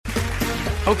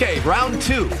Okay, round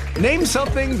 2. Name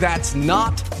something that's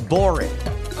not boring.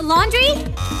 A laundry?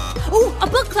 Ooh, a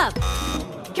book club.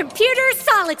 Computer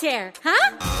solitaire,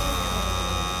 huh?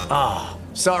 Ah,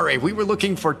 sorry, we were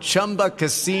looking for Chumba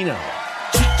Casino.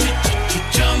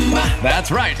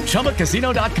 That's right,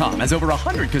 ChumbaCasino.com has over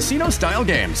 100 casino-style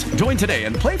games. Join today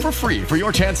and play for free for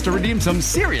your chance to redeem some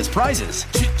serious prizes.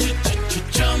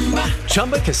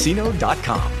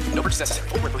 ChumbaCasino.com. No purchase necessary.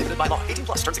 Void where prohibited by law. 18+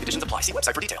 terms and conditions apply. See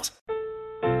website for details.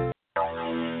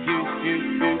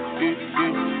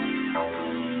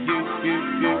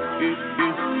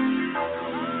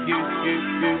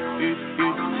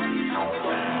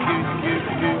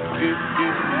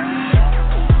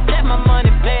 Let my money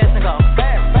fast and go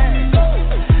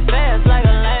fast like a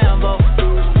Lambo.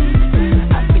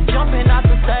 I be jumping out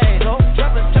the stage,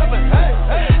 jumping, hey,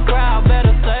 crowd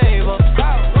better save us.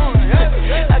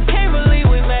 I can't believe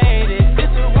we made it.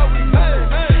 This is what we made.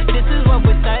 This is what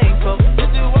we're thankful.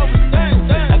 This is what we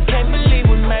thankful. I can't believe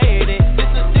we made it.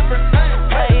 This is different.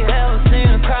 Hey, ever seen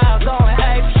a crowd going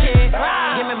ape shit?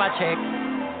 Give me my check.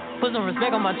 Put some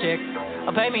respect on my check.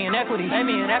 Pay me in equity.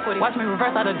 Watch me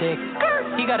reverse out of dick.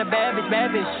 He got a bad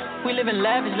bitch. We live in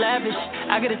lavish.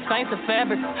 I get expensive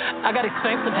fabric. I got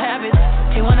expensive habits.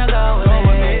 He wanna go with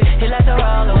me. He like to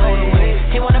roll away.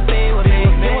 He wanna be with me.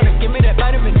 He wanna give me that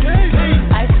vitamin D.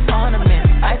 Ice ornament.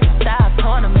 Ice style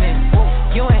tournament.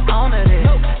 You ain't on to this.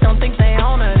 Don't think they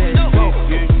own to this.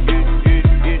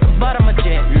 But I'm a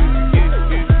jet.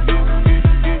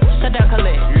 Shut down,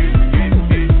 collect.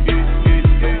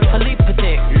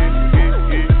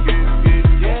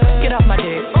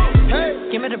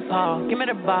 Give me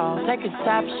the ball, take a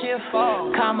top shift.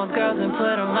 Call my girls and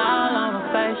put them all on a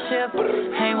spaceship.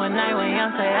 Hang one night when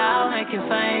young say I'll make you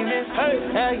famous.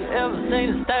 Have you ever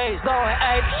seen the stage going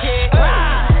ape shit?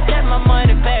 Let my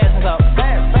money fast and go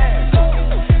fast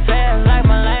like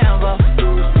my Lambo.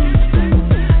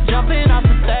 Jumping off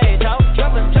the stage,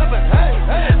 jumping, hey,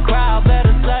 crowd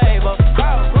better save us.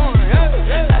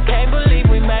 I can't believe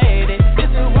we made it.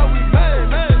 This is what we made.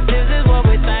 This is what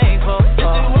we're thankful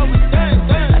for.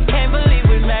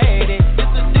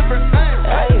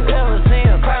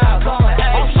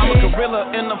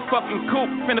 In the fucking coop,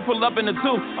 finna pull up in the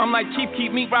zoo. I'm like Chief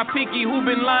Keef, meet Rafiki, who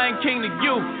been Lion King to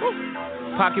you?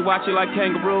 Pocket watch it like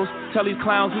kangaroos. Tell these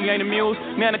clowns we ain't amused.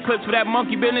 Man, the clips for that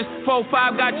monkey business.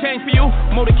 4-5 got change for you.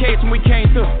 Motorcades when we came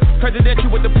through.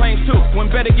 Presidential with the planes too.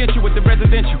 Went bet against you with the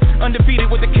residential. Undefeated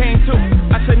with the cane too.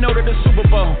 I said no to the Super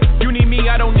Bowl. You need me,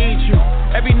 I don't need you.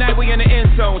 Every night we in the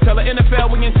end zone. Tell the NFL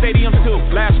we in stadiums too.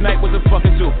 Last night was a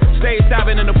fucking zoo. Stage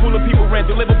diving in a pool of people. Ran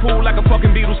through Liverpool like a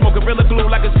fucking Beatle. Smoke Gorilla Glue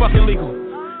like it's fucking legal.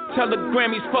 Tell the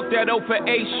Grammys, fuck that 0 for 8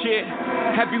 shit.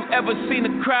 Have you ever seen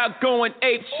a crowd going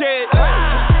ape shit?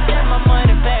 Let my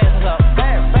money fast and go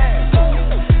fast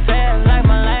like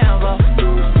my Lambo.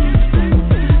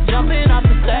 Jumping off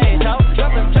the stage,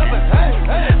 jumping, hey,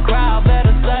 crowd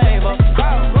better save us.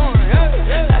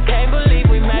 I can't believe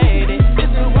we made it.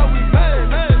 This is what we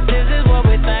made. This is what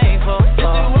we're thankful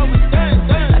for.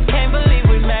 I can't believe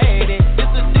we made it.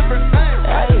 This is different.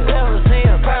 Have you ever seen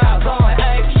a crowd going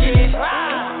ape shit?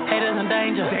 Haters in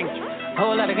danger.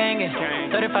 Whole lot of gangin'.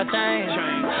 35 chains.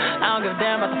 I don't give a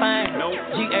damn about the fame.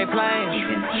 GA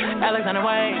planes. Alexander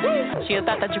Wayne. She a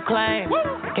thought that you claim.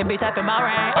 Can be typing my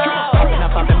range. And I'm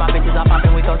popping my bitches. I'm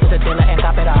popping. We go to the dealer and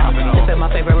cop it all. This is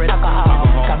my favorite alcohol.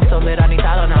 Got me so lit I need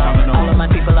Tylenol. All of my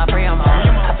people I free them all.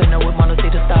 I finna would wanna see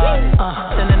the stars.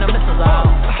 Sending the missiles out.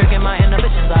 Tricking my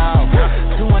inhibitions out.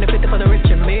 250 for the rich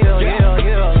and meal.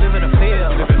 Yeah. Live in the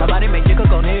field. My body make jiggle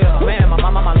go near. Man, my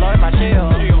mama, my lord, my chill.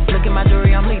 Look at my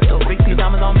jewelry, I'm lethal. These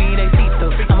diamonds on me, they see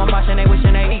through. I'm a march and they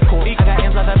wishing they equal. I got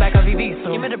M's off the back of EV,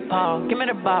 so give me the ball,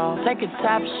 take a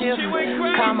top shift.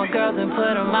 Call my girls and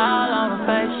put them all on a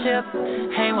spaceship.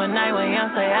 Hang one night when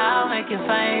young say I'll make you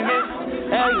famous.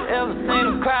 Have you ever seen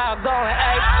a crowd going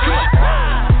ape shit?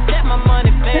 Let my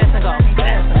money fast and go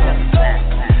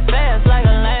fast like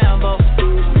a Lambo.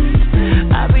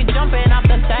 I be jumping off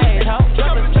the stage,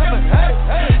 jumping,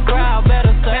 hey, crowd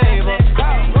better save us.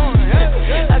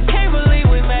 I can't believe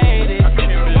we made it.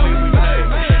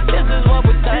 This is what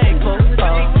we're thankful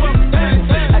for.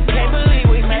 I can't believe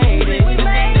we made it.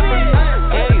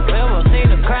 Yeah, you ever seen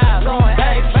the crowd going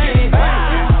ape shit?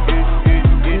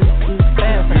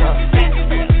 Fast enough.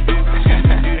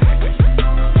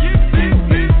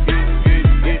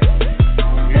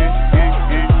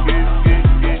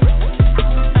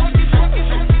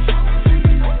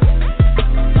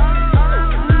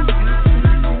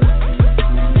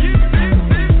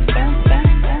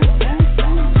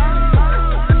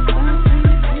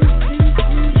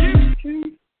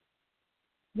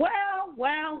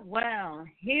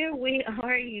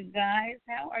 you guys?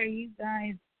 How are you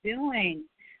guys doing?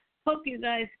 Hope you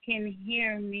guys can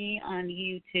hear me on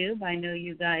YouTube. I know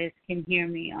you guys can hear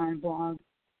me on Blog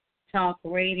Talk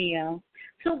Radio.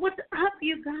 So what's up,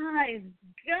 you guys?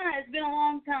 God, it's been a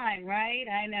long time, right?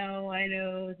 I know,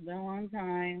 it's been a long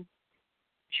time.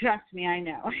 Trust me, I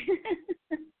know.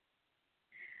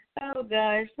 Oh,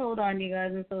 gosh, hold on, you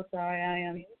guys. I'm so sorry. I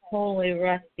am totally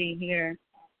rusty here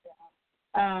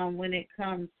when it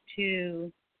comes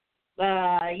to,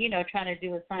 trying to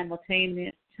do it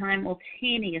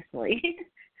simultaneously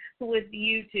with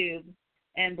YouTube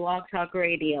and Blog Talk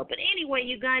Radio. But anyway,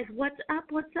 you guys, what's up?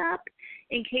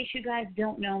 In case you guys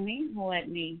don't know me, let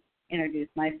me introduce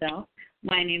myself.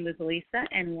 My name is Lisa,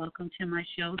 and welcome to my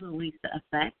show, The Lisa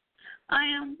Effect. I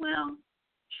am,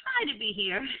 trying to be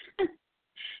here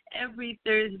every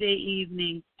Thursday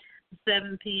evening,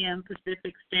 7 p.m.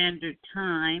 Pacific Standard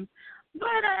Time. But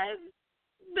I've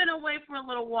been away for a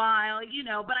little while,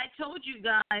 but I told you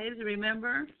guys,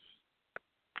 remember,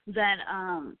 that,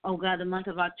 the month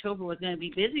of October was going to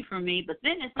be busy for me, but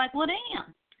then it's like, well,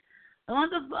 damn, the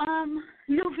month of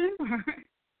November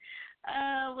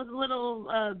was a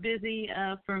little busy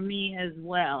for me as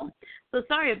well. So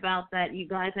sorry about that, you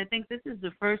guys. I think this is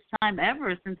the first time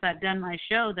ever since I've done my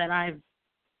show that I've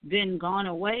been gone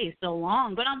away so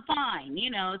long, but I'm fine.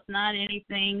 It's not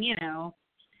anything,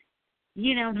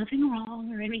 nothing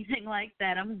wrong or anything like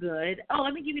that. I'm good. Oh,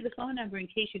 let me give you the phone number in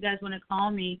case you guys want to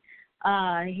call me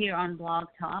here on Blog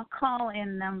Talk.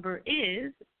 Call-in number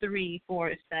is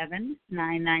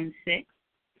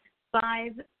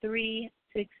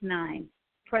 347-996-5369.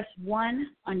 Press 1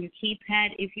 on your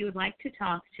keypad if you would like to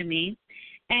talk to me.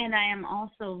 And I am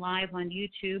also live on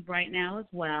YouTube right now as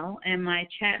well, and my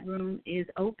chat room is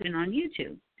open on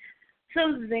YouTube.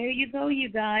 So there you go, you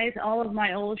guys. All of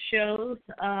my old shows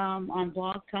on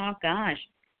Blog Talk, gosh,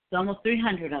 it's almost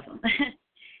 300 of them.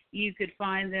 You could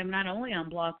find them not only on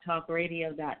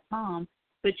blogtalkradio.com,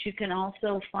 but you can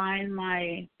also find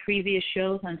my previous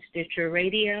shows on Stitcher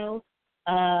Radio,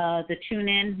 the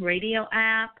TuneIn Radio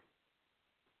app,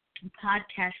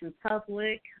 Podcast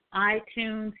Republic,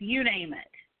 iTunes, you name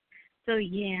it. So,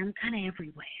 yeah, I'm kind of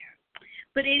everywhere.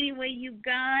 But anyway, you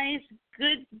guys,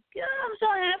 good. I'm so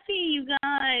happy, you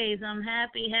guys. I'm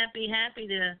happy to,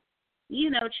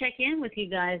 check in with you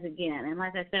guys again. And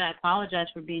like I said, I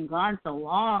apologize for being gone so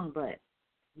long, but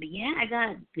yeah, I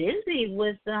got busy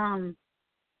with,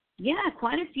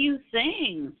 quite a few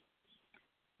things.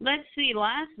 Let's see,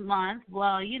 last month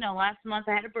I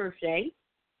had a birthday,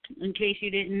 in case you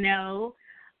didn't know.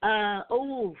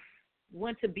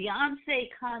 Went to Beyonce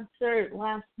concert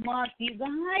last month, you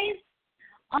guys,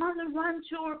 on the Run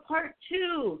Tour Part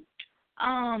 2.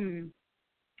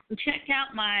 Check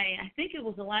out I think it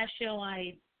was the last show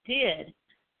I did.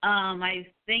 I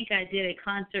think I did a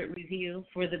concert review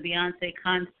for the Beyonce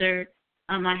concert.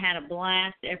 I had a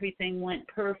blast. Everything went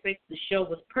perfect. The show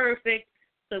was perfect.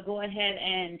 So go ahead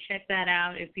and check that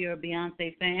out if you're a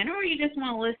Beyonce fan, or you just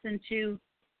want to listen to,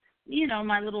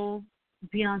 my little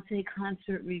Beyonce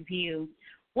concert review.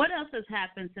 What else has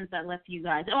happened since I left you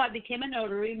guys? I became a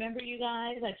notary. Remember, you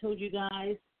guys? I told you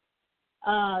guys,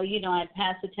 I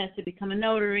passed the test to become a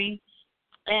notary.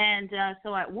 And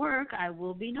so at work, I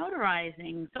will be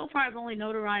notarizing. So far, I've only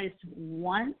notarized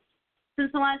once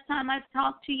since the last time I've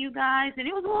talked to you guys. And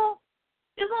it was a little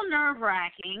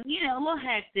nerve-wracking, a little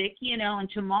hectic, and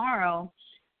tomorrow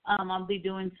I'll be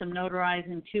doing some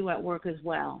notarizing, too, at work as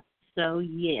well. So,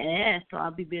 so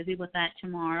I'll be busy with that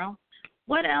tomorrow.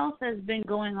 What else has been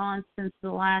going on since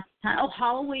the last time?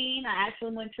 Halloween. I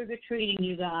actually went trick-or-treating,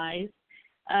 you guys,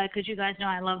 because you guys know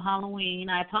I love Halloween.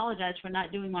 I apologize for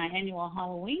not doing my annual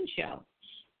Halloween show.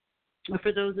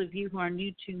 For those of you who are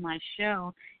new to my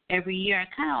show, every year I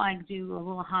kind of like to do a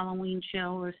little Halloween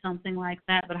show or something like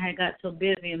that, but I got so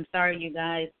busy. I'm sorry, you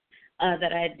guys,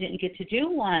 that I didn't get to do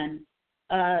one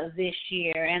this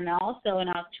year. And also in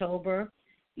October,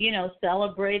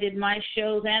 celebrated my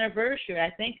show's anniversary.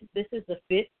 I think this is the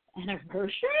 5th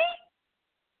anniversary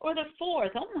or the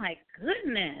 4th. Oh, my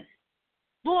goodness.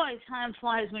 Boy, time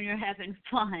flies when you're having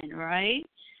fun, right?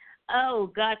 Oh,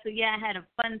 God. So, yeah, I had a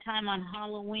fun time on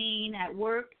Halloween at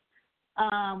work.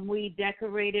 We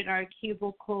decorated our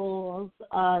cubicles,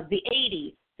 the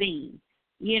 80s theme.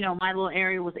 My little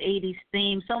area was 80s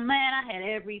theme. So, man, I had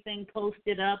everything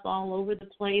posted up all over the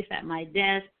place at my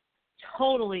desk.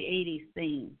 Totally 80s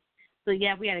theme. So,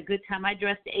 yeah, we had a good time. I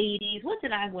dressed 80s. What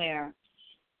did I wear?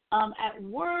 At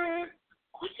work,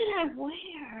 what did I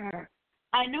wear?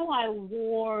 I know I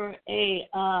wore a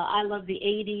I Love the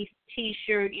 80s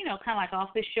T-shirt, kind of like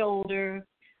off the shoulder,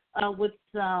 with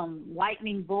some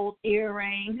lightning bolt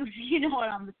earrings. You know what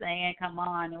I'm saying? Come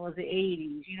on, it was the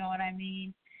 80s. You know what I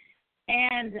mean?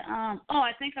 And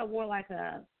I think I wore like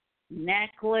a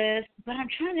necklace, but I'm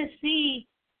trying to see,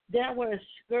 did I wear a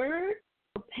skirt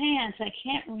or pants? I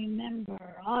can't remember.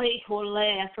 Oh,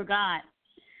 I forgot.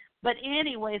 But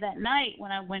anyway, that night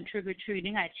when I went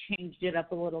trick-or-treating, I changed it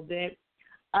up a little bit.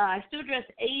 I still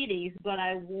dressed 80s, but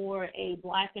I wore a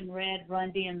black and red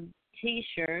Run DMC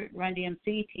T-shirt,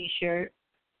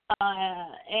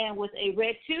 and with a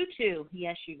red tutu.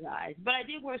 Yes, you guys. But I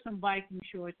did wear some biking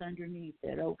shorts underneath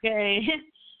it, okay,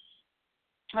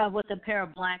 with a pair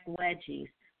of black wedgies.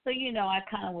 So, I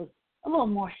kind of was a little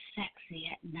more sexy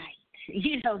at night,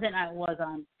 than I was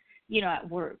on, at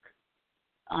work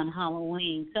on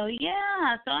Halloween. So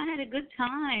yeah, so I had a good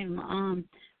time.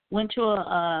 Went to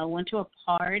a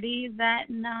party that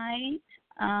night.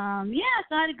 So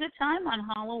I had a good time on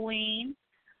Halloween.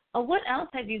 What else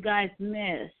have you guys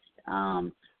missed?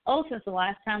 Since the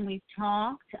last time we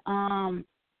talked,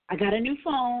 I got a new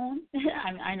phone.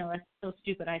 I know that's so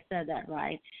stupid I said that,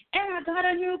 right? And I got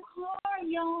a new car,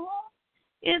 y'all.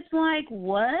 It's like,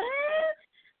 what?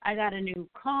 I got a new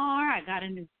car, I got a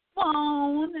new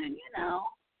phone, and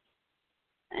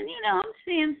I'm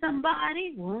seeing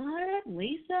somebody. What?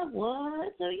 Lisa,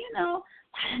 what? So, a lot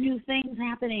of new things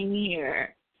happening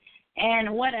here.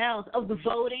 And what else? Oh, the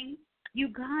voting. You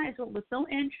guys, what was so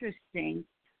interesting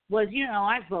was,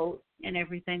 I vote and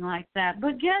everything like that.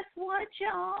 But guess what,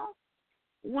 y'all?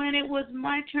 When it was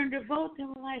my turn to vote, they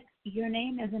were like, your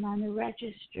name isn't on the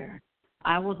register.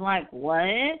 I was like,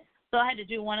 what? So I had to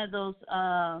do one of those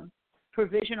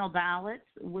provisional ballots,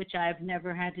 which I've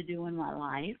never had to do in my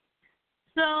life.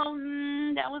 So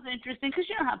that was interesting because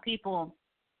you know how people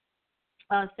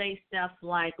say stuff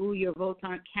like, ooh, your votes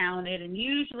aren't counted. And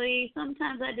usually,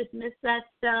 sometimes I just miss that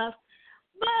stuff.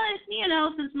 But,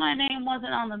 since my name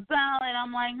wasn't on the ballot,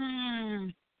 I'm like,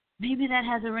 maybe that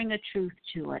has a ring of truth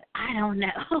to it. I don't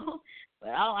know.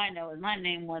 But all I know is my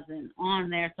name wasn't on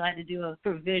there, so I had to do a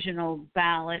provisional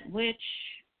ballot, which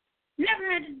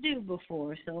never had to do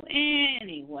before. So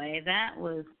anyway, that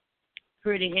was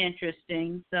pretty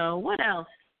interesting. So what else?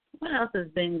 What else has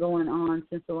been going on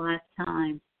since the last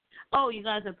time? Oh, you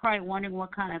guys are probably wondering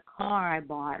what kind of car I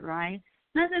bought, right?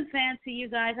 Nothing fancy, you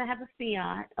guys. I have a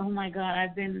Fiat. Oh, my God.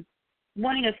 I've been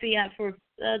wanting a Fiat for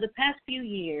the past few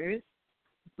years.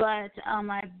 But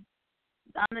I'm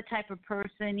the type of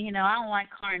person, I don't like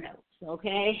car notes,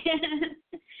 okay?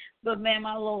 But, man,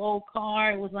 my little old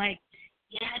car, it was like,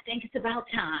 yeah, I think it's about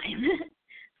time.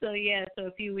 So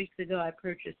a few weeks ago I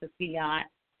purchased a Fiat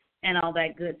and all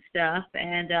that good stuff,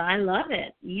 and I love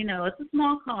it. It's a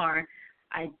small car.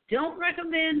 I don't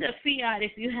recommend a Fiat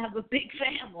if you have a big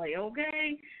family,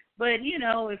 okay? But,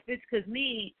 if it's because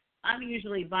I'm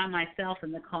usually by myself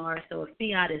in the car, so a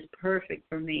Fiat is perfect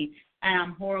for me. And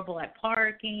I'm horrible at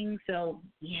parking, so,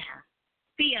 yeah,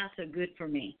 Fiats are good for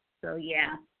me. So,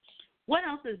 yeah. What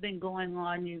else has been going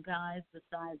on, you guys,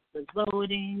 besides the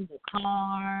voting, the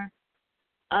car?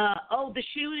 The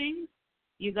shootings.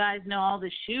 You guys know all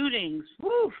the shootings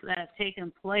that have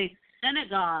taken place.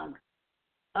 Synagogue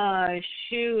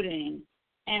shooting.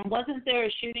 And wasn't there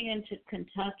a shooting in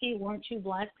Kentucky? Weren't 2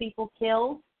 black people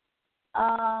killed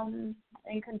in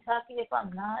Kentucky, if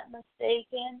I'm not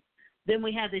mistaken? Then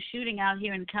we had the shooting out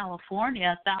here in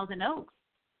California, Thousand Oaks,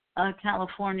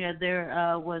 California.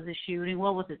 There was a shooting.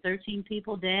 What was it, 13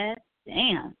 people dead?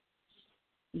 Damn.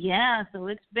 Yeah, so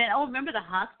it's been, remember the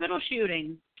hospital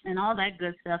shooting and all that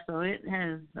good stuff. So it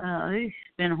has it's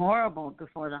been horrible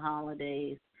before the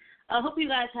holidays. I hope you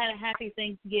guys had a happy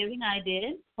Thanksgiving. I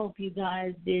did. Hope you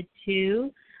guys did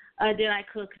too. Did I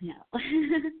cook? No.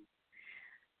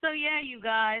 So, yeah, you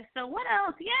guys. So what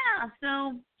else? Yeah,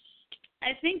 so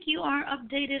I think you are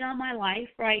updated on my life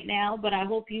right now, but I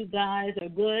hope you guys are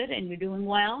good and you're doing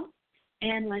well.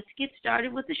 And let's get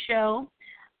started with the show.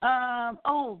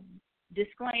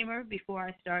 Disclaimer before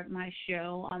I start my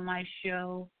show. On my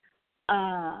show,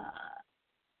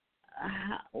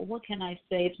 what can I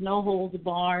say? It's no holds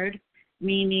barred,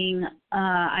 meaning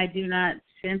I do not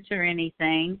censor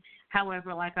anything.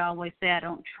 However, like I always say, I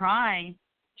don't try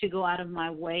to go out of my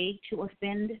way to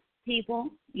offend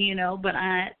people, but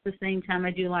at the same time,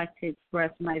 I do like to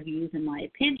express my views and my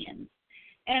opinions.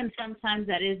 And sometimes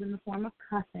that is in the form of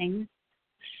cussing.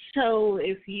 So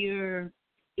if your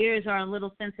ears are a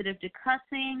little sensitive to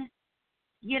cussing,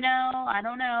 I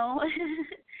don't know.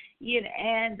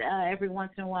 And every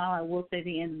once in a while I will say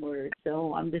the N-word.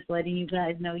 So I'm just letting you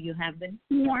guys know you have been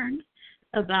warned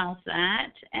about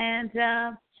that. And,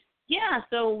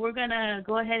 so we're going to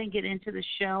go ahead and get into the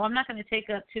show. I'm not going to take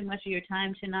up too much of your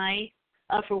time tonight.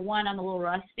 For one, I'm a little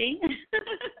rusty,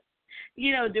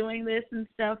 doing this and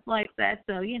stuff like that.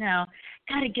 So,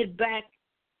 got to get back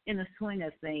in the swing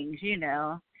of things.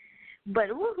 But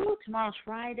woohoo, tomorrow's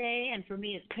Friday, and for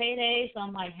me it's payday, so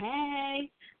I'm like,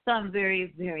 hey. So I'm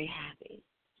very, very happy.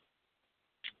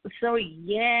 So,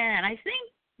 yeah, and I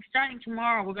think starting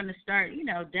tomorrow we're going to start,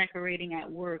 decorating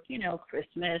at work,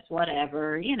 Christmas,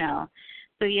 whatever.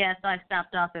 So, yes, I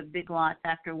stopped off at Big Lots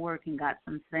after work and got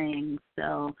some things.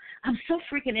 So I'm so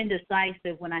freaking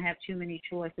indecisive when I have too many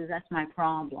choices. That's my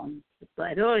problem.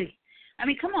 But,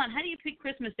 come on, how do you pick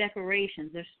Christmas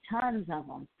decorations? There's tons of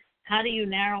them. How do you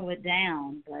narrow it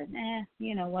down? But,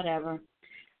 whatever.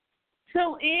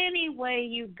 So anyway,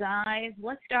 you guys,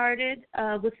 let's start it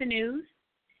with the news,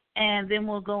 and then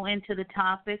we'll go into the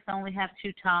topics. I only have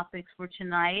 2 topics for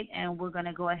tonight, and we're going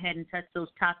to go ahead and touch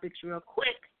those topics real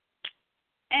quick.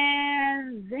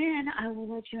 And then I will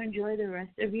let you enjoy the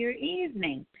rest of your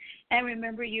evening. And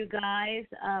remember, you guys,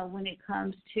 when it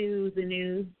comes to the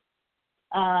news,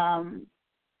 I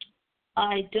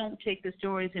don't take the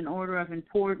stories in order of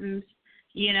importance.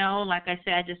 Like I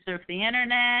said, I just surf the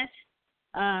internet.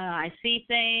 I see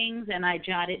things and I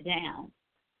jot it down.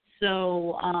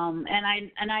 So, and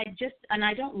I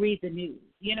don't read the news.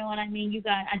 You know what I mean? You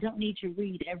guys, I don't need to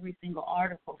read every single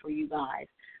article for you guys.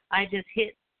 I just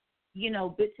hit,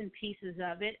 bits and pieces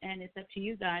of it, and it's up to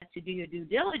you guys to do your due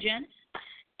diligence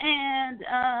and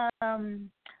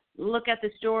look at the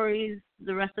stories,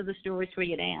 the rest of the stories for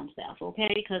your damn self,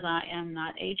 okay? Because I am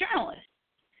not a journalist.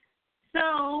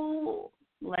 So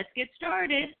let's get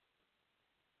started.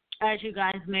 As you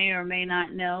guys may or may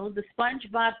not know, the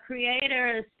SpongeBob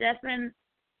creator, Stephen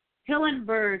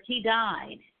Hillenburg, he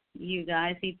died. You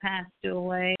guys, he passed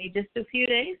away just a few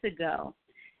days ago.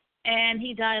 And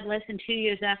he died less than 2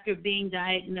 years after being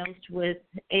diagnosed with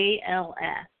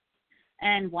ALS.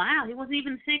 And wow, he wasn't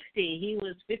even 60. He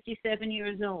was 57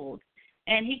 years old.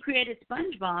 And he created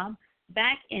SpongeBob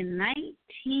back in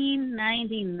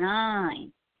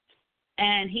 1999.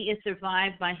 And he is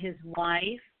survived by his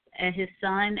wife and his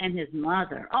son and his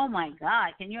mother. Oh, my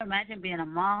God. Can you imagine being a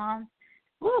mom?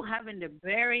 Ooh, having to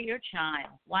bury your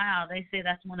child. Wow, they say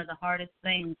that's one of the hardest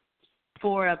things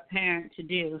for a parent to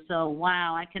do. So,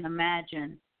 wow, I can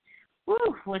imagine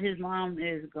what his mom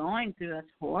is going through. That's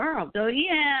horrible. So,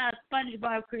 yeah,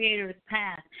 SpongeBob creator has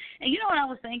passed. And you know what I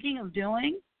was thinking of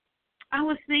doing? I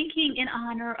was thinking in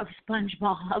honor of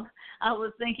SpongeBob, I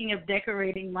was thinking of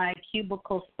decorating my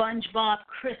cubicle SpongeBob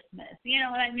Christmas. You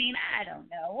know what I mean? I don't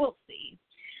know. We'll see.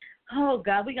 Oh,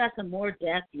 God, we got some more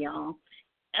death, y'all.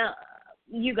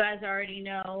 You guys already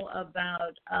know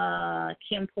about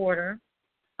Kim Porter,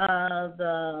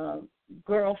 the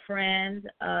girlfriend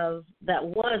that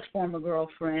was former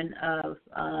girlfriend of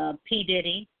P.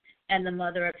 Diddy and the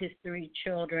mother of his 3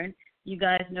 children. You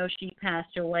guys know she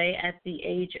passed away at the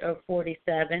age of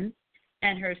 47,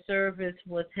 and her service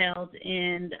was held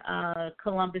in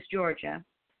Columbus, Georgia,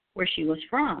 where she was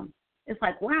from. It's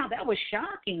like, wow, that was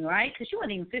shocking, right? Because she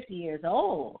wasn't even 50 years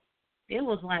old. It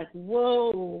was like,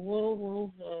 whoa, whoa,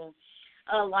 whoa, whoa.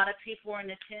 A lot of people were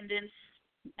in attendance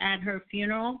at her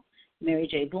funeral. Mary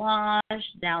J. Blige,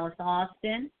 Dallas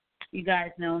Austin, you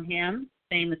guys know him,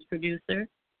 famous producer.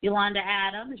 Yolanda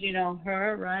Adams, you know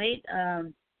her, right?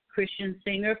 Christian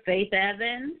singer, Faith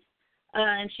Evans.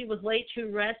 And she was laid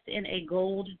to rest in a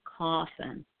gold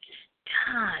coffin.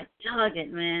 God, dog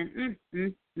it, man.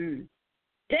 Damn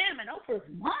it, Oprah's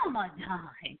mama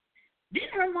died.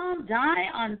 Didn't her mom die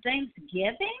on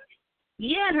Thanksgiving?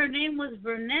 Yeah, her name was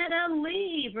Vernetta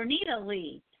Lee.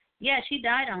 Yeah, she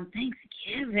died on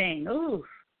Thanksgiving. Ooh,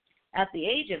 at the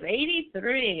age of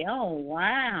 83. Oh,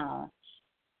 wow.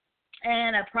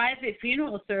 And a private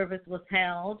funeral service was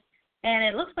held, and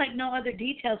it looks like no other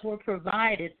details were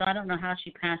provided, so I don't know how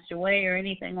she passed away or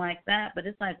anything like that, but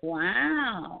it's like,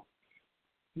 wow.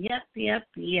 Yep.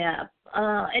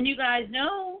 And you guys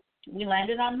know we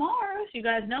landed on Mars. You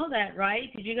guys know that, right?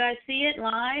 Did you guys see it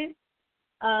live?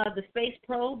 The space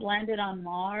probe landed on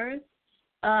Mars.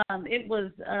 It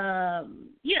was, at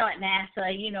NASA,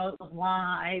 it was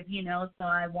live, so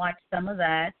I watched some of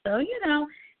that. So,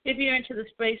 if you're into the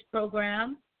space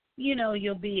program,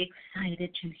 you'll be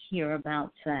excited to hear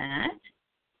about that.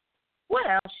 What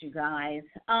else, you guys?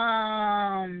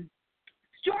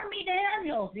 Stormy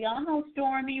Daniels. Y'all know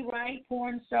Stormy, right?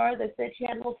 Porn star that said she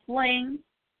had a little fling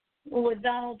with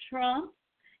Donald Trump.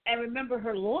 And remember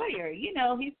her lawyer,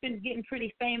 he's been getting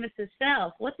pretty famous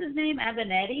himself. What's his name?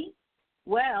 Avenatti?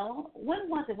 Well, when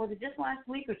was it? Was it just last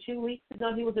week or 2 weeks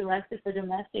ago he was arrested for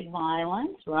domestic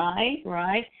violence? Right.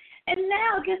 And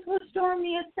now, guess what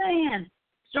Stormy is saying?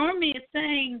 Stormy is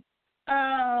saying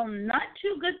Not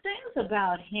too good things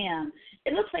about him.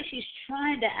 It looks like she's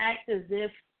trying to act as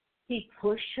if he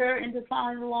pushed her into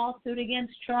filing a lawsuit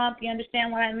against Trump. You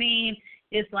understand what I mean?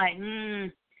 It's like,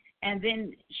 And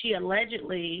then she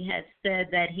allegedly had said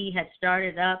that he had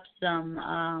started up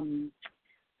some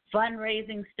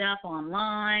fundraising stuff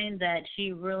online that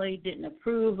she really didn't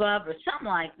approve of or something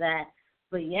like that.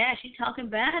 But, yeah, she's talking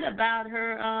bad about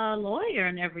her lawyer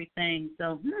and everything.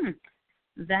 So,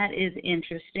 that is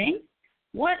interesting.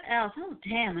 What else? Oh,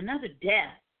 damn, another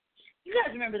death. You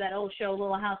guys remember that old show,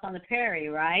 Little House on the Prairie,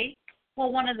 right?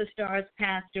 Well, one of the stars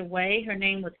passed away. Her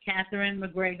name was Catherine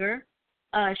McGregor.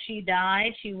 She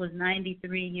died. She was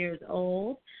 93 years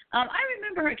old. I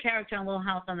remember her character on Little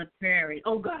House on the Prairie.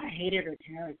 Oh, God, I hated her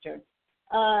character.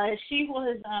 She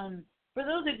was, for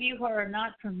those of you who are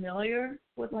not familiar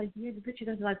with, like, the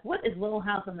picture, like, what is Little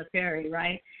House on the Prairie,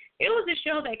 right? It was a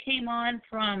show that came on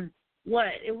from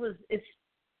the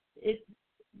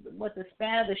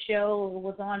span of the show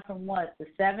was on from the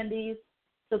 70s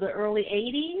to the early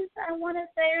 80s, I want to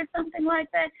say, or something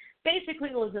like that.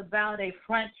 Basically, it was about a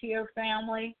frontier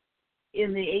family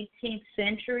in the 18th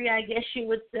century, I guess you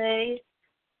would say.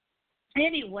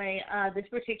 Anyway, this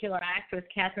particular actress,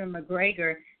 Catherine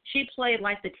McGregor, she played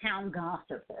like the town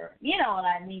gossiper. You know what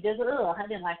I mean? I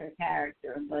didn't like her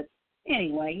character, but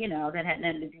anyway, that had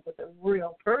nothing to do with a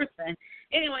real person.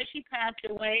 Anyway, she passed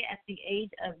away at the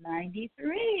age of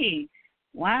 93.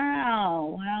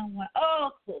 Wow.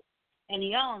 Oh, cool. And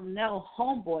y'all know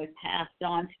homeboy passed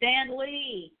on. Stan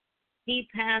Lee. He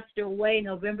passed away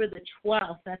November the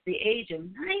 12th at the age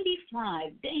of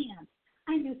 95. Damn.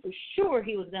 I knew for sure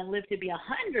he was going to live to be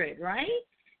 100, right?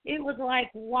 It was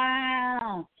like,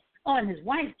 wow. Oh, and his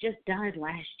wife just died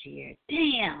last year.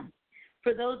 Damn.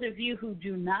 For those of you who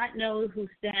do not know who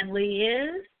Stan Lee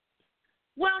is,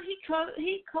 well, he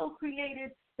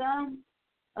co-created some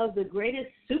of the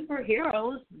greatest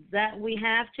superheroes that we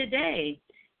have today.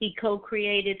 He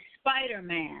co-created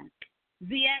Spider-Man,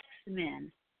 the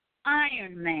X-Men,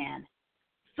 Iron Man,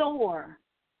 Thor,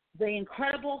 the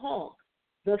Incredible Hulk,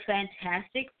 the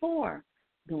Fantastic Four,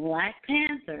 Black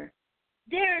Panther,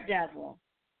 Daredevil,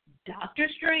 Doctor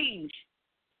Strange,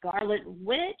 Scarlet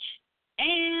Witch,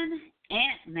 and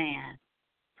Ant-Man.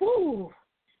 Whew.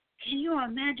 Can you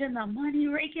imagine the money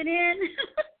raking in?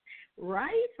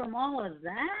 Right? From all of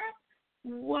that?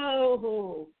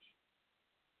 Whoa.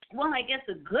 Well, I guess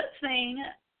a good thing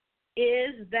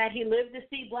is that he lived to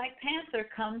see Black Panther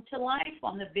come to life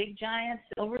on the big giant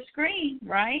silver screen,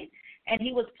 right? And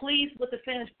he was pleased with the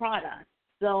finished product.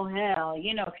 So, hell,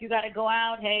 if you got to go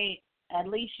out, hey, at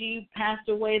least you passed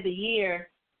away the year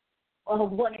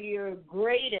of one of your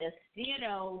greatest,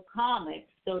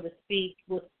 comics, so to speak,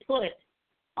 was put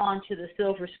onto the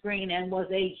silver screen and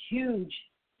was a huge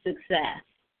success.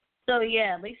 So,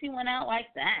 yeah, at least he went out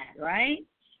like that, right?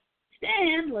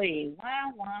 Stan Lee.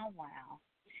 Wow.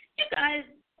 You guys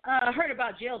heard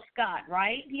about Jill Scott,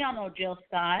 right? Y'all know Jill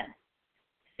Scott,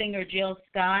 singer Jill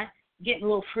Scott, getting a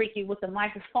little freaky with the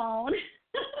microphone.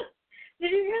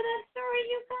 Did you hear that story,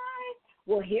 you guys?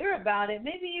 Well, hear about it.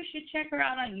 Maybe you should check her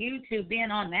out on YouTube, being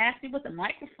all nasty with the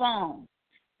microphone.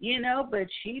 But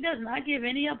she does not give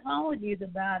any apologies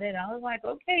about it. I was like,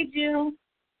 okay, Jill.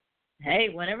 Hey,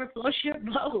 whatever floats your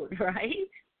boat, right?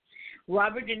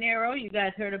 Robert De Niro, you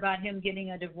guys heard about him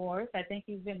getting a divorce. I think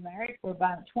he's been married for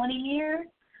about 20 years.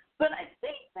 But I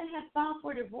think they had filed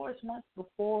for divorce once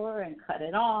before and cut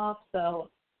it off. So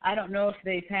I don't know if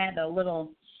they've had a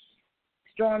little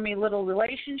stormy little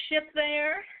relationship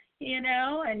there,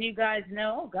 And you guys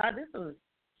know, God, this was,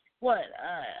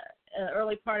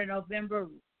 early part of November,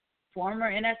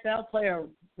 former NFL player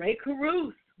Ray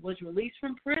Caruth was released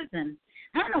from prison.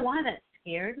 I don't know why that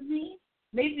scared me.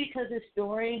 Maybe because his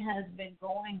story has been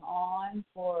going on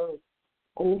for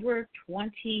over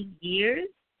 20 years.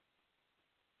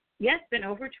 Yes, been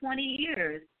over 20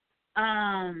 years.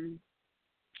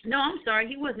 No, I'm sorry,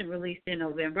 he wasn't released in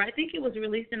November. I think he was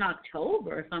released in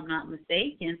October, if I'm not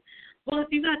mistaken. Well, if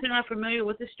you guys are not familiar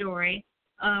with the story,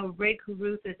 Ray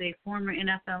Caruth is a former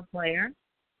NFL player.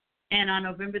 And on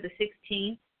November the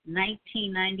 16th,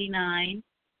 1999,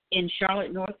 in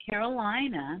Charlotte, North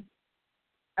Carolina,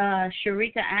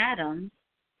 Sharika Adams,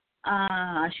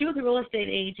 she was a real estate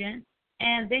agent,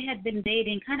 and they had been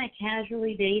dating, kind of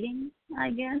casually dating, I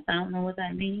guess. I don't know what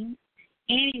that means.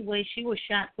 Anyway, she was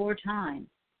shot 4 times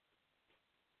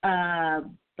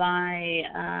by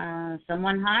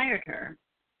someone hired her.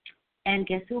 And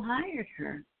guess who hired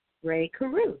her? Ray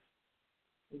Caruth.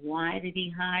 Why did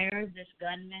he hire this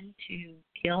gunman to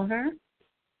kill her?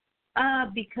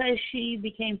 Because she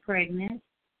became pregnant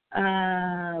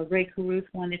Ray Caruth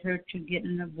wanted her to get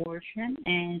an abortion,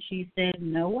 and she said,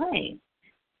 no way.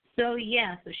 So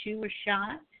she was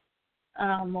shot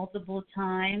multiple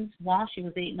times while she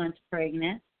was 8 months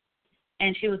pregnant,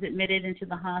 and she was admitted into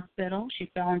the hospital. She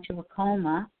fell into a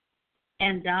coma,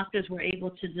 and doctors were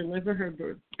able to deliver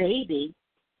her baby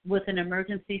with an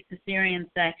emergency cesarean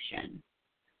section.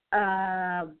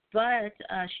 But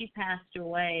she passed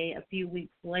away a few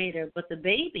weeks later. But the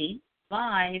baby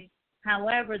survived.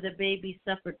 However, the baby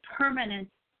suffered permanent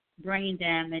brain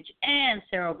damage and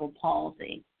cerebral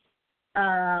palsy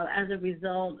as a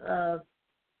result of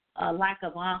a lack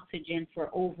of oxygen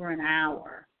for over an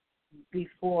hour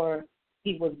before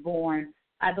he was born.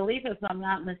 I believe, if I'm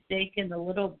not mistaken, the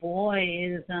little boy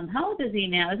is, how old is he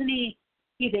now? Isn't he,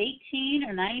 he's 18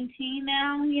 or 19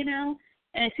 now,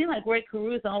 And it seemed like Ray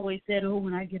Caruth always said, oh,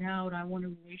 when I get out, I want a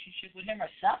relationship with him or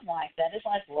something like that. It's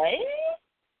like, Ray?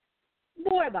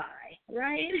 Boy, bye,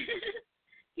 right?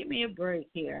 Give me a break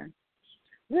here.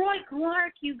 Roy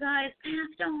Clark, you guys,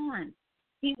 passed on.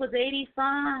 He was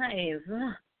 85.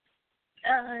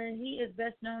 He is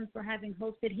best known for having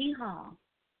hosted Hee Haw.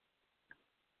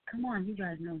 Come on, you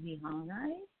guys know Hee Haw,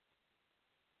 right?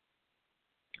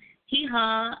 Hee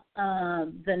Haw,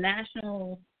 the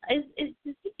national, is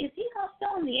Hee Haw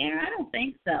still on the air? I don't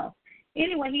think so.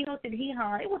 Anyway, he hosted Hee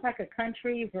Haw. It was like a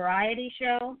country variety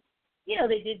show.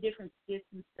 They did different skits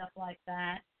and stuff like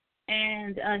that.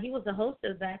 And he was the host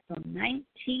of that from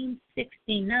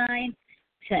 1969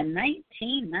 to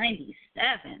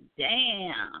 1997.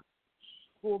 Damn.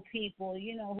 Cool people.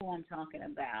 You know who I'm talking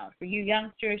about. For you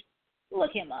youngsters,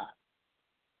 look him up.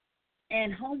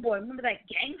 And homeboy, remember that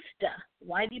gangsta,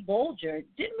 Whitey Bulger?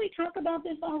 Didn't we talk about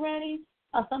this already?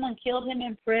 Someone killed him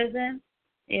in prison.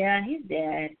 Yeah, he's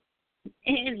dead.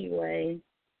 Anyway,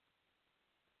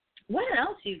 what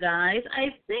else, you guys?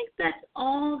 I think that's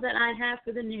all that I have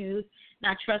for the news.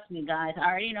 Now, trust me, guys, I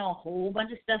already know a whole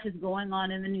bunch of stuff is going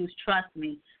on in the news. Trust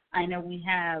me. I know we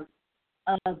have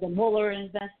the Mueller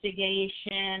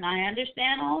investigation. I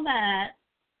understand all that.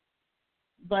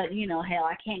 But, hell,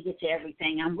 I can't get to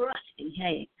everything. I'm rusty.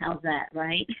 Hey, how's that,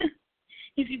 right?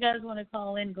 If you guys want to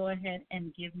call in, go ahead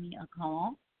and give me a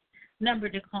call. Number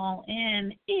to call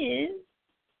in is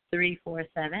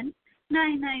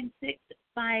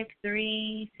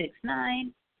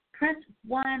 347-996-5369. Press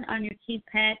 1 on your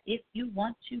keypad if you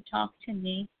want to talk to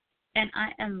me. And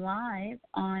I am live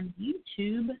on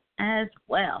YouTube as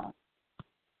well.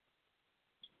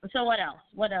 So what else?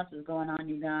 What else is going on,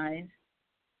 you guys?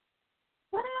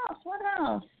 What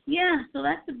else? Yeah, so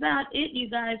that's about it, you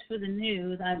guys, for the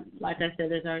news. Like I said,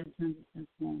 there's already tons of stuff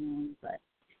going on. But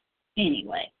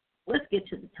anyway, let's get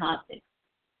to the topic.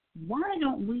 Why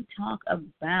don't we talk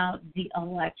about the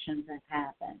elections that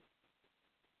happened?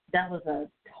 That was a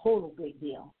total big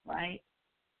deal, right?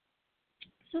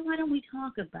 So why don't we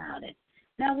talk about it?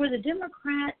 Now, were the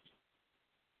Democrats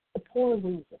the poor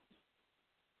losers?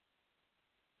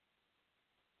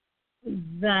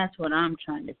 That's what I'm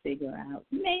trying to figure out.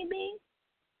 Maybe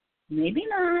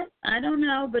not. I don't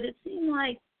know, but it seemed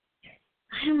like,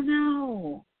 I don't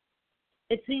know.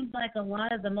 It seems like a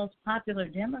lot of the most popular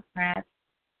Democrats,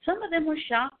 some of them were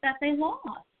shocked that they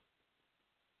lost,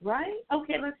 right?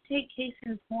 Okay, let's take case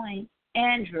in point.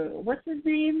 Andrew, what's his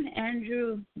name?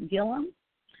 Andrew Gillum.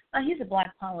 He's a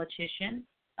black politician.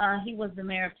 He was the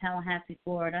mayor of Tallahassee,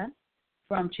 Florida,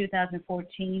 from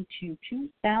 2014 to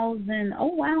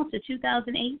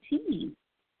 2018.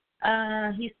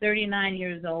 He's 39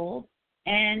 years old,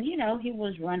 and, he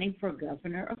was running for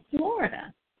governor of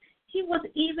Florida. He was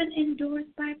even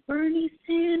endorsed by Bernie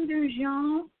Sanders,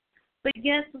 y'all. But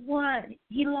guess what?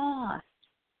 He lost.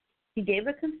 He gave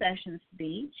a concession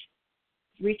speech,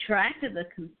 retracted the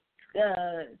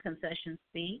concession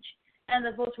speech, and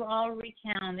the votes were all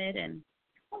recounted, and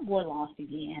oh boy, lost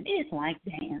again. It's like,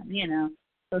 damn,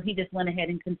 So he just went ahead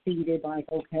and conceded, like,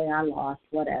 okay, I lost,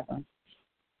 whatever.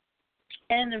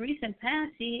 And in the recent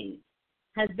past, he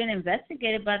has been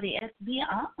investigated by the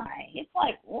FBI. It's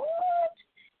like, what?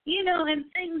 And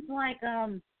things like,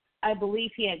 I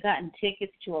believe he had gotten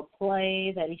tickets to a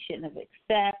play that he shouldn't have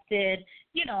accepted.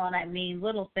 You know what I mean?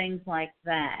 Little things like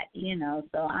that,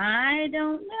 So I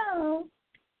don't know.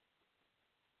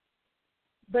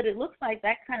 But it looks like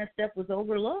that kind of stuff was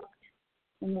overlooked.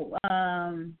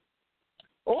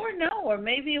 Or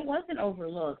maybe it wasn't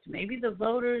overlooked. Maybe the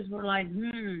voters were like,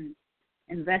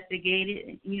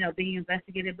 investigated, being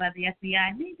investigated by the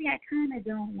FBI. Maybe I kind of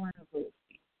don't want to vote.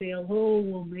 Feel,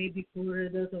 well, maybe Florida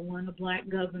doesn't want a black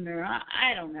governor.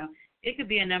 I don't know. It could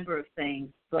be a number of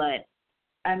things. But,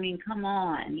 I mean, come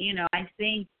on. I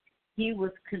think he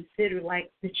was considered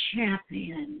like the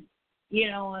champion. You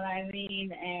know what I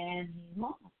mean? And he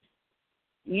lost.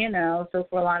 So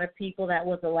for a lot of people, that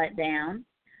was a letdown.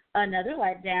 Another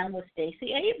letdown was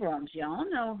Stacey Abrams. Y'all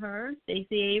know her.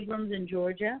 Stacey Abrams in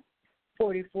Georgia,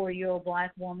 44-year-old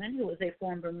black woman who was a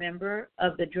former member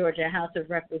of the Georgia House of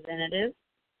Representatives.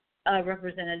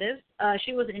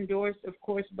 She was endorsed, of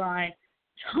course, by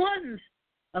tons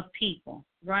of people,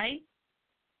 right?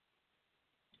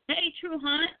 Hey, True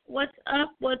Hunt, what's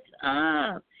up? What's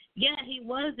up? Yeah, he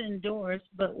was endorsed,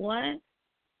 but what?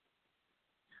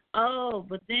 Oh,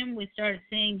 but then we started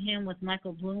seeing him with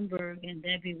Michael Bloomberg and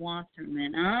Debbie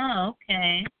Wasserman. Oh,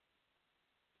 okay.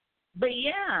 But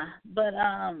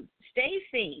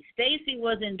Stacey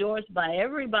was endorsed by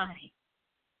everybody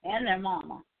and their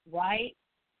mama, right?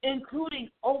 Including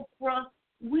Oprah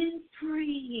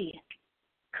Winfrey.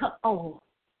 Oh,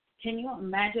 can you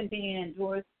imagine being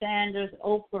endorsed? Sanders,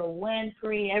 Oprah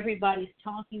Winfrey, everybody's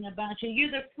talking about you.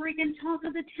 You're the freaking talk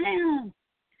of the town,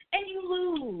 and you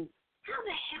lose. How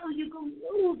the hell are you going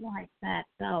to lose like that,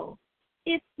 though?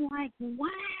 It's like,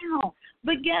 wow.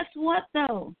 But guess what,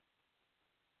 though?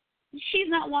 She's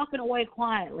not walking away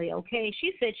quietly, okay?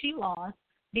 She said she lost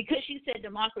because she said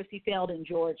democracy failed in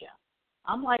Georgia.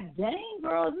 I'm like, dang,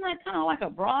 girl, isn't that kind of like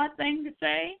a broad thing to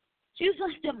say? She's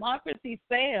like, democracy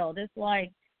failed. It's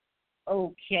like,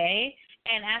 okay.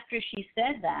 And after she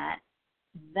said that,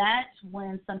 that's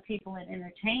when some people in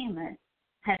entertainment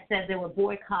had said they were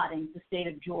boycotting the state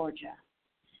of Georgia.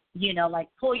 Like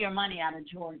pull your money out of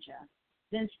Georgia.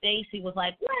 Then Stacey was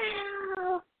like,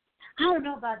 well, I don't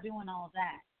know about doing all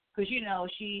that. Because,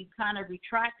 she kind of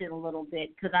retracted a little bit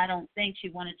because I don't think she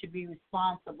wanted to be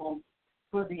responsible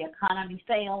for the economy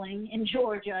failing in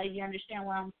Georgia. You understand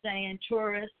what I'm saying?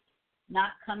 Tourists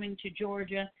not coming to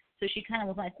Georgia. So she kind of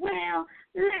was like, well,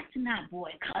 let's not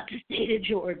boycott the state of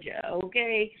Georgia,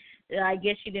 okay? I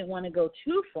guess she didn't want to go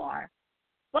too far.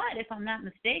 But if I'm not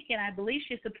mistaken, I believe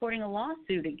she's supporting a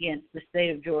lawsuit against the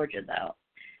state of Georgia, though,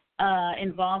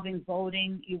 involving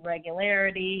voting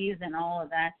irregularities and all of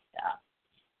that stuff.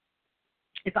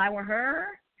 If I were her,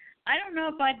 I don't know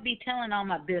if I'd be telling all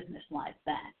my business like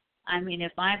that. I mean,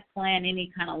 if I plan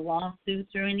any kind of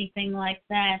lawsuits or anything like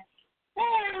that,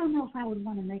 I don't know if I would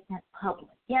want to make that public.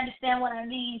 You understand what I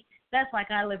mean? That's like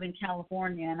I live in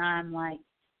California, and I'm like,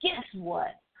 guess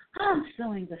what? I'm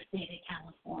suing the state of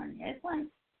California. It's like,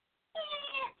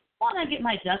 why don't I get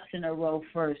my ducks in a row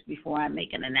first before I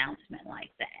make an announcement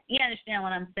like that? You understand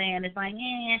what I'm saying? It's like,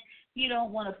 you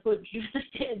don't want to put the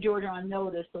state of Georgia on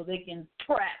notice so they can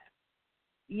prep,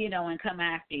 and come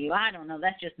after you. I don't know.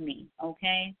 That's just me,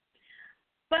 okay?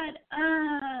 But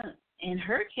in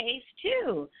her case,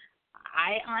 too,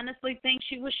 I honestly think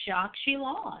she was shocked she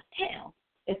lost. Hell,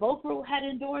 if Oprah had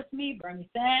endorsed me, Bernie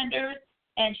Sanders,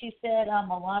 and she said a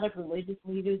lot of religious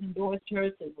leaders endorsed her,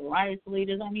 civil rights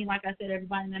leaders. I mean, like I said,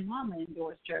 everybody and their mama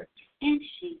endorsed her. And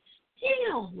she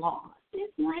still lost.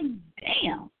 It's like,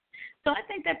 damn. So I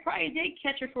think that probably did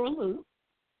catch her for a loop,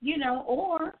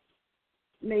 or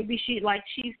maybe she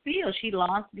feels she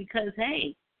lost because,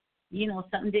 hey,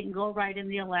 something didn't go right in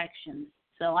the elections.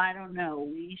 So I don't know.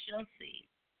 We shall see.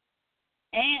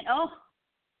 And,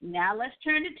 now let's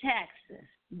turn to Texas,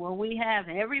 where we have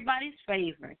everybody's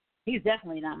favorite. He's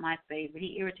definitely not my favorite.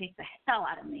 He irritates the hell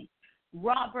out of me.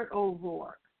 Robert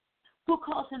O'Rourke, who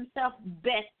calls himself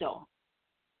Beto.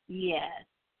 Yes.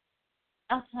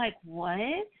 I was like,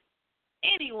 what?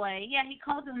 Anyway, yeah, he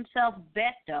calls himself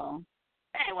Beto.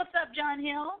 Hey, what's up, John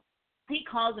Hill? He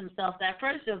calls himself that.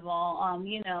 First of all,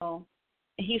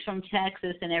 he's from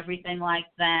Texas and everything like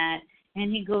that.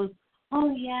 And he goes,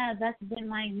 oh, yeah, that's been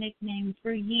my nickname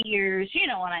for years. You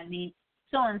know what I mean?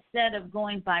 So instead of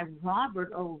going by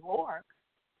Robert O'Rourke,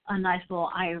 a nice little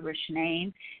Irish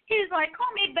name, he's like, call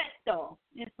me Beto.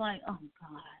 It's like, oh,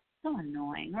 God, so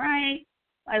annoying, right?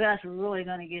 Like, that's really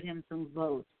going to get him some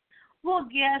votes. Well,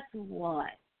 guess what?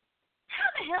 How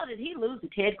the hell did he lose to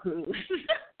Ted Cruz?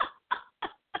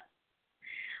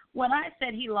 When I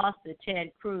said he lost to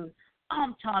Ted Cruz,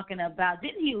 I'm talking about,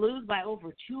 didn't he lose by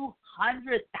over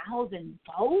 200,000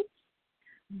 votes?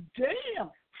 Damn.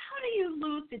 How do you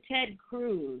lose to Ted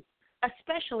Cruz,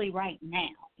 especially right now?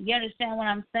 You understand what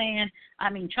I'm saying? I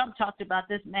mean, Trump talked about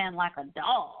this man like a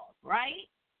dog, right?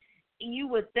 You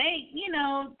would think,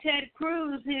 Ted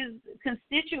Cruz, his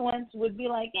constituents would be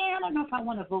like, I don't know if I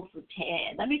want to vote for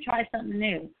Ted. Let me try something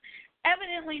new.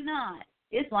 Evidently not.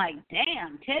 It's like,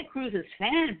 damn, Ted Cruz's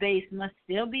fan base must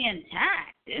still be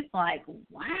intact. It's like,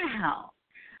 wow.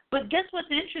 But guess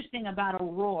what's interesting about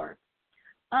O'Rourke?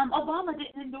 Obama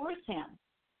didn't endorse him.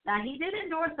 Now, he did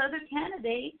endorse other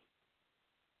candidates.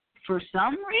 For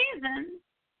some reason,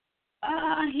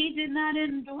 He did not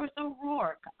endorse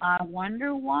O'Rourke. I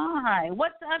wonder why.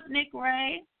 What's up, Nick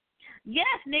Ray? Yes,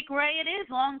 Nick Ray, it is.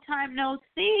 Long time no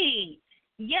see.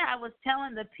 Yeah, I was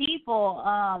telling the people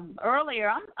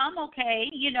earlier, I'm okay.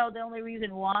 You know, the only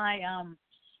reason why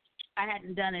I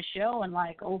hadn't done a show in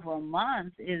like over a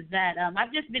month is that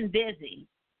I've just been busy.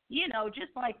 You know,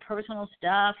 just like personal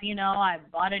stuff. You know, I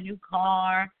bought a new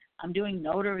car. I'm doing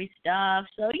notary stuff.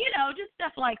 So, you know, just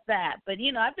stuff like that. But,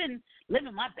 you know, I've been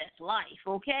living my best life,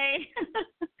 okay?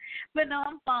 But, no,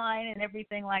 I'm fine and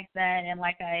everything like that. And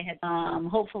like I had,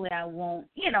 hopefully I won't,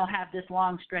 you know, have this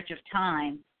long stretch of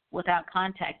time without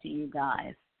contacting you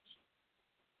guys.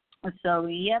 So,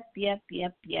 yep.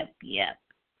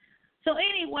 So,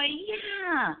 anyway,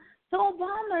 yeah. So,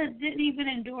 Obama didn't even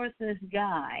endorse this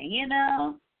guy, you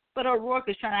know? But O'Rourke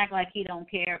is trying to act like he don't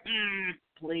care.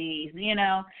 Please, you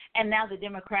know. And now the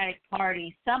Democratic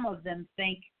Party, some of them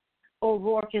think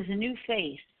O'Rourke is a new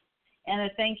face, and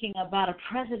they're thinking about a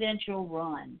presidential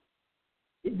run.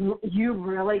 You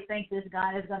really think this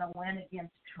guy is going to win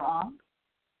against Trump?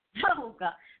 Oh,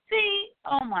 God. See,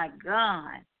 oh, my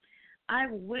God. I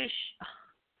wish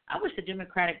the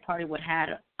Democratic Party would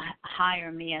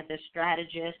hire me as a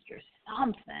strategist or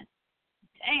something.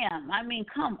 Damn, I mean,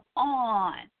 come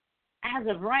on. As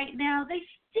of right now, they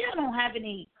still don't have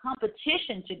any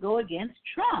competition to go against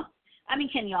Trump. I mean,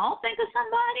 can y'all think of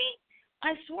somebody?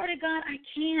 I swear to God, I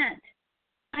can't.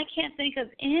 I can't think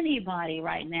of anybody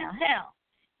right now. Hell,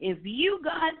 if you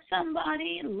got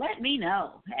somebody, let me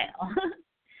know. Hell,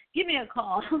 give me a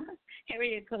call.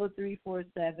 Area code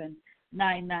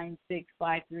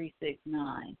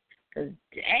 347-996-5369. Because,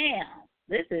 damn,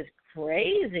 this is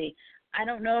crazy. I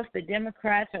don't know if the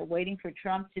Democrats are waiting for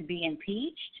Trump to be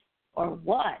impeached or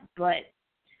what, but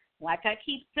like I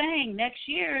keep saying, next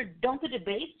year, don't the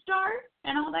debates start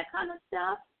and all that kind of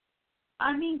stuff?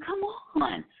 I mean, come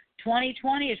on.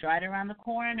 2020 is right around the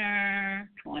corner.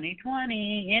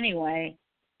 2020. Anyway,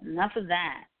 enough of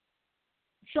that.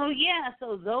 So, yeah,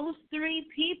 so those three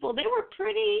people, they were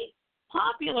pretty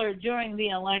popular during the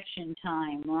election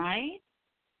time, right?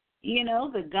 You know,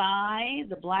 the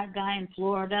black guy in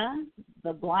Florida,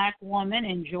 the black woman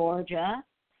in Georgia,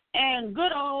 and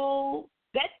good old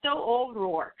Beto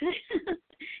O'Rourke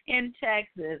in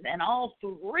Texas, and all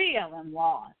three of them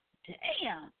lost.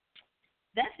 Damn.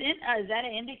 That's it. Is that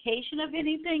an indication of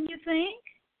anything, you think?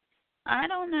 I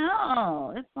don't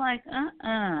know. It's like,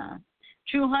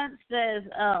 True Hunt says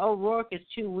O'Rourke is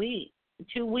too weak.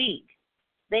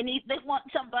 They want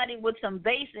somebody with some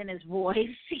bass in his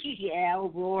voice. Yeah,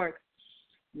 O'Rourke.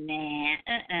 Nah,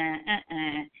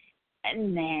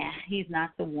 Nah, he's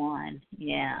not the one.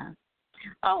 Yeah.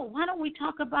 Oh, why don't we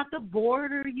talk about the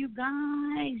border, you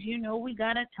guys? You know we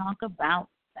got to talk about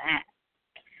that.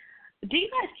 Do you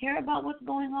guys care about what's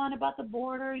going on about the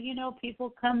border? You know,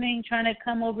 people trying to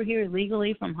come over here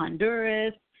illegally from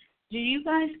Honduras. Do you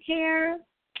guys care?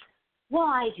 Well,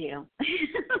 I do.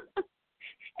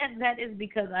 And that is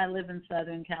because I live in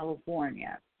Southern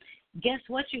California. Guess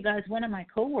what, you guys? One of my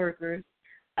coworkers,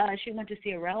 she went to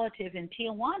see a relative in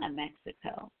Tijuana,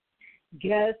 Mexico.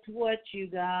 Guess what, you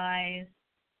guys?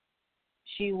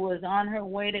 She was on her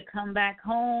way to come back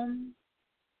home,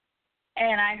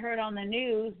 and I heard on the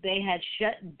news they had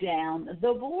shut down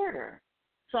the border.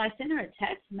 So I sent her a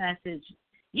text message,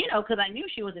 you know, because I knew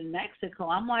she was in Mexico.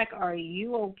 I'm like, are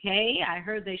you okay? I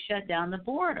heard they shut down the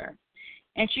border.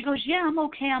 And she goes, yeah, I'm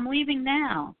okay. I'm leaving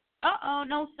now. Uh-oh,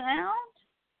 no sound?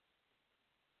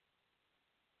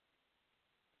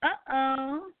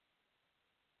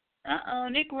 Uh-oh,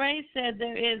 Nick Ray said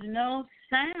there is no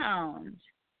sound.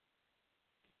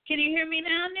 Can you hear me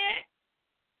now, Nick?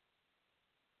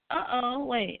 Uh-oh,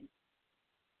 wait.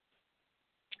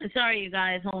 Sorry, you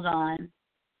guys, hold on.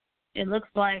 It looks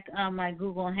like my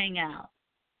Google Hangout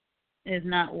is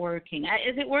not working.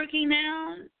 Is it working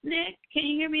now, Nick? Can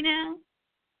you hear me now?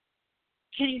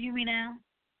 Can you hear me now?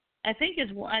 I think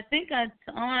it's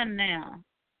on now.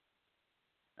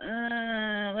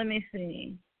 Let me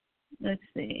see. Let's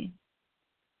see.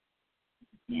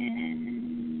 Yeah.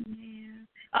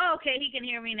 Oh, okay, he can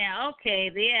hear me now.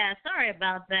 Okay, yeah, sorry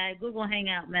about that. Google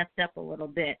Hangout messed up a little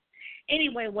bit.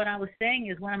 Anyway, what I was saying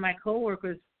is one of my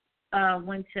coworkers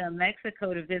went to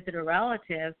Mexico to visit a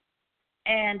relative,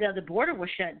 and the border was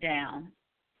shut down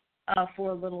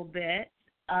for a little bit.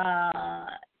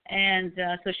 And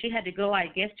so she had to go, I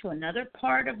guess, to another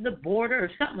part of the border or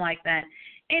something like that.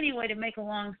 Anyway, to make a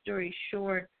long story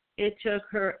short, it took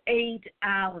her 8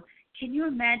 hours. Can you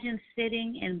imagine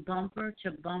sitting in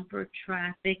bumper-to-bumper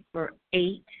traffic for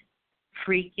 8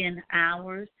 freaking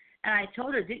hours? And I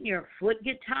told her, didn't your foot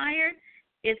get tired?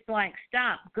 It's like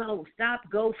stop, go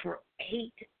for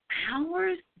 8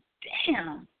 hours?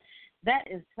 Damn, that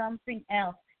is something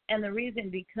else. And the reason,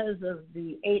 because of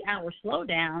the 8-hour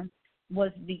slowdown,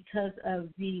 was because of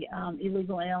the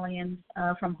illegal aliens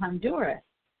from Honduras.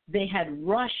 They had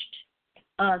rushed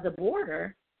the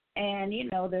border, and,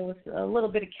 there was a little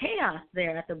bit of chaos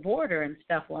there at the border and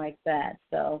stuff like that.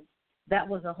 So that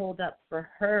was a holdup for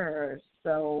her.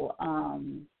 So,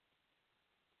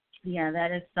 yeah,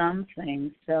 that is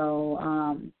something. So,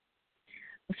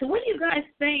 so what do you guys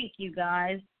think, you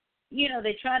guys?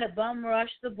 They try to bum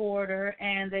rush the border,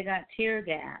 and they got tear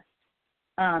gas.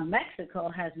 Mexico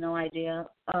has no idea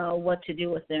what to do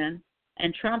with them,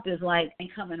 and Trump is like,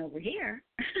 ain't coming over here.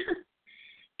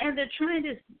 And they're trying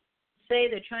to say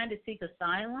they're trying to seek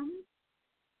asylum,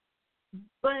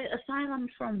 but asylum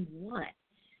from what?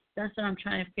 That's what I'm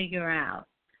trying to figure out.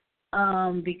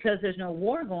 Because there's no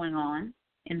war going on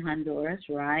in Honduras,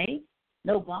 right?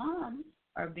 No bombs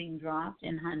are being dropped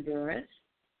in Honduras.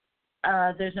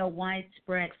 There's no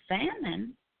widespread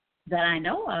famine that I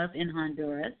know of in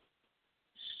Honduras.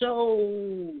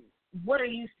 So what are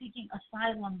you seeking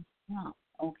asylum from,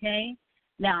 okay?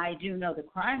 Now, I do know the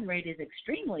crime rate is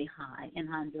extremely high in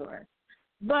Honduras,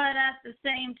 but at the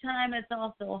same time, it's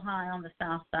also high on the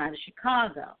south side of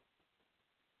Chicago.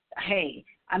 Hey,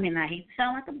 I hate to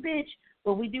sound like a bitch,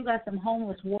 but we do got some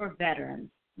homeless war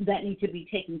veterans that need to be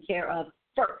taken care of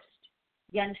first.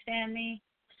 You understand me?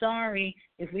 Sorry,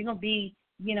 if we're going to be,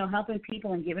 helping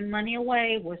people and giving money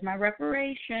away, where's my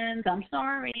reparations? I'm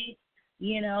sorry.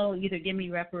 Either give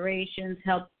me reparations,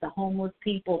 help the homeless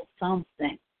people,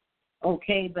 something.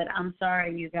 Okay, but I'm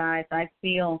sorry, you guys. I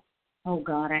feel, oh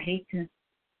God, I hate to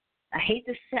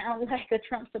sound like a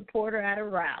Trump supporter at a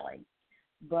rally,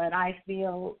 but I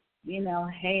feel,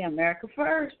 hey, America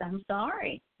first. I'm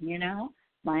sorry.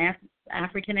 My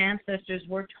African ancestors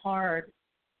worked hard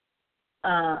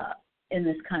in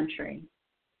this country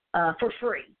for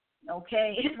free.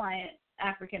 Okay, my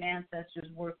African ancestors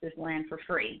worked this land for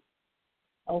free.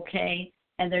 Okay,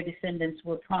 and their descendants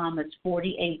were promised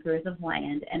 40 acres of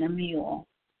land and a mule,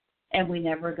 and we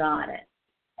never got it,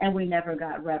 and we never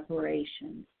got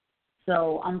reparations.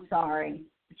 So I'm sorry,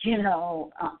 I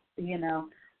know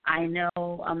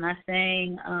I'm not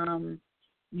saying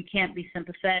you can't be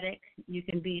sympathetic. You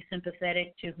can be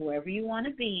sympathetic to whoever you want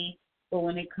to be, but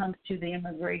when it comes to the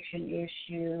immigration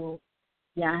issue,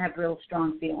 yeah, I have real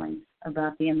strong feelings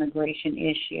about the immigration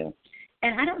issue.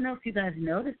 And I don't know if you guys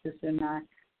noticed this or not,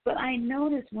 but I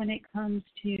noticed when it comes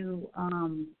to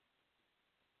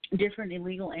different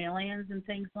illegal aliens and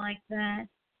things like that,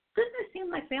 doesn't it seem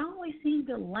like they always seem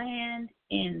to land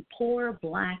in poor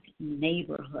black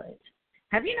neighborhoods?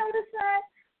 Have you noticed that?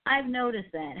 I've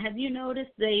noticed that. Have you noticed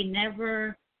they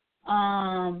never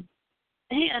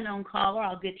hey, unknown caller,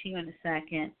 I'll get to you in a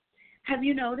second. Have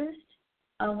you noticed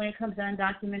when it comes to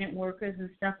undocumented workers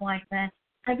and stuff like that,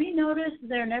 have you noticed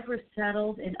they're never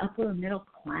settled in upper middle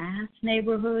class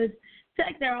neighborhoods? It's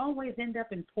like they always end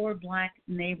up in poor black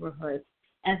neighborhoods,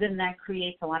 and then that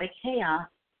creates a lot of chaos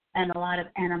and a lot of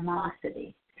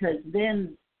animosity, because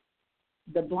then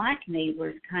the black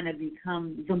neighbors kind of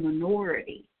become the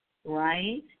minority,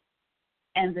 right?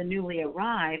 And the newly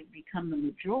arrived become the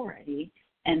majority,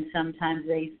 and sometimes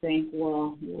they think,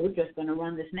 well, we're just going to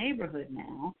run this neighborhood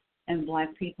now, and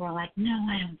black people are like, no,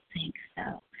 I don't think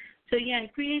so. So, yeah,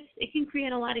 it can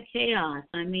create a lot of chaos.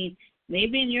 I mean,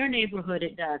 maybe in your neighborhood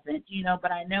it doesn't,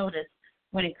 but I notice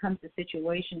when it comes to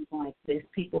situations like this,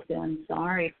 people feeling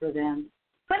sorry for them.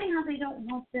 Funny how they don't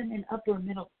want them in upper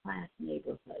middle class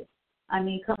neighborhoods. I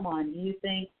mean, come on, do you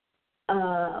think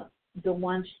the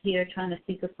ones here trying to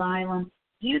seek asylum,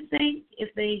 do you think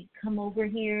if they come over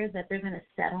here that they're going to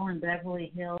settle in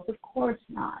Beverly Hills? Of course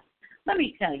not. Let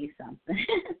me tell you something.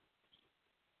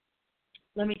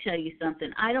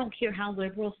 I don't care how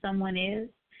liberal someone is.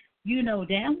 You know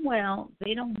damn well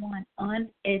they don't want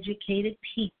uneducated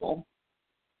people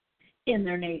in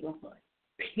their neighborhood,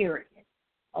 period.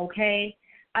 Okay?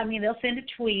 I mean, they'll send a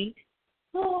tweet,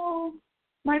 oh,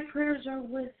 my prayers are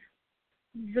with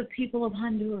the people of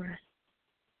Honduras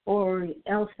or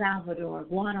El Salvador,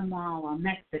 Guatemala,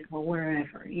 Mexico,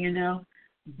 wherever,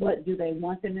 But do they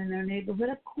want them in their neighborhood?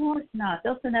 Of course not.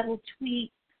 They'll send that little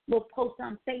tweet, little post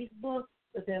on Facebook,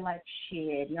 but they're like,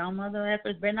 shit, y'all mother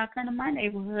effers better not come to my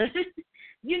neighborhood.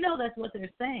 That's what they're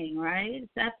saying, right?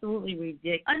 It's absolutely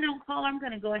ridiculous. Unknown caller, I'm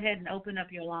going to go ahead and open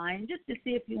up your line just to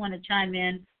see if you want to chime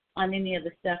in on any of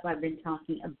the stuff I've been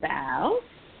talking about.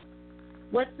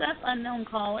 What's up, unknown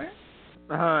caller?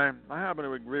 Hi. I happen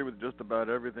to agree with just about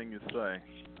everything you say.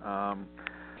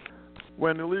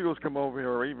 When illegals come over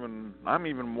here, I'm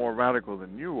even more radical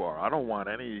than you are. I don't want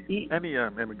any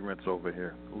immigrants over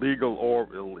here, legal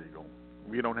or illegal.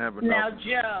 We don't have enough. Now,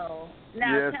 Joe,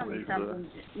 Yes, tell me Lisa. something.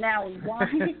 Now,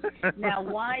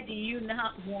 why do you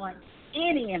not want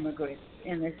any immigrants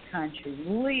in this country,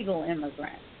 legal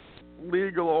immigrants?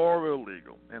 Legal or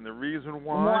illegal. And the reason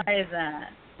why Why is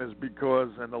that? is because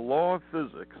in the law of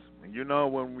physics, when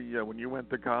you went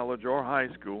to college or high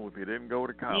school, if you didn't go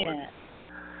to college,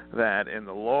 that in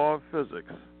the law of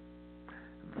physics,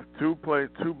 two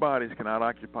bodies cannot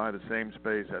occupy the same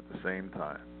space at the same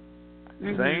time.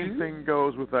 Same thing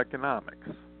goes with economics.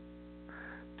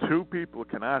 Two people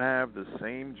cannot have the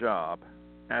same job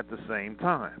at the same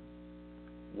time.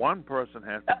 One person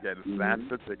has to get that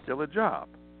particular job.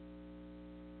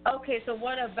 Okay, so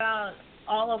what about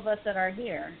all of us that are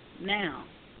here now?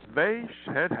 They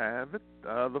should have it,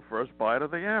 the first bite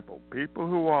of the apple. People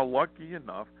who are lucky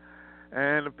enough,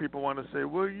 and if people want to say,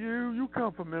 well, you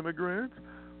come from immigrants.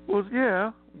 Well,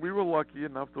 yeah, we were lucky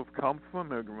enough to have come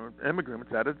from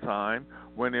immigrants at a time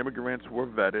when immigrants were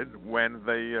vetted, when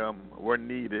they were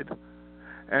needed,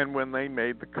 and when they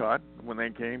made the cut, when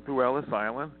they came to Ellis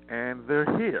Island, and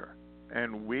they're here.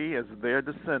 And we, as their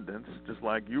descendants, just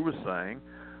like you were saying,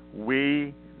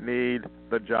 we need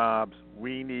the jobs.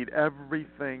 We need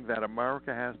everything that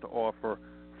America has to offer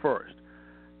first.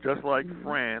 Just like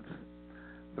France,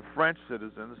 the French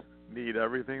citizens need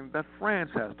everything that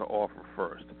France has to offer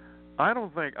first. I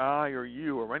don't think I or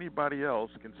you or anybody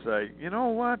else can say, you know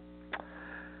what,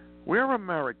 we're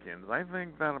Americans. I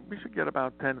think that we should get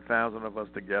about 10,000 of us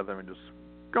together and just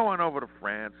go on over to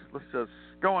France. Let's just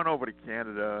go on over to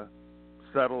Canada,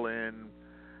 settle in,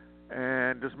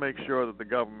 and just make sure that the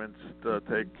governments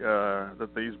that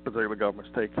these particular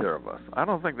governments take care of us. I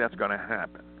don't think that's going to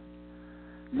happen.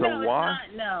 So no, why?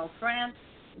 It's not. No,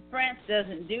 France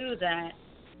doesn't do that.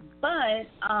 But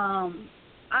I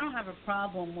don't have a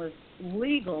problem with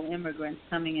legal immigrants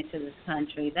coming into this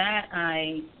country. That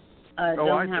I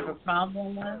don't have a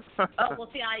problem with. Well,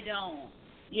 see, I don't.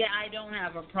 Yeah, I don't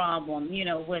have a problem,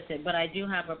 with it. But I do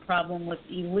have a problem with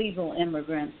illegal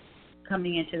immigrants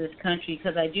coming into this country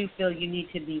because I do feel you need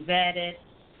to be vetted,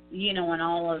 and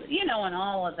all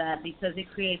of that because it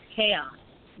creates chaos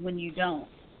when you don't.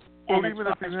 Well, and even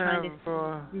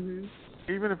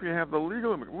if you have the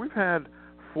legal immigrants, we've had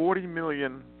 40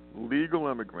 million legal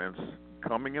immigrants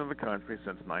coming into the country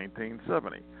since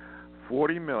 1970.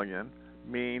 40 million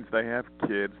means they have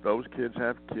kids. Those kids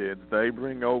have kids. They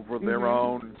bring over their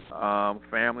own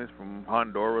families from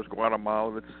Honduras,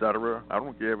 Guatemala, etc. I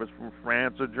don't care if it's from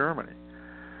France or Germany.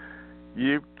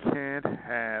 You can't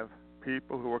have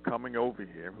people who are coming over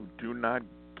here who do not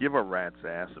give a rat's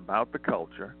ass about the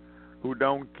culture, who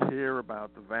don't care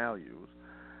about the values,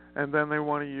 and then they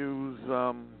want to use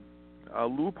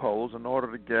loopholes in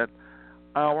order to get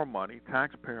our money,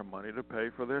 taxpayer money, to pay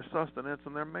for their sustenance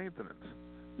and their maintenance.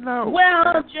 No.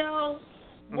 Well, Joe,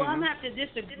 I'm going to have to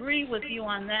disagree with you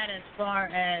on that as far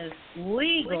as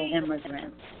legal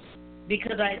immigrants,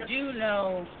 because I do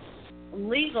know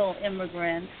legal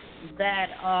immigrants that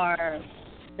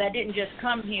didn't just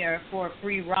come here for a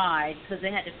free ride because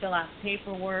they had to fill out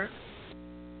paperwork.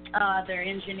 They're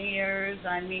engineers,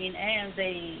 and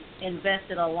they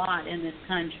invested a lot in this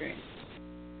country.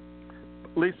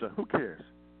 Lisa, who cares?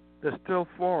 They're still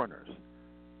foreigners.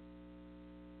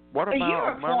 What about You're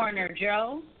a America? Foreigner,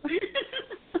 Joe.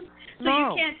 So No,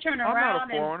 you can't turn I'm around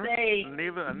not a foreigner. and say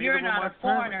Neither you're not were a my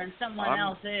foreigner parents. and someone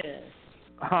else is.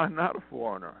 I'm not a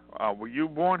foreigner. Were you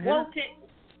born here?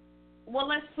 Well,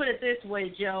 let's put it this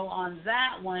way, Joe. On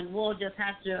that one, we'll just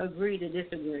have to agree to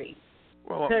disagree.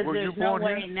 Well, Because were there's you no born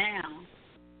way here? now.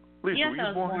 Lisa, Yes, were you I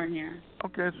was born here.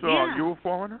 Okay, so Yeah. are you a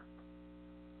foreigner?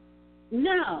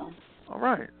 No. All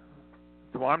right.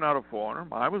 So I'm not a foreigner.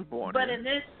 I was born But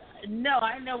here.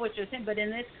 I know what you're saying, but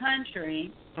in this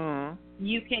country,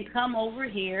 you can come over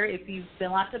here if you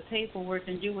fill out the paperwork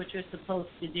and do what you're supposed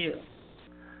to do.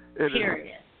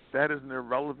 Period. That is an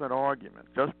irrelevant argument.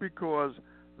 Just because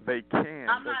they can.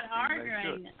 I'm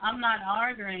not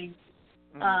arguing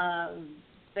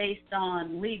based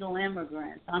on legal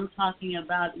immigrants. I'm talking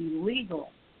about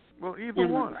illegal either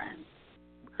immigrants. one.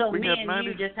 So We me have and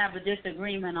you just have a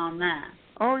disagreement on that.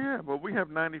 Oh, yeah, but we have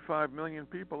 95 million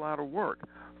people out of work.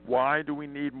 Why do we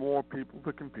need more people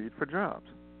to compete for jobs?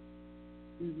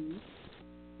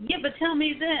 Yeah, but tell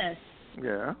me this.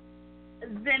 Yeah.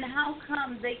 Then how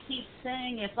come they keep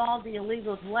saying if all the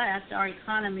illegals left, our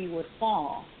economy would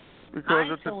fall? Because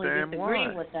I it's totally a damn disagree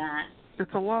lie. with that.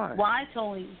 It's a lie. Well, I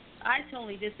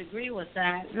totally disagree with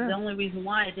that. Yeah. The only reason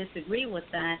why I disagree with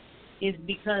that is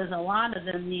because a lot of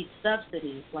them need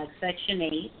subsidies, like Section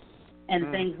 8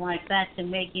 and things like that, to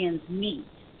make ends meet.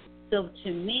 So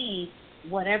to me,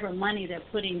 whatever money they're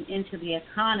putting into the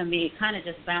economy, it kind of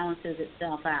just balances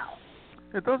itself out.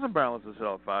 It doesn't balance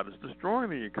itself out. It's destroying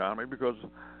the economy because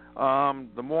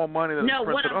the more money that's No,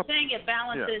 what printed I'm up. saying it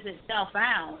balances itself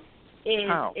out is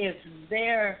How? if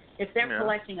they're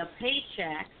collecting a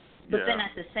paycheck, but then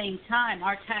at the same time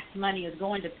our tax money is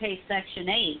going to pay Section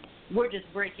 8, we're just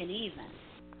breaking even.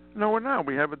 No, we're not.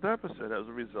 We have a deficit as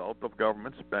a result of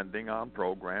government spending on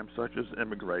programs such as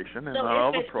immigration and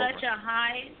other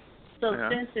programs.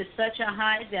 Since it's such a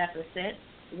high deficit,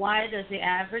 why does the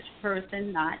average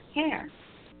person not care?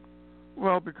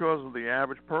 Well, because the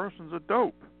average person's a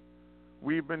dope.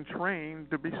 We've been trained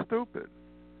to be stupid.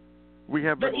 We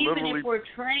have been even literally. If we're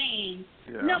trained,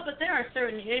 no, but there are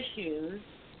certain issues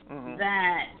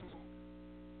that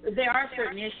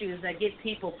get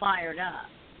people fired up.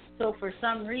 So for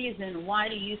some reason, why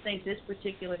do you think this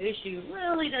particular issue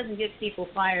really doesn't get people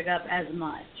fired up as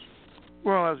much?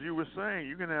 Well, as you were saying,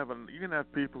 you can have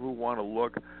people who want to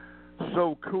look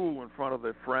so cool in front of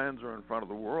their friends or in front of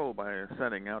the world by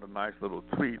sending out a nice little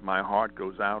tweet. My heart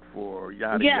goes out for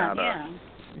yada yada. Yeah.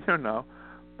 You know,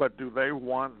 but do they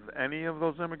want any of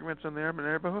those immigrants in their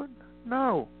neighborhood?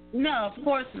 No. No, of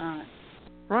course not.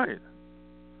 Right.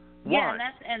 Yeah,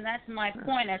 and that's my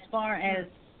point. As far as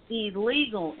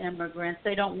illegal immigrants,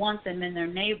 they don't want them in their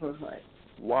neighborhood.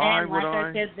 Why and would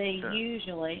I said, they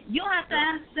usually, you'll have to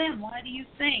ask them, why do you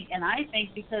think? And I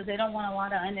think because they don't want a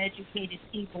lot of uneducated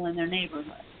people in their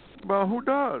neighborhood. Well, who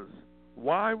does?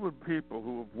 Why would people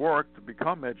who have worked to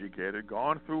become educated,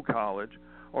 gone through college,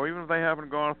 or even if they haven't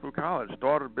gone through college,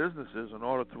 started businesses in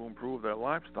order to improve their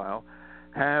lifestyle,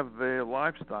 have their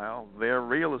lifestyle, their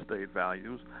real estate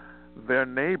values, their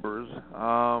neighbors,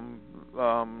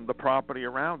 the property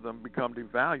around them become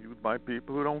devalued by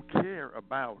people who don't care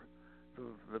about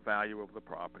the value of the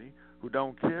property, who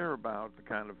don't care about the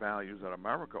kind of values that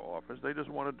America offers. They just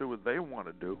want to do what they want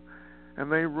to do,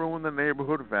 and they ruin the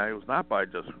neighborhood values not by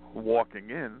just walking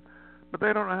in, but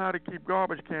they don't know how to keep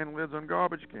garbage can lids on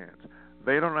garbage cans.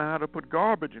 They don't know how to put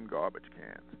garbage in garbage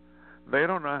cans. They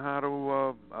don't know how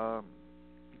to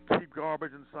keep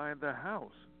garbage inside their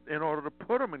house in order to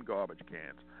put them in garbage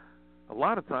cans. A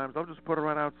lot of times they'll just put it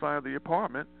right outside the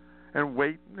apartment and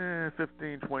wait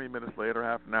 15, 20 minutes later,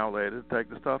 half an hour later, to take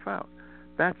the stuff out.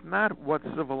 That's not what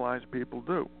civilized people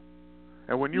do.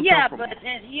 And when you come from... but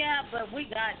we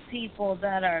got people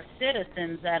that are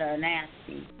citizens that are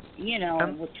nasty,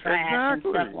 and with trash and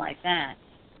stuff like that.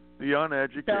 The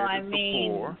uneducated, the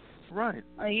poor. Right.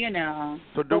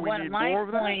 So do we need more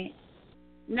of that?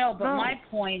 No, but my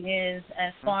point is,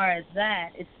 as far as that,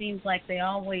 it seems like they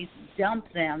always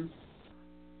dump them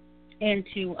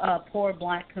into poor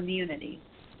black communities.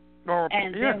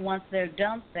 Then once they're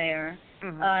dumped there,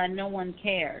 no one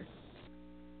cares.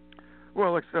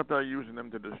 Well, except they're using them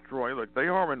to destroy. Look, they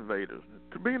are invaders.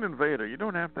 To be an invader, you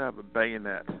don't have to have a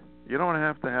bayonet. You don't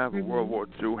have to have a World War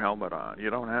II helmet on. You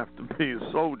don't have to be a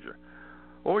soldier.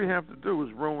 All you have to do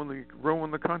is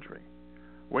ruin the country.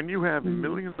 When you have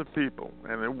millions of people,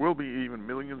 and there will be even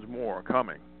millions more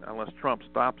coming, unless Trump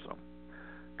stops them,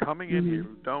 coming in here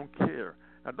who don't care.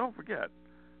 Now, don't forget,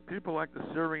 people like the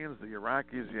Syrians, the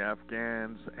Iraqis, the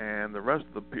Afghans, and the rest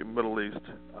of the Middle East,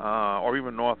 or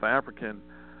even North African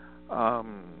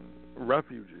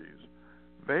refugees,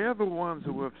 they are the ones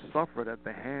who have suffered at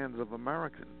the hands of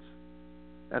Americans,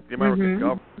 at the American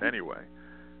government anyway.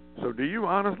 So do you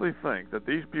honestly think that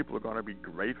these people are going to be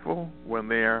grateful when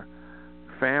their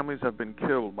families have been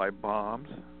killed by bombs,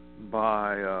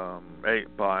 by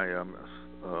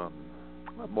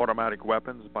automatic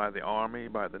weapons, by the Army,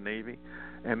 by the Navy,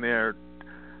 and they're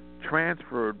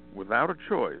transferred without a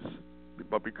choice,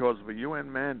 but because of a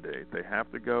UN mandate, they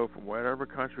have to go from whatever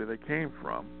country they came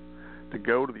from to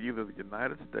go to either the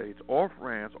United States or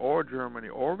France or Germany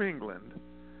or England.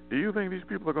 Do you think these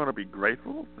people are going to be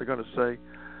grateful? They're going to say,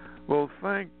 well,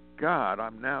 thank God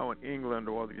I'm now in England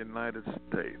or the United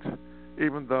States,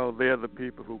 even though they're the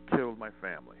people who killed my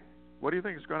family. What do you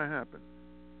think is going to happen?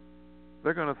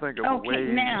 They're going to think of ways.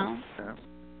 Okay, now.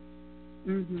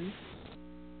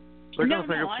 They're going to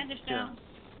think I understand.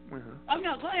 Oh,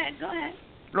 no, go ahead.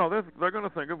 No, they're going to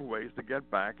think of ways to get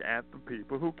back at the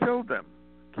people who killed them,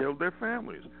 killed their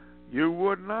families. You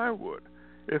would and I would.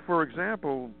 If, for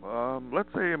example, let's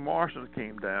say Martians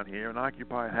came down here and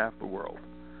occupied half the world,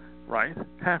 right?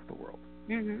 Half the world.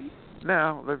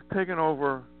 Now, they've taken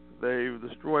over, they've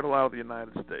destroyed a lot of the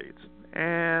United States,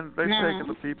 and they've taken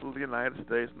the people of the United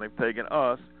States and they've taken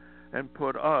us and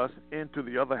put us into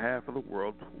the other half of the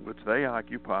world which they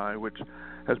occupy, which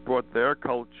has brought their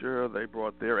culture, they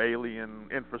brought their alien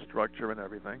infrastructure and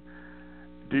everything.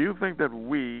 Do you think that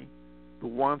we, the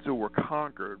ones who were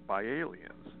conquered by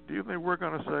aliens, do you think we're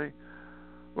going to say,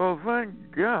 Well,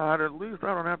 thank God, at least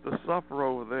I don't have to suffer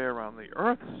over there on the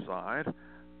Earth side.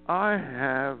 I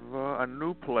have a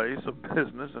new place of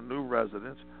business, a new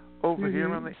residence over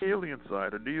here on the alien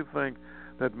side. Or do you think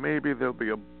that maybe there'll be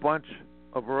a bunch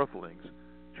of Earthlings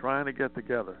trying to get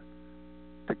together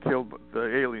to kill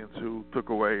the aliens who took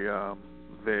away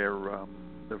their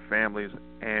families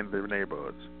and their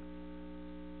neighborhoods?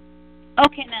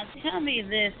 Okay, now tell me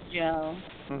this, Joe.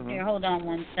 Here, hold on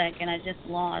one second. I just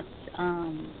lost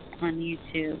on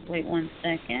YouTube. Wait 1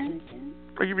 second.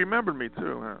 Well, you remembered me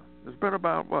too, huh? It's been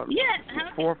about, what, Yeah,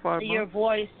 4 or 5 months? Your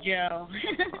voice, Joe.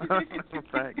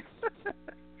 Thanks.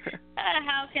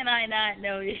 How can I not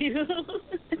know you?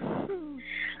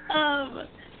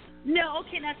 No,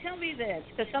 okay, now tell me this,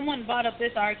 because someone brought up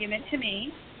this argument to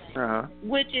me,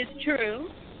 which is true.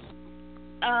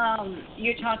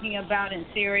 You're talking about in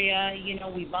Syria,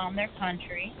 we bomb their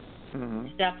country,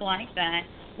 stuff like that.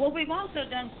 Well, we've also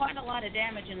done quite a lot of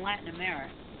damage in Latin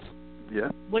America. Yeah.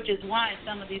 Which is why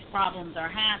some of these problems are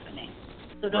happening.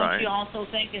 So don't you also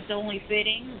think it's only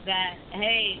fitting that,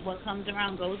 hey, what comes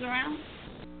around goes around?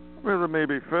 Well, it may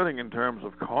be fitting in terms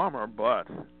of karma, but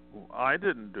I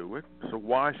didn't do it, so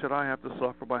why should I have to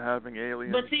suffer by having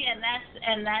aliens? But see,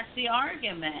 and that's the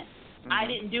argument. I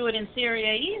didn't do it in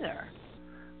Syria either.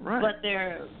 Right. But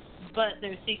they're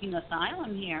seeking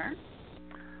asylum here.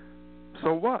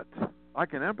 So what? I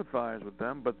can empathize with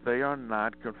them, but they are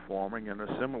not conforming and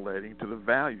assimilating to the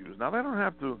values. Now, they don't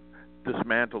have to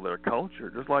dismantle their culture,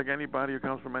 just like anybody who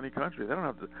comes from any country. They don't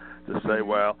have to say,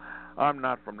 well, I'm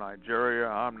not from Nigeria,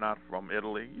 I'm not from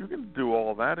Italy. You can do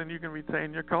all that, and you can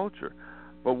retain your culture.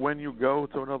 But when you go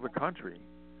to another country,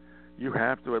 you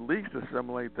have to at least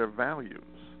assimilate their values.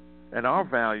 And our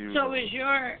values... So is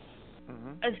your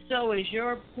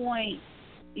point...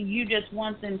 You just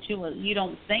want them to, you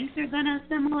don't think they're going to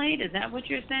assimilate? Is that what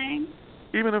you're saying?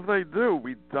 Even if they do,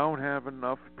 we don't have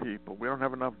enough people. We don't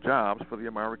have enough jobs for the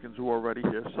Americans who are already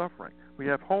here suffering. We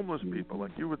have homeless people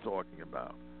like you were talking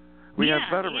about. We have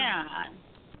veterans. Yeah.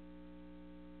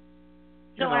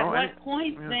 So at what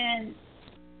point then,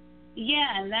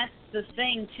 and that's the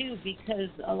thing too, because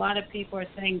a lot of people are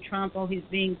saying Trump, he's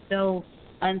being so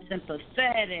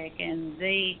unsympathetic and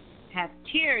they have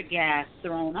tear gas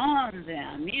thrown on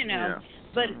them,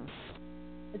 But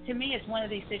to me, it's one of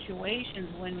these situations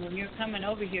when you're coming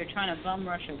over here trying to bum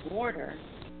rush a border,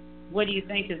 what do you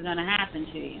think is going to happen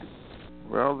to you?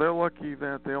 Well, they're lucky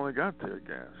that they only got tear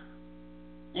gas.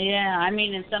 Yeah, I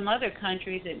mean, in some other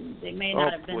countries, they may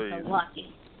not have been so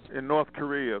lucky. In North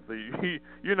Korea, nobody.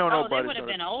 They would have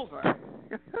been over.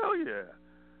 Hell yeah.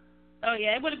 Oh,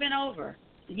 yeah, it would have been over.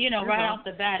 Right off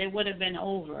the bat, it would have been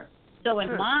over. So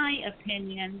in my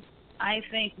opinion, I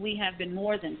think we have been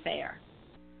more than fair.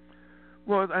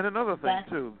 Well, and another thing,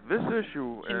 too, this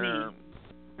issue,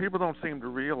 people don't seem to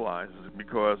realize it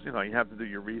because, you have to do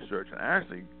your research and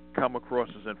actually come across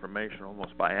this information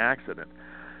almost by accident,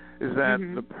 is that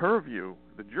the purview,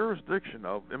 the jurisdiction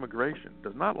of immigration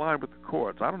does not lie with the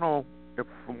courts. I don't know if,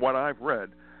 from what I've read,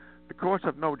 the courts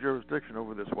have no jurisdiction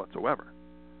over this whatsoever.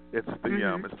 It's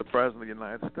the President of the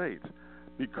United States.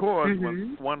 Because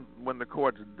when the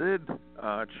courts did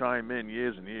chime in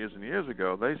years and years and years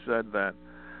ago, they said that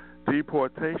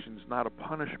deportation is not a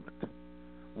punishment.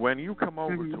 When you come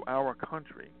over to our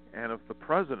country, and if the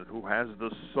president, who has the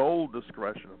sole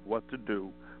discretion of what to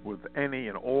do with any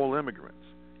and all immigrants,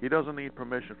 he doesn't need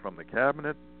permission from the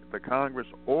cabinet, the Congress,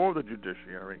 or the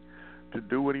judiciary to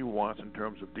do what he wants in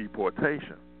terms of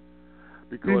deportation.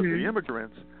 Because the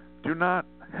immigrants do not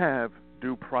have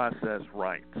due process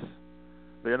rights.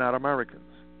 They're not Americans.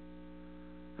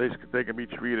 They can be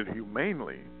treated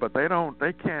humanely, but they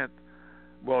can't.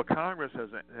 Well, Congress has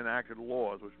enacted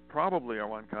laws which probably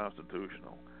are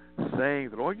unconstitutional, saying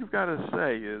that all you've got to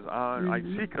say is, I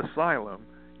seek asylum.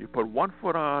 You put one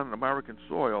foot on American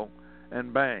soil,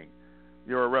 and bang,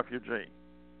 you're a refugee.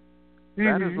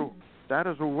 That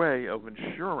is a way of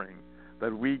ensuring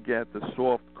that we get the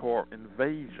soft core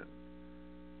invasion.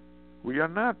 We are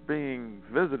not being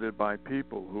visited by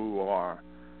people who are,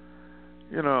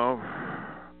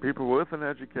 people with an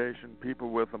education, people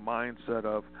with a mindset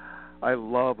of, I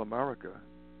love America.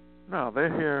 No,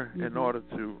 they're here in order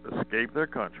to escape their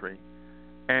country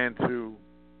and to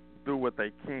do what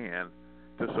they can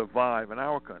to survive in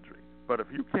our country. But if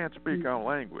you can't speak our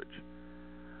language,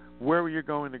 where are you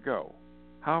going to go?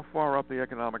 How far up the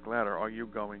economic ladder are you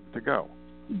going to go?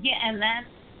 And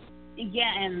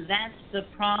that's the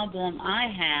problem I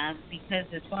have, because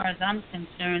as far as I'm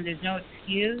concerned, there's no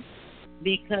excuse,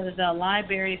 because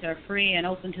libraries are free and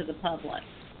open to the public.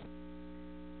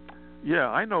 Yeah,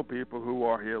 I know people who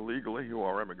are here legally, who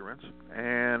are immigrants,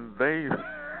 and they,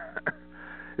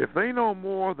 If they know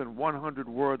more than 100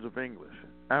 words of English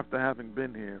after having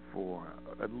been here for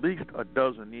at least a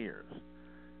dozen years,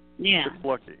 it's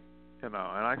lucky, And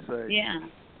I say,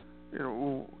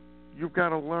 you've got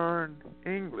to learn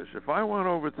English. If I went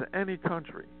over to any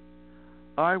country,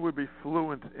 I would be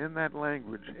fluent in that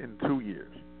language in 2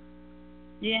 years.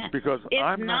 Yeah. Because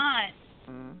I'm not.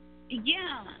 I'm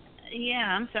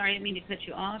sorry, I didn't mean to cut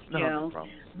you off, Joe. No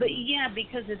problem. But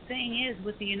because the thing is,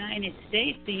 with the United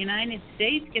States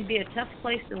can be a tough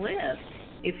place to live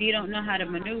if you don't know how to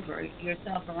maneuver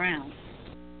yourself around.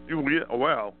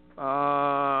 Well,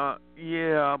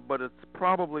 but it's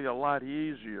probably a lot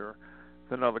easier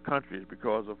than other countries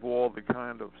because of all the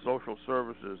kind of social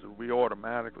services that we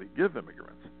automatically give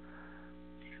immigrants.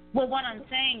 Well, what I'm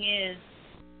saying is,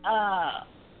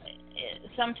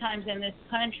 sometimes in this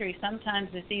country, sometimes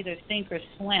it's either sink or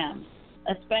swim,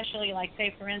 especially like,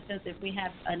 say, for instance, if we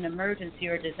have an emergency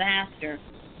or disaster,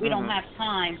 we don't have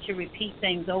time to repeat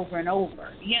things over and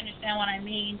over. You understand what I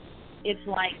mean? It's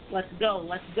like, let's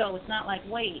go. It's not like,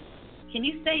 wait, can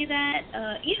you say that?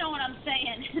 You know what I'm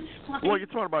saying? Well, you're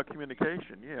talking about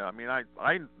communication. Yeah, I mean, I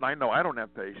know I don't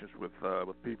have patience with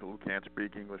people who can't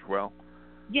speak English well.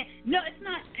 Yeah, no, it's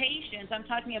not patience. I'm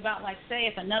talking about, like, say,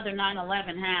 if another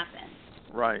 9/11 happened.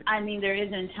 Right. I mean, there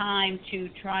isn't time to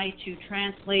try to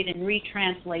translate and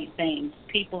retranslate things.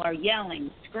 People are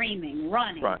yelling, screaming,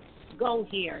 running. Right. Go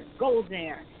here, go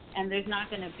there. And there's not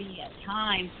going to be a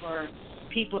time for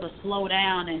people to slow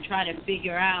down and try to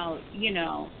figure out,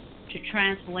 to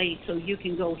translate so you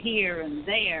can go here and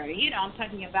there. I'm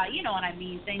talking about, you know what I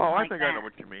mean, things like that. Oh, I think I know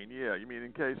what you mean. Yeah, you mean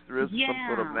in case there is some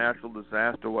sort of natural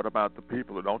disaster, what about the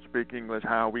people who don't speak English?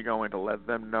 How are we going to let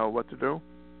them know what to do?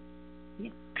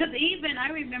 Because even I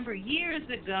remember years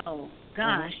ago,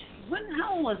 gosh,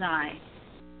 how old was I?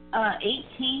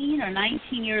 18 or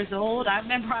 19 years old. I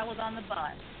remember I was on the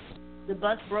bus. The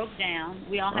bus broke down.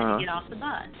 We all had to get off the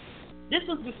bus. This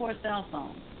was before cell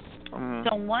phones.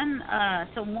 So one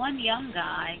young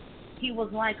guy, he was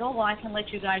like, oh, well, I can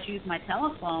let you guys use my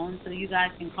telephone so you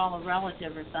guys can call a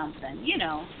relative or something,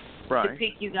 to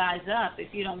pick you guys up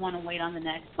if you don't want to wait on the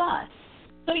next bus.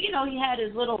 So, he had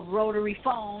his little rotary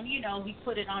phone, he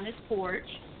put it on his porch,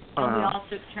 and we all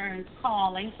took turns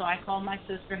calling. So I called my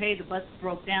sister, hey, the bus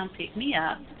broke down, pick me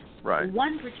up. Right.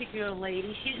 One particular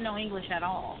lady, she didn't know English at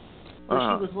all, so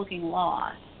she was looking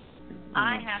lost.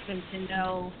 I happened to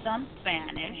know some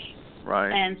Spanish.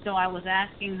 Right. And so I was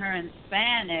asking her in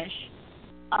Spanish,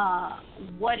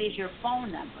 what is your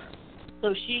phone number?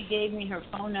 So she gave me her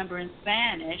phone number in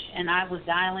Spanish, and I was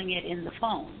dialing it in the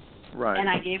phone. Right. And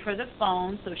I gave her the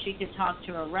phone so she could talk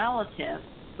to a relative,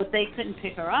 but they couldn't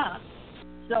pick her up.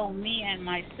 So me and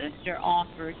my sister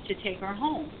offered to take her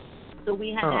home. So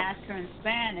we had to ask her in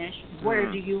Spanish,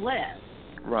 where do you live?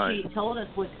 Right. She told us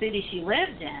what city she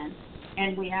lived in,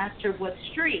 and we asked her what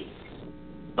street.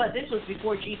 But this was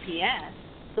before GPS,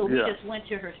 so we just went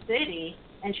to her city,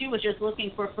 and she was just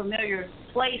looking for familiar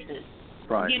places.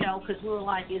 Right. Because we were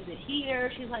like, is it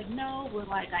here? She's like, no. We're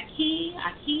like, aquí.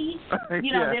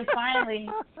 Then finally,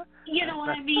 you know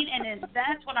what I mean? And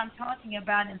that's what I'm talking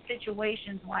about in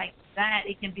situations like that.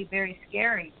 It can be very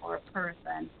scary for a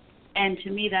person. And to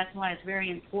me, that's why it's very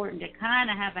important to kind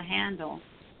of have a handle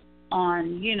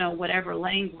on, whatever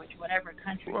language, whatever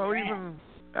country you're in.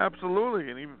 Absolutely.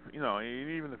 And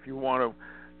even if you want to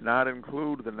not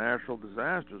include the natural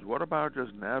disasters, what about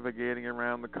just navigating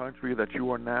around the country that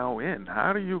you are now in?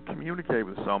 How do you communicate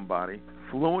with somebody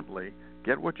fluently,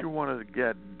 get what you want to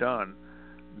get done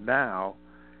now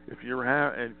if you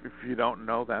don't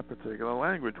know that particular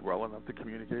language well enough to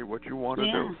communicate what you want to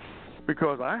do?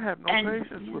 Because I have no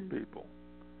patience with people.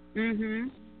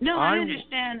 No, I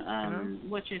understand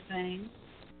what you're saying.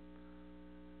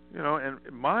 And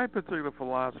my particular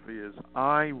philosophy is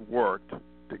I worked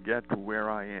to get to where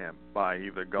I am by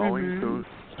either going to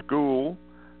school,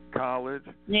 college,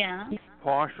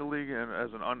 partially as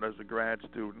a grad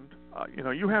student.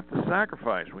 You have to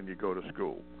sacrifice when you go to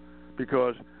school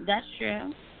because that's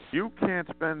true. You can't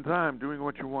spend time doing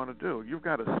what you want to do. You've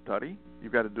got to study.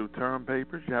 You've got to do term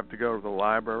papers. You have to go to the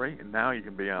library, and now you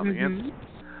can be on the internet.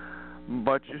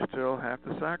 But you still have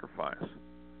to sacrifice.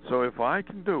 So if I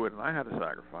can do it, and I had to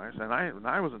sacrifice, and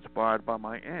I was inspired by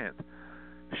my aunt.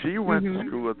 She went to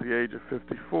school at the age of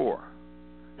 54.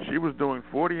 She was doing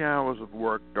 40 hours of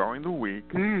work during the week,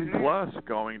 plus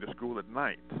going to school at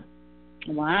night.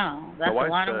 Wow, that's a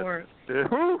lot of work.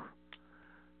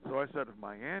 So I said, if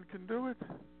my aunt can do it,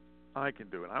 I can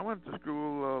do it. I went to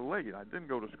school late. I didn't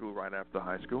go to school right after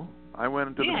high school. I went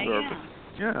into the service.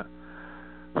 Yeah.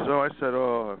 So I said,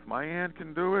 if my aunt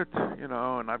can do it,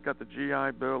 and I've got the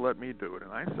GI Bill, let me do it.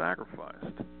 And I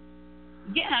sacrificed.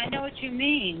 Yeah, I know what you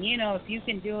mean. You know, if you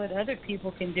can do it, other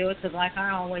people can do it. Because, like I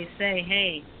always say,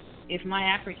 hey, if my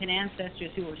African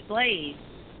ancestors who were slaves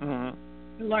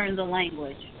learned the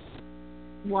language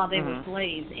while they were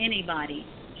slaves, anybody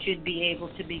should be able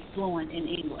to be fluent in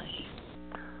English.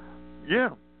 Yeah,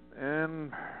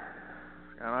 and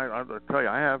I tell you,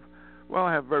 I have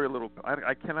very little.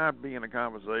 I cannot be in a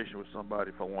conversation with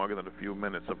somebody for longer than a few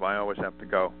minutes if I always have to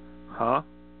go, huh?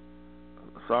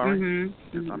 Sorry.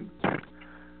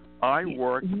 I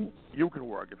work. You can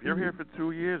work. If you're here for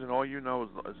 2 years and all you know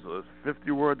is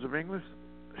 50 words of English,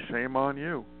 shame on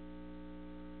you.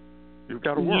 You've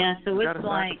got to work. Yeah, so You've it's got to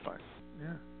like, sacrifice.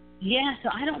 Yeah, so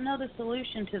I don't know the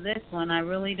solution to this one. I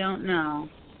really don't know.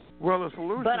 Well, the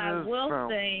solution but I is, will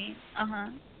say,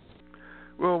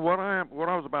 Well, what I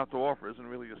was about to offer isn't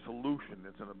really a solution;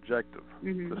 it's an objective.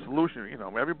 The solution,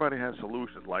 everybody has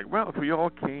solutions. Like, well, if we all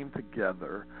came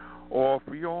together, or if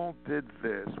we all did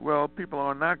this, well, people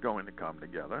are not going to come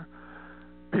together.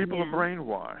 People are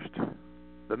brainwashed.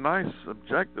 The nice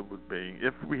objective would be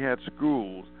if we had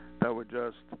schools that would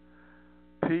just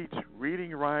teach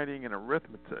reading, writing, and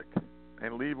arithmetic,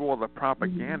 and leave all the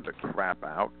propaganda crap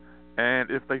out.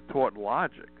 And if they taught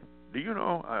logic, do you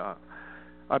know?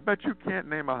 I bet you can't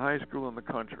name a high school in the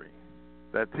country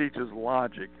that teaches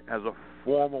logic as a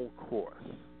formal course.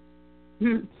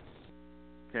 Can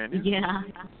you? Yeah.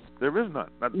 There is none.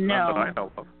 None that I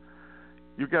know of.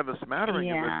 You get a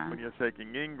smattering of it when you're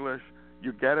taking English.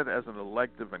 You get it as an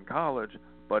elective in college,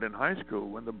 but in high school,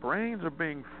 when the brains are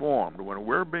being formed, when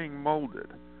we're being molded,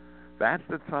 that's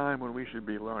the time when we should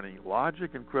be learning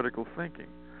logic and critical thinking,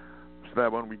 so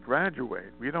that when we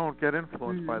graduate, we don't get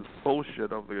influenced by the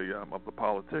bullshit of the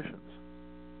politicians.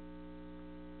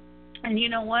 And you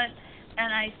know what?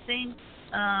 And I think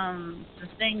the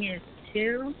thing is,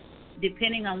 too,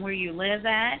 depending on where you live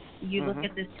at, you look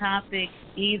at this topic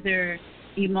either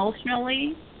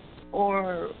emotionally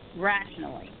or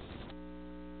rationally.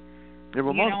 Yeah,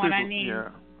 well, you most know people, what I mean? Yeah.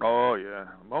 Oh, yeah.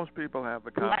 Most people have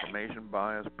the confirmation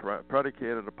bias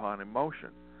predicated upon emotion.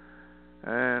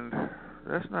 And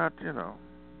that's not,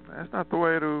 that's not the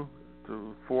way to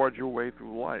forge your way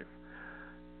through life.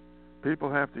 People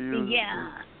have to use, they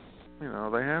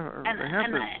have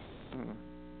to.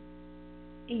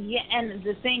 Yeah, and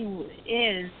the thing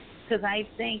is, because I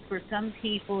think for some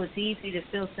people it's easy to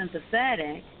feel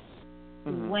sympathetic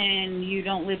when you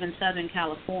don't live in Southern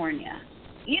California.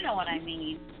 You know what I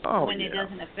mean? Oh, when it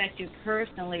doesn't affect you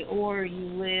personally, or you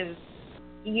live,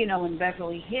 in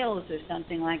Beverly Hills or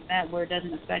something like that where it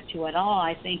doesn't affect you at all,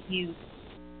 I think you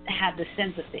have the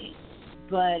sympathy.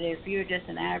 But if you're just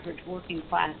an average working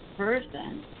class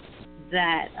person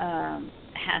that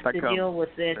has to deal with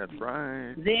this, that's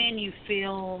right, then you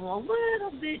feel a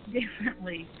little bit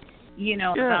differently,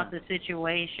 about the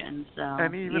situation. So,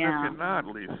 and even if you're not,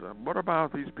 Lisa, what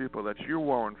about these people that you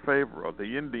are in favor of,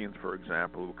 the Indians, for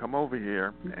example, who come over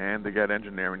here and they get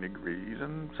engineering degrees,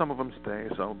 and some of them stay,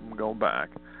 some of them go back,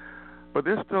 but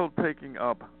they're still taking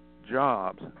up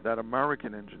jobs that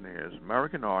American engineers,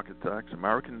 American architects,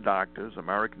 American doctors,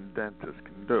 American dentists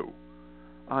can do.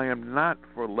 I am not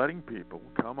for letting people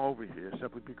come over here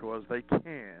simply because they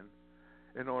can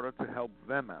in order to help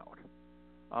them out.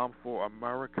 I'm for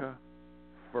America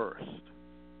first.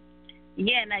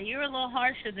 Yeah, now you're a little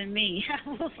harsher than me. I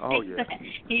will say that.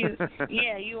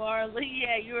 You are.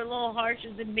 Yeah, you're a little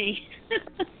harsher than me.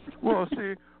 Well,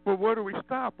 see, where do we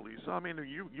stop, Lisa? I mean,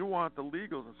 you want the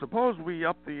legals. Suppose we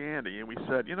up the ante and we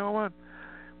said, you know what?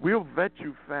 We'll vet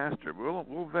you faster.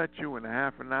 We'll vet you in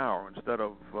half an hour instead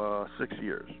of 6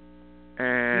 years,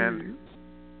 and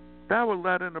that would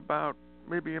let in about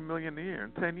maybe 1 million a year.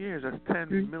 In 10 years, that's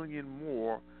 10 million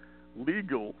more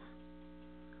legals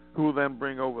who will then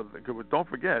bring over. Don't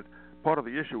forget, part of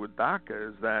the issue with DACA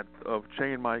is that of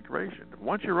chain migration.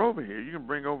 Once you're over here, you can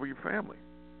bring over your family.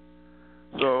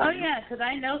 So. Oh yeah, because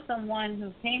I know someone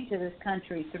who came to this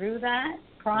country through that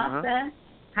process.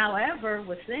 However,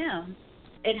 with them,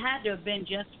 it had to have been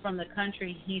just from the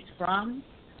country he's from.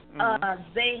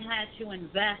 They had to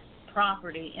invest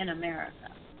property in America.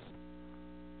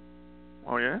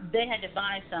 Oh, yeah? They had to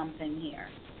buy something here,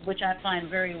 which I find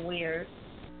very weird.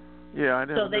 Yeah, I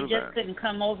never So they knew just that. couldn't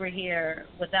come over here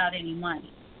without any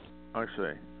money. I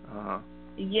see.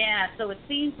 Yeah, so it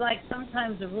seems like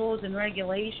sometimes the rules and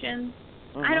regulations,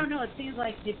 I don't know, it seems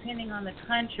like depending on the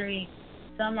country,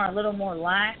 some are a little more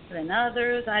lax than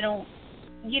others.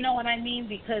 You know what I mean?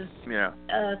 Because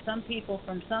some people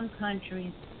from some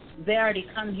countries, they already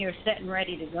come here set and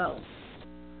ready to go.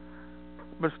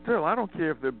 But still, I don't care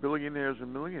if they're billionaires or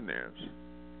millionaires.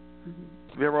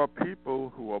 there are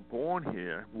people who are born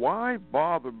here. Why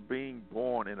bother being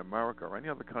born in America or any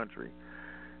other country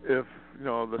if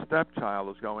the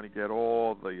stepchild is going to get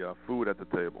all the food at the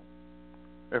table?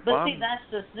 See, that's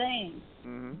the thing.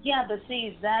 Mm-hmm. Yeah, but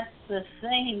see, that's the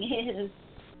thing is,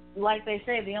 like they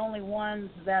say, the only ones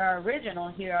that are original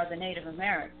here are the Native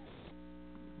Americans.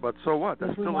 But so what?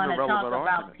 That's still an irrelevant argument. We want to talk about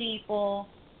argument. people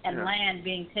and land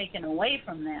being taken away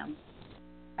from them.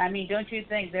 I mean, don't you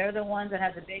think they're the ones that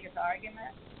have the biggest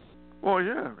argument? Well,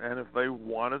 yeah, and if they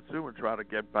wanted to and try to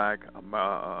get back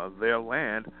their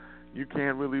land, you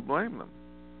can't really blame them.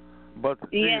 But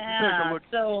see, if you take a look,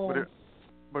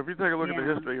 but if you take a look at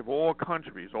the history of all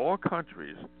countries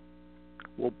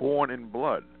were born in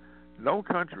blood. No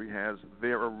country has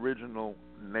their original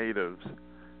natives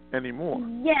anymore.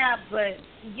 Yeah,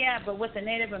 but with the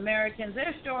Native Americans,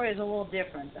 their story is a little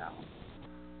different, though.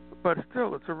 But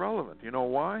still, it's irrelevant. You know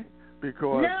why?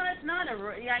 Because no, it's not.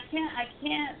 I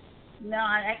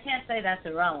can't say that's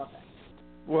irrelevant.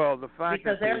 Well, the fact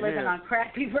because that they're living on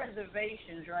crappy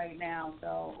reservations right now.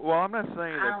 So. Well, I'm not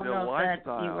saying that their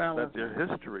lifestyle, that their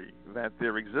history, that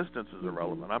their existence is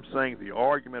irrelevant. I'm saying the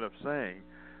argument of saying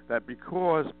that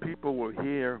because people were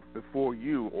here before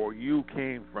you, or you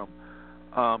came from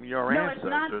your ancestors.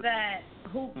 No, it's not that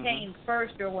who came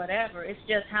first or whatever. It's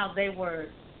just how they were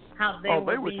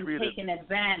being taken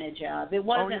advantage of. It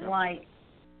wasn't like,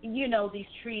 these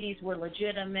treaties were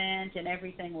legitimate and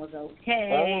everything was okay.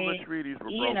 All of the treaties were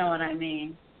broken. You know what I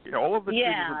mean? Yeah, all of the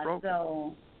treaties were broken.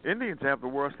 So Indians have the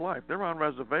worst life. They're on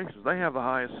reservations. They have the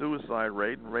highest suicide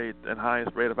rate and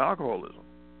highest rate of alcoholism.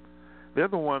 They're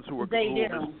the ones who are. They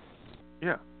do.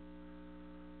 Yeah.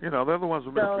 They're the ones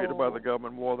who are mistreated by the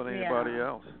government more than anybody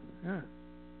else. Yeah.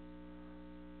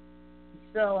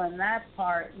 So in that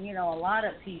part, a lot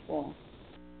of people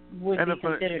would be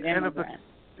considered immigrants.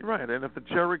 Right, and if the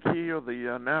Cherokee or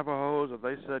the Navajos, if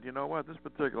they said, you know what, this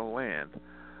particular land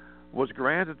was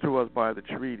granted to us by the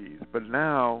treaties, but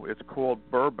now it's called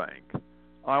Burbank.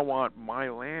 I want my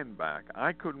land back.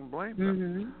 I couldn't blame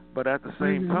them. But at the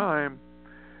same time,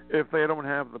 if they don't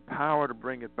have the power to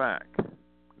bring it back,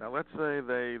 now let's say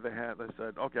they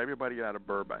said, okay, everybody out of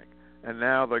Burbank, and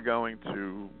now they're going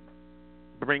to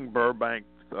bring Burbank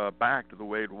back to the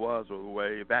way it was, or the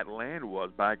way that land was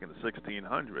back in the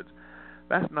 1600s.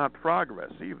 That's not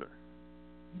progress either.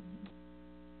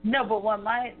 No, but what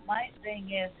my thing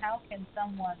is, how can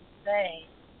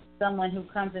someone who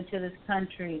comes into this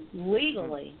country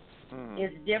legally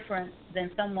is different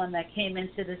than someone that came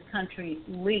into this country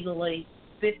legally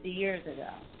 50 years ago?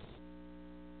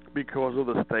 Because of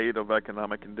the state of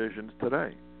economic conditions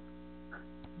today.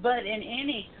 But in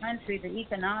any country, the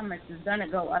economics is going to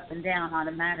go up and down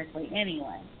automatically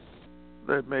anyway.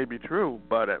 That may be true,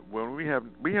 but when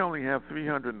we only have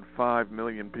 305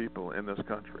 million people in this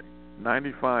country.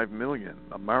 95 million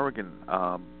American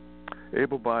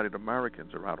able-bodied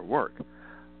Americans are out of work.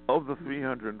 Of the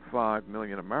 305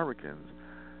 million Americans,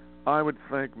 I would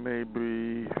think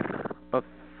maybe a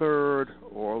third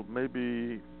or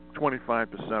maybe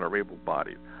 25% are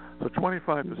able-bodied. So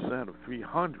 25% of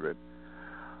 300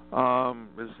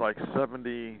 is like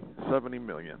 70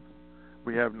 million.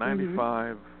 We have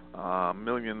 95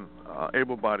 million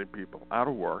able-bodied people out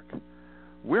of work.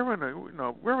 We're in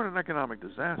an economic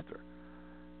disaster.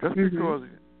 Just because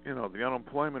the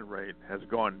unemployment rate has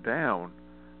gone down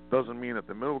doesn't mean that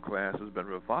the middle class has been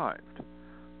revived.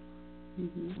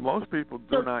 Most people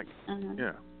do not.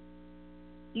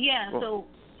 Yeah. Well,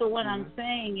 so what I'm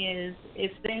saying is,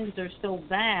 if things are so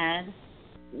bad,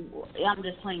 I'm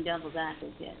just playing devil's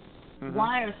advocate.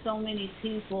 Why are so many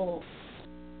people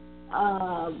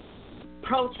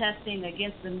protesting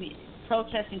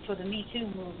for the Me Too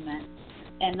movement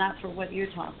and not for what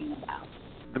you're talking about?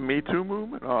 The Me Too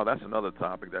movement? Oh, that's another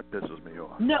topic that pisses me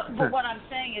off. No, but what I'm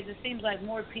saying is, it seems like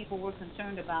more people were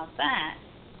concerned about that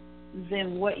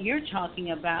than what you're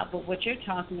talking about, but what you're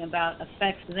talking about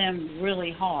affects them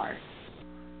really hard.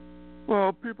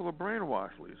 Well, people are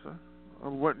brainwashed, Lisa.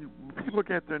 What people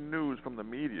get their news from the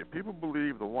media. People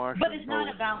believe the Washington But it's not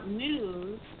about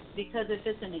news, because if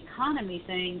it's an economy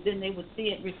thing, then they would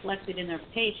see it reflected in their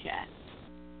paycheck.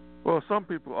 Well, some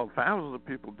people, thousands of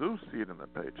people do see it in their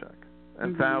paycheck,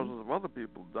 and thousands of other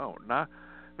people don't. Now,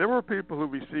 there were people who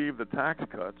received the tax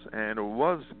cuts, and it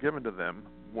was given to them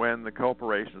when the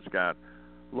corporations got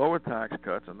lower tax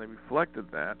cuts, and they reflected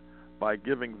that by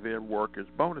giving their workers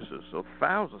bonuses. So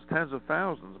thousands, tens of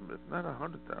thousands, if not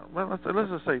 100,000, well, let's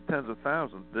just say tens of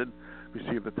thousands did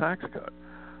receive the tax cut.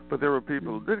 But there were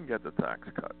people who didn't get the tax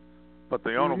cut. But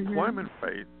the unemployment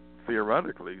rate,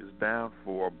 theoretically, is down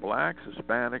for blacks,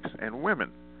 Hispanics, and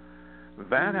women.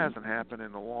 That hasn't happened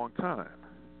in a long time.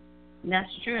 That's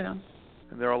true.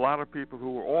 And there are a lot of people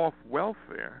who were off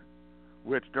welfare,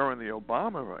 which during the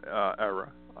Obama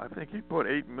era, I think he put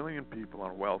 8 million people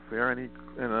on welfare, and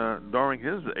during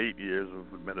his 8 years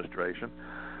of administration,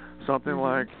 something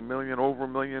like over a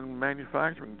million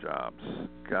manufacturing jobs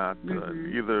got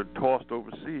either tossed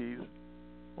overseas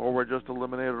or were just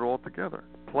eliminated altogether.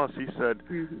 Plus, he said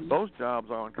those jobs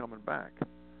aren't coming back,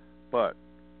 but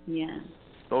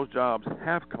those jobs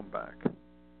have come back.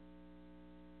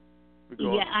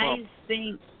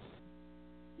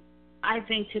 I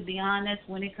think, to be honest,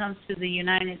 when it comes to the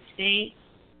United States,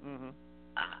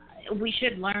 we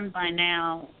should learn by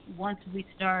now, once we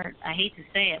start, I hate to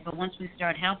say it, but once we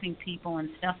start helping people and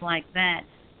stuff like that,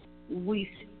 we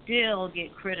still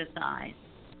get criticized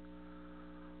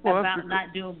about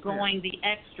not going the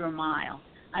extra mile.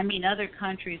 I mean, other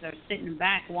countries are sitting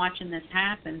back watching this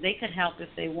happen. They could help if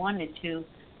they wanted to,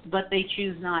 but they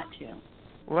choose not to.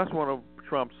 Well, that's one of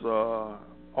Trump's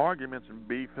arguments and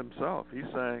beef himself. He's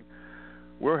saying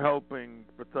we're helping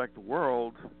protect the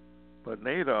world, but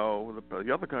NATO,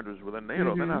 the other countries within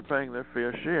NATO, they're not paying their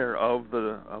fair share of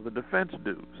the defense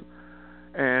dues.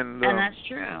 And that's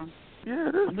true. Yeah,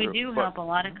 it is. We do help a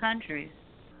lot of countries.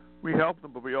 We help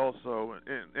them, but we also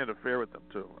interfere with them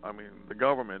too. I mean, the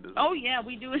government is. Oh yeah,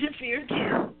 we do interfere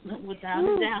too, without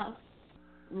a doubt.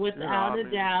 Without a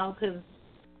doubt, because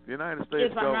the United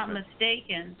States. If I'm not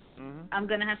mistaken, I'm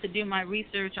going to have to do my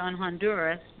research on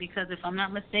Honduras, because if I'm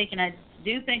not mistaken, I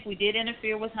do think we did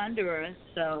interfere with Honduras.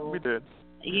 So we did.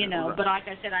 You know, but like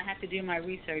I said, I have to do my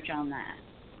research on that.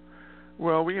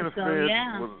 Well, we interfered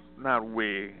with, not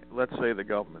we, let's say the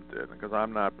government did, because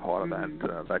I'm not part of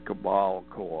that cabal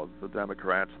called the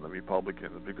Democrats and the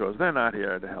Republicans, because they're not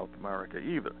here to help America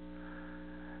either.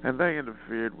 And they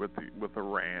interfered with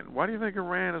Iran. Why do you think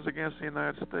Iran is against the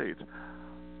United States?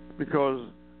 Because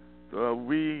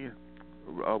the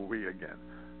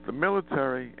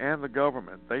military and the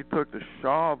government, they took the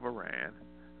Shah of Iran,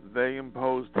 they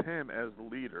imposed him as the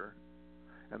leader,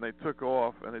 and they took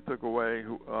away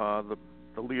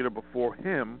the leader before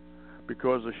him,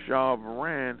 because the Shah of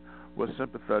Iran was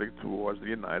sympathetic towards the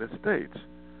United States.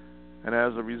 And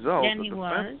as a result, the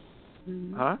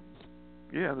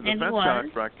defense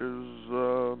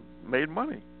contractors made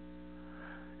money.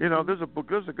 You know, there's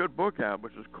a good book out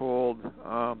which is called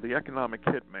The Economic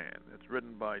Hitman. It's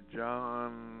written by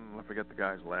John, I forget the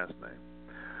guy's last name,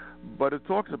 but it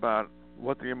talks about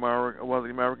what the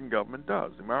American government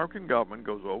does. The American government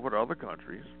goes over to other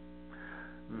countries.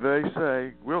 They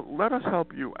say, "Well, let us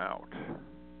help you out,"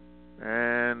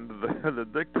 and the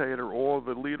dictator or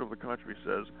the leader of the country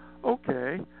says,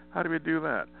 "Okay, how do we do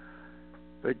that?"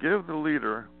 They give the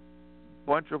leader a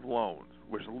bunch of loans,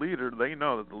 which they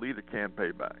know that the leader can't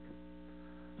pay back.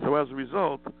 So as a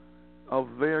result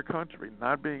of their country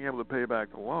not being able to pay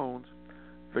back the loans,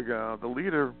 the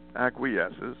leader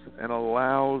acquiesces and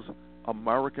allows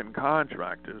American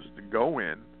contractors to go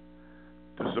in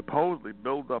to supposedly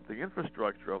build up the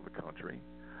infrastructure of the country,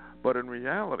 but in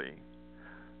reality,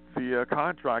 the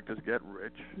contractors get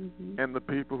rich, and the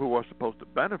people who are supposed to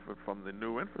benefit from the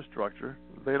new infrastructure,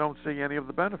 they don't see any of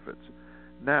the benefits.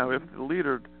 Now, if the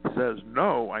leader says,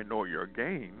 "No, I know your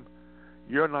game,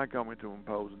 you're not going to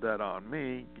impose debt on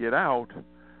me, get out,"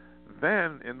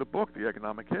 then in the book, The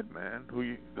Economic Hitman,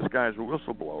 this guy's a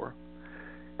whistleblower,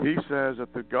 he says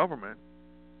that the government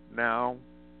now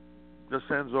just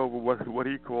sends over what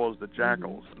he calls the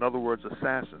jackals, in other words,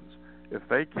 assassins. If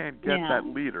they can't get that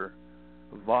leader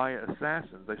via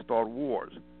assassins, they start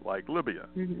wars, like Libya,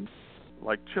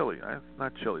 like Chile,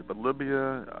 not Chile, but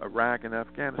Libya, Iraq, and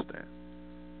Afghanistan.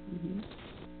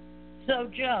 So,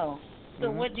 Joe,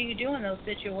 what do you do in those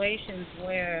situations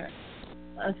where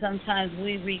sometimes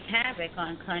we wreak havoc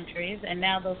on countries, and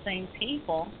now those same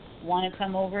people want to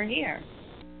come over here?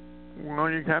 Well,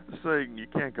 you have to say you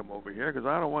can't come over here, because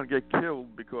I don't want to get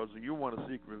killed because you want to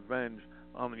seek revenge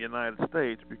on the United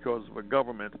States because of a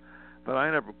government that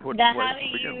I never put in place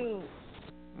to begin with.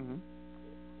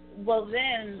 Well,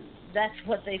 then that's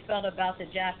what they felt about the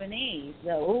Japanese.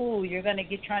 You're going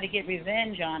to try to get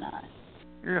revenge on us.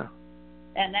 Yeah.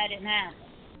 And that didn't happen.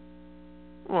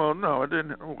 Well, no, it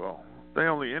didn't. Well, they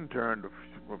only interned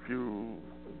a few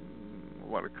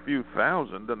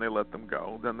thousand, then they let them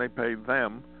go. Then they paid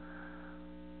them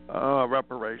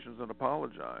reparations and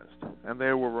apologized. And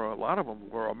there were a lot of them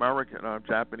were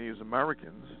Japanese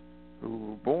Americans who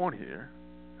were born here,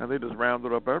 and they just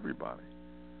rounded up everybody.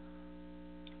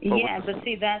 But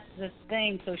see, that's the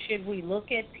thing. So should we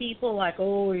look at people like,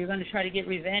 you're going to try to get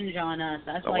revenge on us?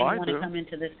 That's why you want to come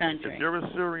into this country. If you're a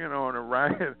Syrian or an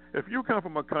Iraqi, if you come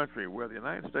from a country where the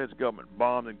United States government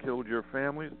bombed and killed your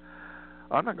families,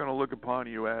 I'm not going to look upon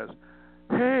you as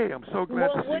Hey, I'm so glad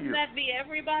to see you. Wouldn't that be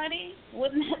everybody?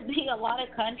 Wouldn't that be a lot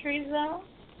of countries, though?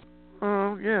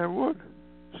 Yeah, it would.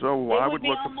 So I would be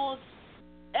look almost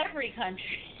every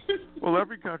country. Well,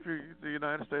 every country the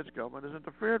United States government has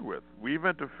interfered with. We've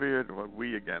interfered. Well,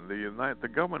 the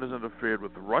government has interfered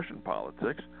with the Russian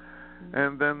politics,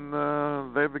 and then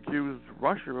they've accused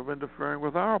Russia of interfering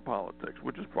with our politics,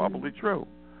 which is probably true.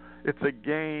 It's a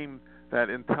game that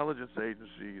intelligence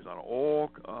agencies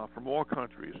from all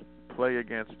countries play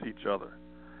against each other.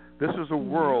 This is a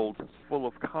world full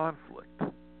of conflict.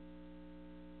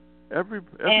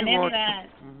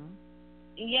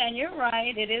 Yeah, and you're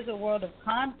right. It is a world of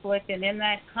conflict, and in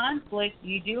that conflict,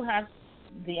 you do have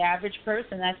the average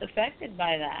person that's affected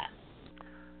by that.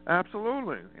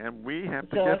 Absolutely, and we have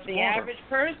to So get if the smarter. average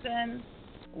person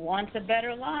wants a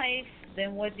better life,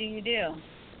 then what do?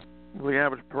 The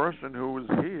average person who is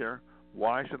here,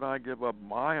 why should I give up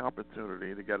my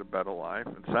opportunity to get a better life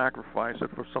and sacrifice it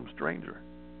for some stranger?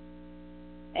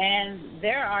 And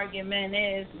their argument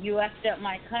is, you effed up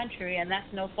my country, and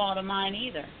that's no fault of mine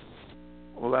either.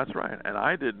 Well, that's right, and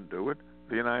I didn't do it.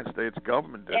 The United States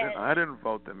government did it. I didn't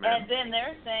vote them in. And then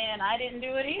they're saying, I didn't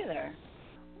do it either.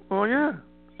 Well, yeah.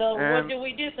 So what do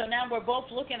we do? So now we're both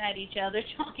looking at each other,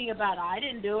 talking about, I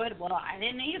didn't do it. Well, I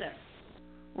didn't either.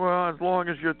 Well, as long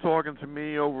as you're talking to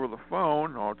me over the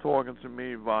phone or talking to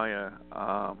me via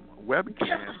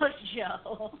webcam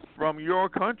Joe. from your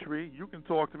country, you can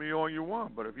talk to me all you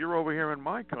want. But if you're over here in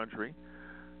my country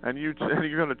and you're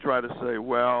going to try to say,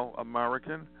 well,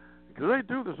 American, because they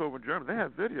do this over in Germany. They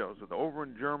have videos of over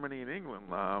in Germany and England.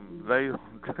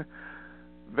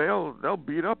 They'll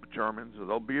beat up Germans or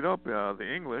they'll beat up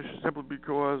the English simply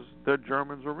because the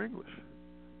Germans are English.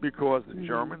 Because the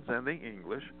Germans and the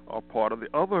English are part of the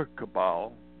other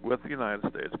cabal with the United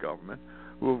States government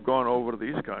who have gone over to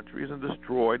these countries and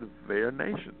destroyed their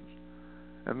nations.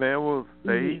 And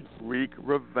they wreak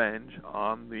revenge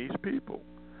on these people.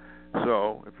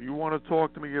 So if you want to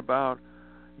talk to me about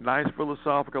nice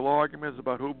philosophical arguments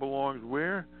about who belongs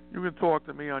where, you can talk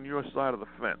to me on your side of the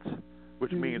fence,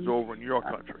 which means over in your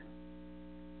country.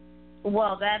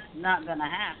 Well, that's not going to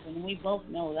happen. We both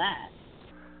know that.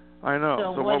 I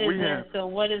know. So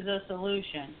what is the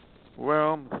solution?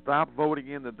 Well, stop voting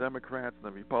in the Democrats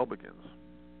and the Republicans.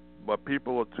 But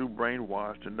people are too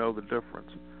brainwashed to know the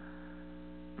difference.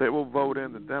 They will vote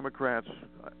in the Democrats,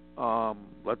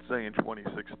 let's say in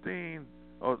 2016.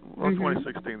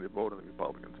 2016 they voted in the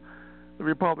Republicans. The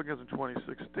Republicans in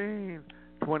 2016,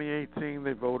 2018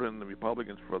 they voted in the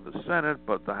Republicans for the Senate,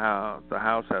 but the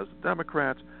House has the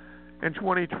Democrats. In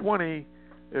 2020,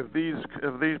 if these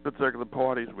particular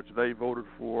parties which they voted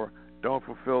for don't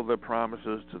fulfill their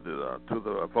promises to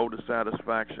the voter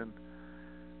satisfaction,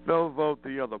 they'll vote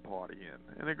the other party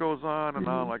in, and it goes on and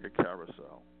on like a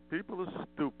carousel. People are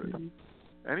stupid.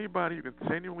 Anybody who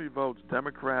continually votes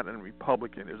Democrat and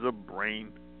Republican is a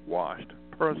brainwashed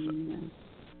person.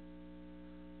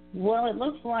 Well, it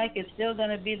looks like it's still going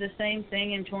to be the same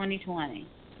thing in 2020.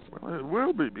 Well, it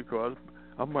will be because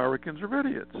Americans are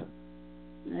idiots.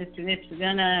 It's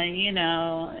gonna,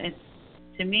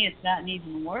 to me, it's gotten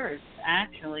even worse,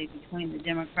 actually, between the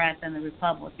Democrats and the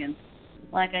Republicans.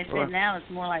 Like I said, now it's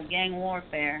more like gang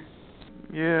warfare.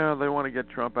 Yeah, they want to get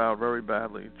Trump out very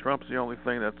badly. Trump's the only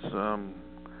thing that's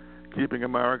keeping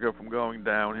America from going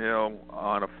downhill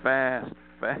on a fast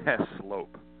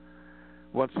slope.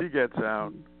 Once he gets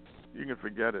out, you can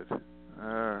forget it.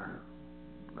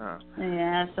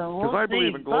 Yeah, so we'll see. Because I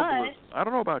believe in globalists. I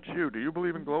don't know about you. Do you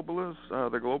believe in globalists,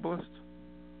 the globalists?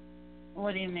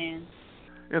 What do you mean?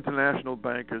 International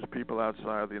bankers, people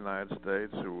outside the United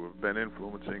States who have been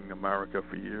influencing America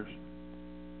for years.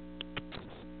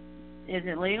 Is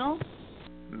it legal?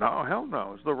 No, hell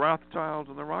no. It's the Rothschilds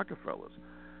and the Rockefellers.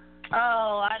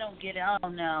 Oh, I don't get it. Oh,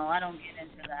 no, I don't get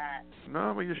into that.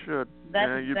 No, but you should.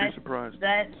 You'd be surprised.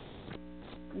 That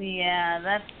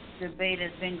debate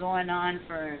has been going on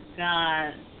for,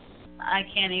 God, I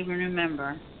can't even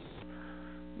remember.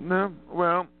 No,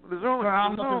 well, there's only... For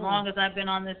almost as long as I've been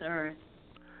on this earth.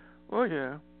 Well,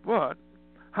 yeah, but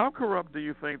how corrupt do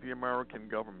you think the American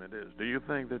government is? Do you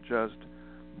think they're just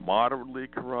moderately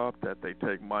corrupt, that they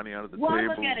take money out of the table? Well,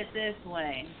 look at it this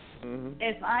way.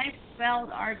 If I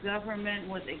felt our government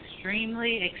was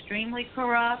extremely, extremely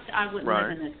corrupt, I wouldn't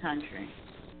live in this country.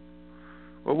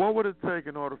 Well, what would it take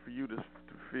in order for you to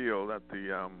feel that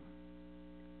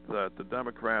the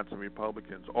Democrats and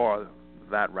Republicans are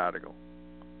that radical?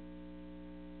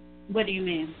 What do you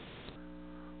mean?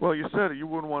 Well, you said you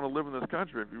wouldn't want to live in this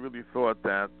country if you really thought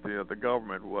that the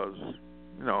government was,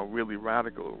 really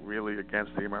radical, really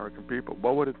against the American people.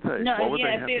 What would it take? No, what would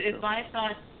if I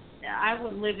thought I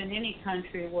wouldn't live in any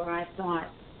country where I thought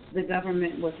the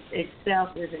government was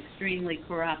itself is extremely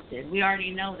corrupted. We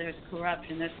already know there's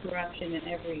corruption. There's corruption in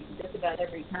just about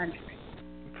every country.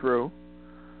 True.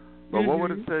 But what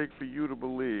would it take for you to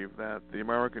believe that the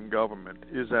American government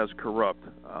is as corrupt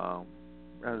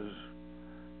as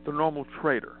the normal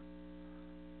trader?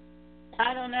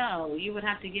 I don't know. You would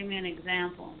have to give me an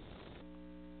example.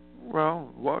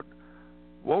 Well, what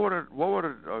would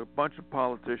a bunch of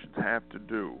politicians have to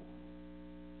do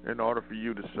in order for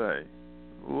you to say,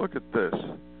 look at this.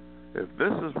 If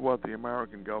this is what the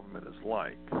American government is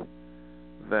like,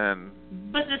 then...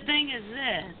 But the thing is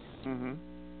this.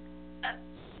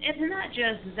 It's not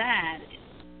just that.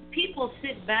 People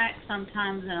sit back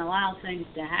sometimes and allow things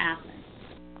to happen.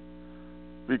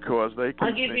 Because they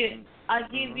can I'll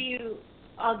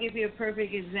give you a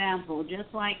perfect example.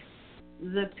 Just like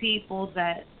the people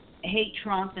that hate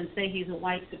Trump and say he's a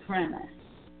white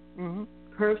supremacist.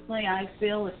 Personally, I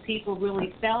feel if people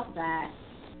really felt that,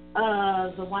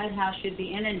 the White House should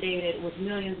be inundated with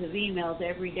millions of emails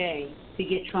every day to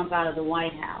get Trump out of the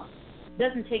White House. It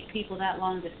doesn't take people that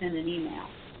long to send an email.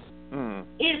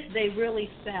 If they really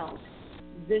felt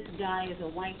this guy is a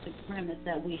white supremacist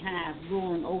that we have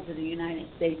ruling over the United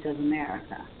States of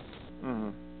America.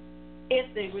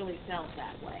 If they really felt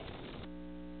that way.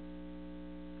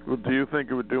 Well, do you think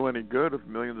it would do any good if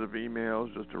millions of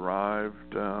emails just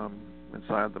arrived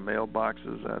inside the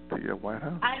mailboxes at the White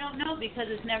House? I don't know, because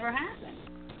it's never happened.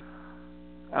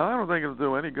 I don't think it'll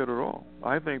do any good at all.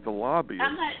 I think the lobbyists...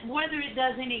 Whether it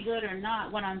does any good or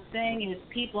not, what I'm saying is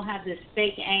people have this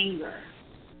fake anger.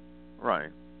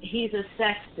 Right. He's a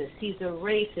sexist, he's a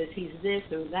racist, he's this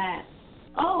or that.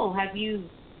 Oh, have you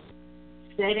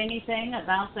said anything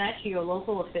about that to your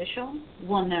local official?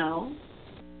 Well, no.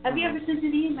 Have you ever sent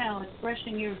an email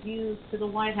expressing your views to the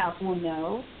White House? Well,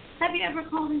 no. Have you ever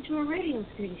called into a radio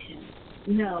station?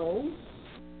 No.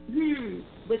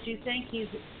 But you think he's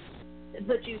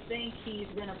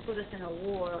going to put us in a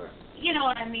war? You know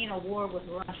what I mean? A war with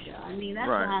Russia. I mean, that's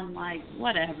right. Why I'm like,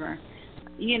 whatever.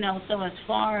 You know, so as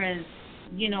far as,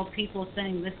 you know, people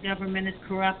saying this government is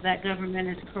corrupt, that government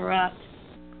is corrupt,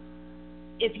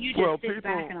 if you just sit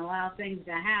back and allow things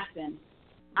to happen,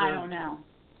 I don't know.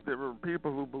 There are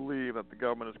people who believe that the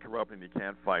government is corrupt and you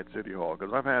can't fight City Hall,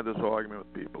 because I've had this argument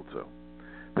with people too.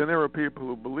 Then there are people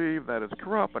who believe that it's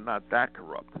corrupt but not that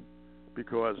corrupt,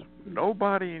 because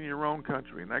nobody in your own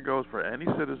country, and that goes for any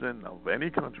citizen of any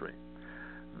country,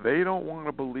 they don't want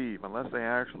to believe, unless they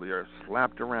actually are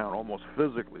slapped around almost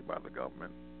physically by the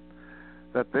government,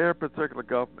 that their particular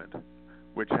government,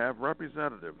 which have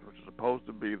representatives, which is supposed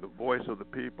to be the voice of the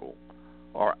people,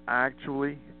 are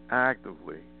actually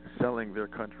actively selling their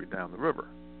country down the river.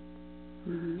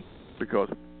 Because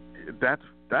that's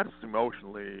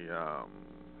emotionally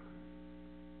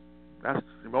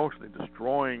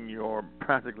destroying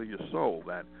practically your soul.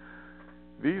 That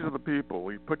these are the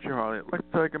people, you put your heart in. Let's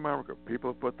take America.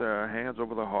 People have put their hands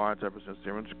over their hearts ever since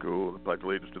they're in school. They pledge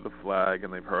allegiance to the flag,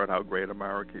 and they've heard how great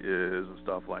America is and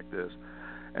stuff like this.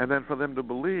 And then for them to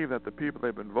believe that the people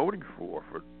they've been voting for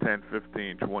 10,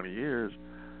 15, 20 years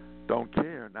don't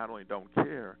care, not only don't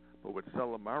care, but would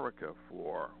sell America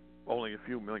for only a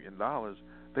few $1 million,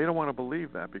 they don't want to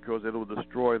believe that, because it will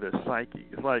destroy their psyche.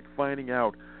 It's like finding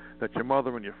out that your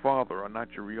mother and your father are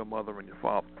not your real mother and your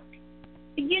father.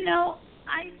 You know,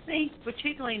 I think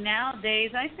particularly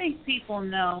nowadays, I think people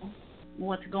know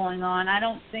what's going on. I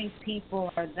don't think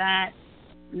people are that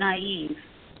naive,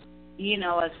 you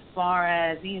know, as far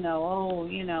as,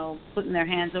 putting their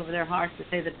hands over their hearts to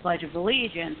say the Pledge of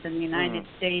Allegiance and the United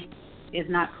States is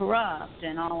not corrupt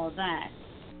and all of that.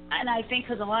 And I think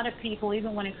because a lot of people,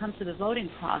 even when it comes to the voting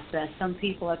process, some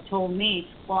people have told me,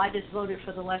 well, I just voted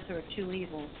for the lesser of two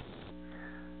evils.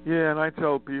 Yeah, and I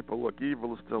tell people, look,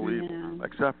 evil is still evil,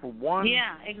 except for one.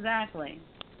 Yeah, exactly.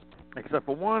 Except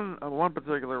for one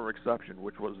particular exception,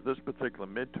 which was this particular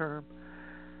midterm.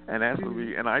 And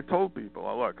and I told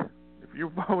people, look, if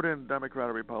you vote in Democrat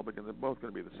or Republican, they're both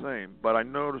going to be the same. But I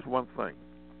noticed one thing.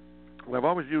 I've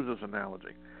always used this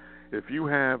analogy. If you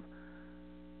have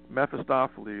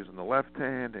Mephistopheles in the left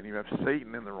hand and you have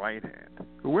Satan in the right hand,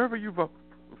 whoever you vote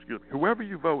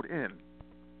in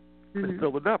is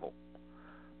still the devil.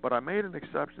 But I made an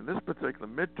exception this particular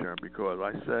midterm because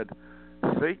I said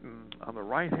Satan on the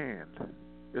right hand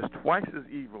is twice as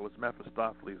evil as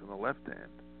Mephistopheles on the left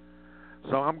hand.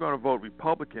 So I'm going to vote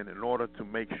Republican in order to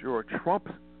make sure Trump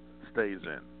stays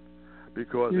in.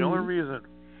 Because the only reason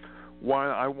why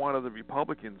I wanted the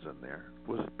Republicans in there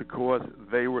was because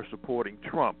they were supporting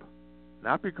Trump,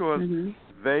 not because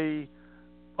they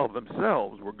of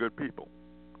themselves were good people.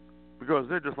 because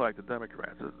they're just like the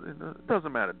Democrats. It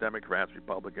doesn't matter, Democrats,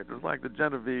 Republicans. It's like the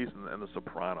Genovese and the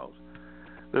Sopranos.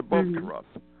 They're both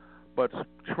corrupt. But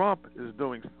Trump is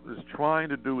trying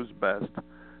to do his best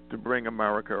to bring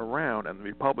America around, and the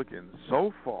Republicans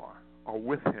so far are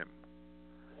with him.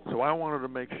 So I wanted to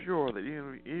make sure that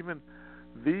even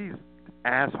these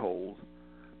assholes,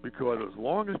 because as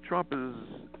long as Trump has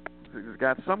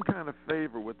got some kind of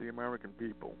favor with the American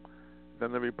people,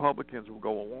 then the Republicans will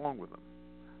go along with him.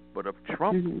 But if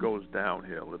Trump goes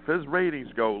downhill, if his ratings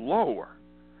go lower,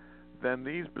 then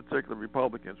these particular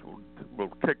Republicans will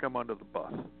kick him under the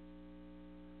bus.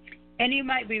 And you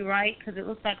might be right, because it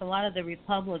looks like a lot of the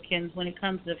Republicans, when it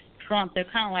comes to Trump, they're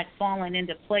kind of like falling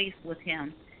into place with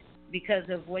him because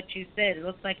of what you said. It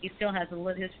looks like he still has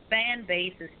his fan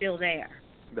base is still there.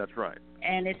 That's right.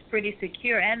 And it's pretty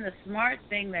secure. And the smart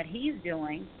thing that he's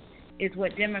doing is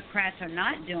what Democrats are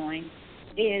not doing,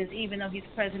 is even though he's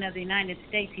president of the United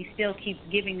States, he still keeps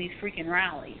giving these freaking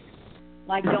rallies.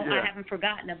 Like, I haven't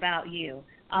forgotten about you.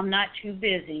 I'm not too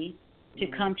busy to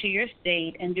come to your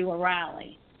state and do a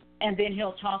rally. And then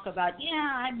he'll talk about,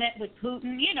 I met with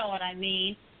Putin, you know what I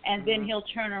mean. And then he'll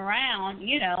turn around,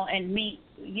 and meet,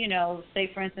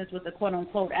 say, for instance, with a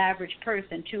quote-unquote average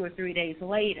person 2 or 3 days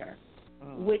later,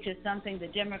 which is something the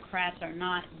Democrats are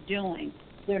not doing.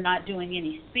 They're not doing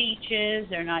any speeches.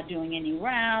 They're not doing any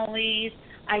rallies.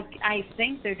 I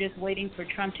think they're just waiting for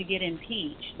Trump to get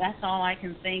impeached. That's all I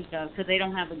can think of, because they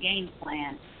don't have a game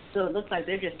plan. So it looks like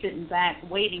they're just sitting back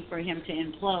waiting for him to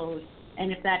implode. And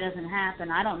if that doesn't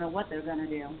happen, I don't know what they're going to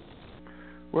do.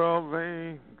 Well,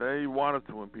 they wanted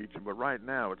to impeach him, but right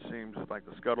now it seems like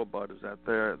the scuttlebutt is that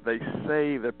they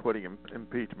say they're putting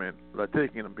they're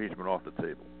taking impeachment off the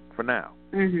table for now.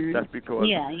 That's because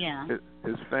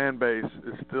his fan base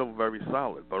is still very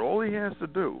solid. But all he has to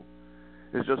do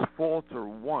is just falter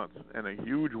once in a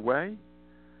huge way.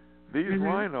 These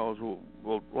rhinos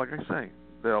will, like I say,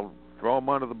 they'll throw him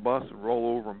under the bus and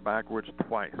roll over him backwards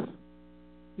twice.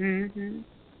 And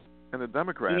the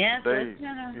Democrats, I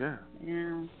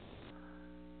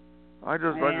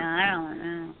don't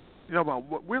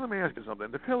know. Let me ask you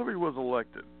something. If Hillary was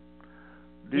elected,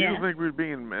 do you think we'd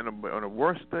be in a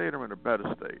worse state or in a better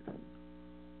state?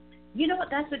 You know what?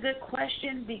 That's a good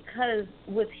question, because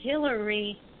with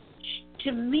Hillary,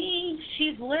 to me,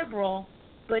 she's liberal,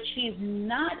 but she's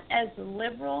not as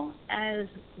liberal as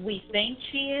we think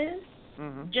she is.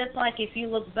 Just like if you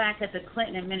look back at the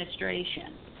Clinton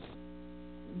administration.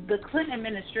 The Clinton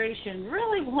administration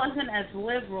really wasn't as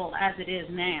liberal as it is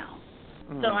now.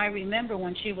 So I remember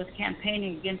when she was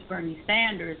campaigning against Bernie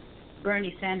Sanders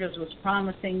was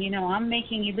promising, I'm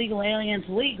making illegal aliens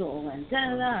legal and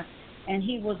da-da-da. And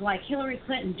he was like, Hillary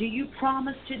Clinton, do you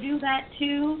promise to do that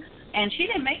too? And she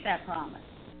didn't make that promise.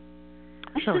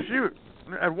 No,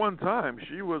 at one time,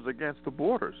 she was against the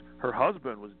borders. Her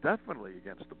husband was definitely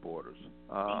against the borders.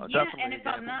 And if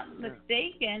I'm not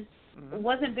mistaken,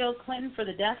 wasn't Bill Clinton for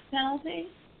the death penalty?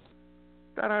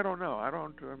 That I don't know. I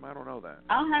don't know that.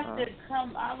 I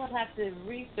would have to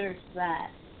research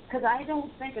that, because I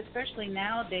don't think, especially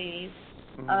nowadays,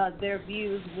 their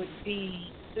views would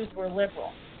be super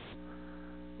liberal.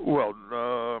 Well,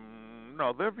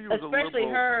 no, their views are liberal. Especially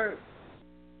her.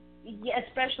 Yeah,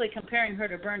 especially comparing her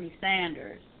to Bernie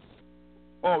Sanders.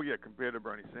 Oh, yeah, compared to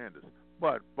Bernie Sanders.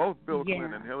 But both Bill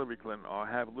Clinton and Hillary Clinton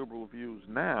have liberal views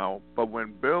now. But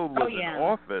when Bill was in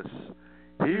office,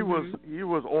 he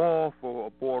was all for a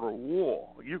border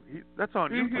wall. That's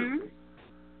on YouTube.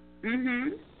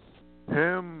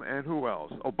 Him and who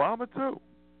else? Obama too.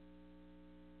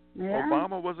 Yeah.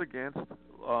 Obama was against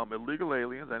illegal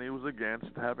aliens, and he was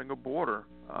against having a border.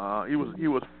 He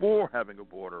was for having a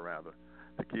border, rather,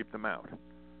 to keep them out.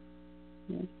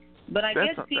 But I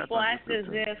guess people act as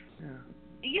if,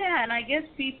 and I guess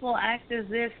people act as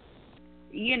if,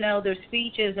 their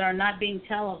speeches are not being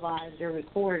televised or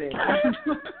recorded.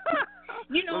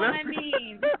 You know what I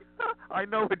mean? I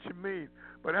know what you mean,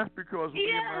 but that's because we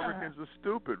Americans are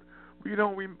stupid. We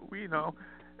know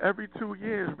every 2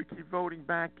 years we keep voting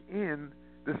back in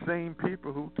the same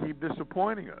people who keep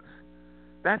disappointing us.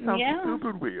 That's how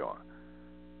stupid we are.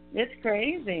 It's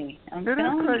crazy. It is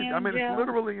crazy. I mean, it's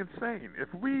literally insane.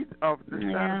 If we are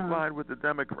dissatisfied with the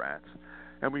Democrats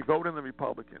and we vote in the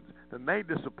Republicans, then they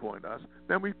disappoint us.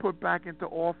 Then we put back into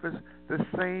office the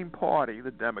same party,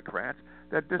 the Democrats,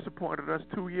 that disappointed us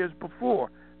 2 years before.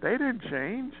 They didn't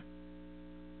change.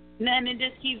 And it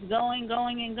just keeps going,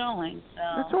 and going. So.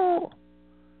 That's all.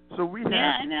 So we have,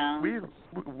 I know.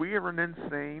 we are an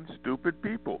insane, stupid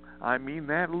people. I mean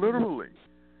that literally.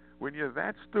 When you're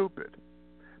that stupid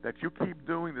that you keep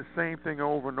doing the same thing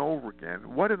over and over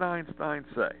again, what did Einstein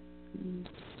say?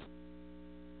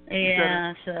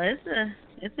 Yeah, so it's a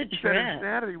He said trip.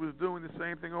 insanity was doing the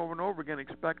same thing over and over again,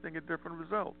 expecting a different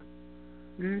result.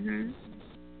 Mhm.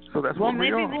 So that's Well, what we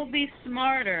maybe are. we'll be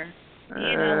smarter, when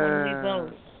we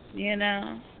vote.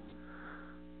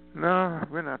 No,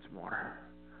 we're not smarter.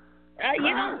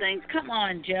 You don't think? Come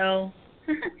on, Joe.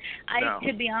 No.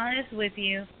 To be honest with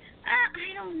you, I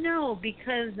don't know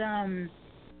because I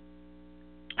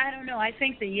don't know. I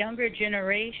think the younger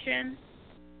generation.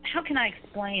 How can I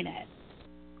explain it?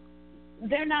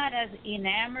 They're not as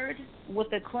enamored with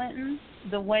the Clintons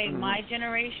the way my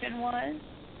generation was,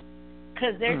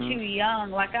 because they're too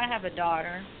young. Like I have a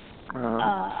daughter.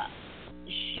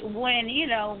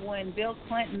 When Bill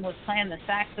Clinton was playing the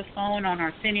saxophone on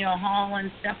Arsenio Hall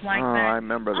and stuff like that. I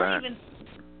remember that. I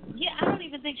don't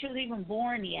even think she was even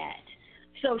born yet.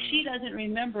 So she doesn't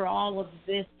remember all of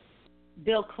this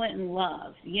Bill Clinton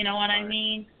love. You know what I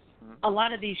mean? A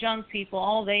lot of these young people,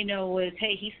 all they know is,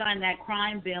 hey, he signed that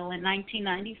crime bill in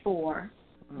 1994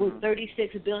 with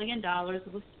 $36 billion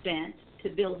was spent to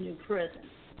build new prisons.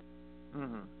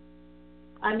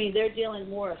 I mean, they're dealing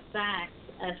more with facts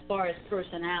as far as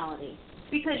personality.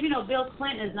 Because, Bill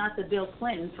Clinton is not the Bill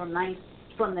Clinton from the 90s.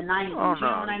 Oh, no. You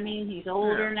know what I mean? He's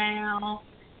older now.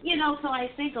 So I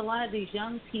think a lot of these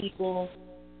young people,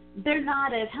 they're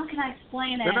not as, how can I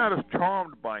explain it? They're not as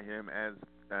charmed by him as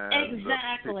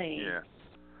exactly.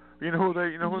 You know who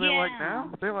they like now?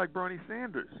 They like Bernie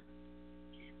Sanders.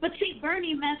 But see,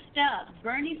 Bernie messed up.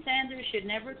 Bernie Sanders should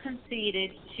never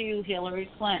conceded to Hillary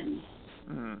Clinton.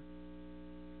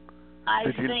 I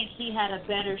think he had a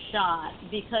better shot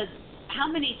because how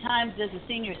many times does a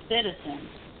senior citizen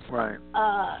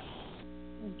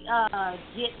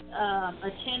get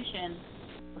attention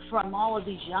from all of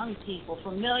these young people,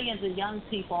 from millions of young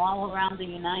people all around the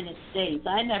United States?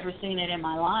 I'd never seen it in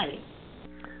my life.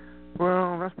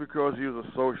 Well, that's because he was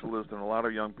a socialist, and a lot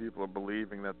of young people are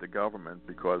believing that the government,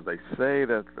 because they say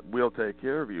that we'll take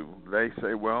care of you, they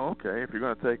say, well, okay, if you're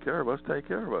going to take care of us, take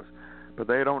care of us. But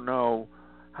they don't know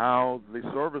how the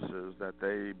services that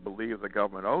they believe the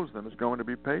government owes them is going to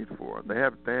be paid for. They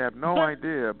have no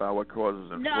idea about what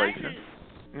causes inflation.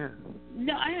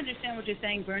 No, I understand what you're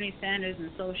saying, Bernie Sanders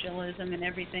and socialism and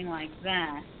everything like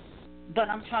that. But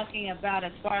I'm talking about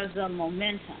as far as the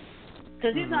momentum.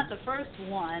 Because he's not the first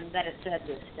one that has said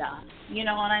this stuff. You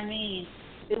know what I mean?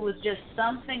 It was just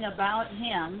something about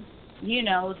him,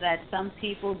 that some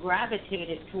people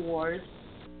gravitated towards.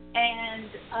 And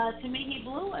to me, he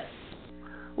blew it.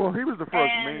 Well, he was the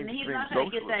first mainstream socialist. And he's not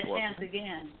going to get that chance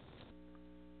again.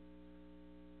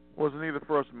 Wasn't he the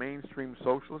first mainstream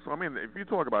socialist? I mean, if you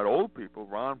talk about old people,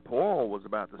 Ron Paul was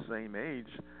about the same age,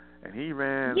 and he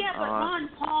ran... Yeah, but Ron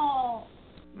Paul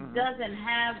doesn't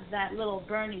have that little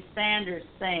Bernie Sanders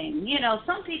thing.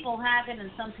 Some people have it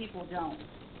and some people don't.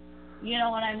 You know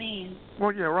what I mean?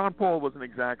 Well, yeah, Ron Paul wasn't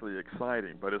exactly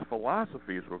exciting, but his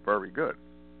philosophies were very good.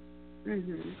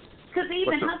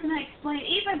 Because how can I explain?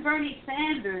 Even Bernie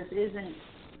Sanders isn't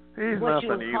what you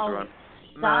would call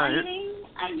exciting,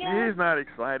 I guess. He's not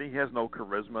exciting. He has no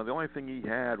charisma. The only thing he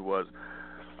had was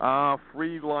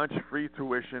free lunch, free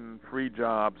tuition, free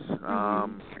jobs.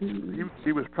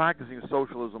 He was practicing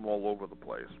socialism all over the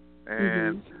place.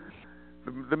 And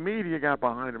the media got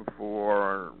behind him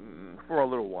for a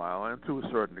little while, and to a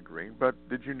certain degree. But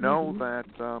did you know that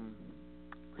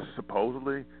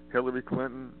supposedly Hillary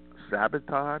Clinton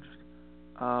sabotaged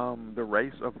the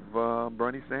race of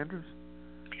Bernie Sanders?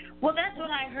 Well, that's what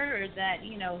I heard, that,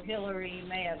 Hillary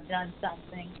may have done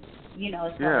something,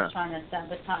 as far as trying to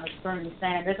sabotage Bernie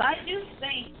Sanders. I do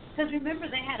think, because remember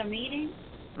they had a meeting?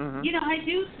 I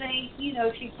do think,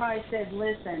 she probably said,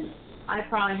 listen, I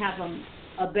probably have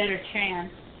a better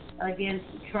chance against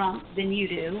Trump than you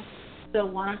do, so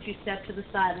why don't you step to the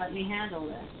side and let me handle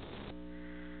this?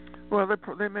 Well,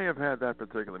 they may have had that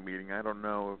particular meeting. I don't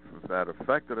know if that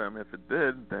affected them. If it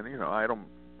did, then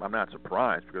I'm not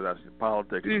surprised, because that's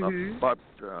politics is nothing but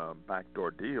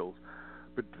backdoor deals.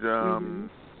 But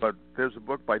there's a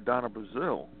book by Donna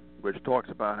Brazile which talks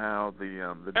about how the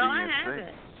DNC. I have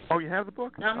it. Oh, you have the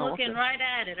book? I'm looking right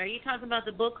at it. Are you talking about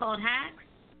the book called Hacks?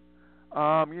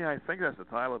 Yeah, I think that's the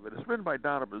title of it. It's written by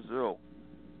Donna Brazile.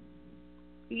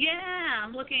 Yeah,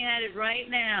 I'm looking at it right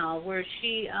now, where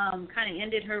she kind of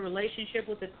ended her relationship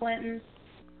with the Clintons.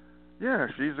 Yeah,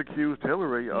 she's accused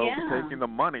Hillary of taking the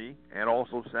money and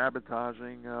also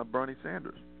sabotaging Bernie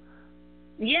Sanders.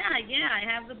 Yeah, I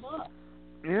have the book.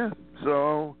 Yeah,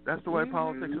 so that's the way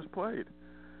politics is played.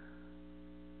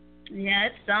 Yeah,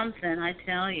 it's something, I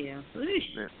tell you.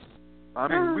 Yeah. I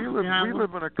mean, we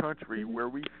live in a country where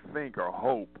we think or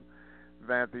hope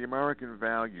that the American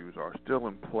values are still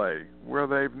in play, where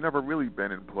they've never really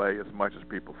been in play as much as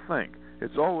people think.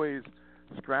 It's always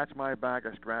scratch my back,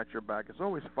 I scratch your back. It's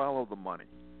always follow the money.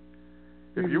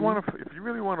 If you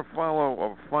really want to follow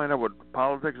or find out what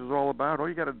politics is all about, all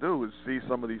you got to do is see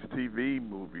some of these TV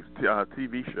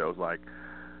shows like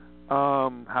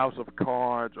House of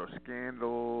Cards or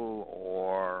Scandal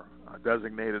or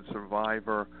Designated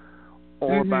Survivor,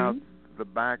 all about the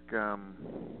back, not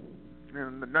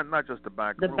just the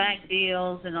back. The back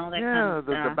deals and all that kind of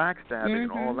stuff. Yeah, the backstabbing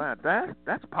and all that.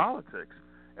 That's politics.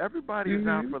 Everybody is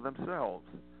out for themselves.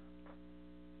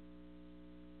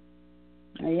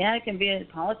 Yeah,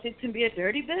 politics can be a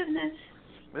dirty business.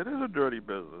 It is a dirty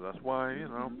business. That's why,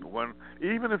 when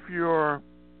even if you're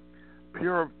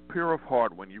pure of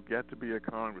heart, when you get to be a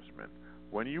congressman,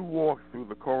 when you walk through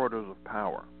the corridors of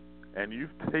power, and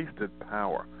you've tasted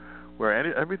power, where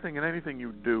everything and anything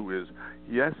you do is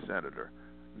yes, senator,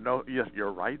 no, yes,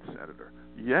 you're right, senator,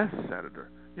 yes,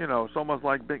 senator. It's almost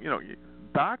like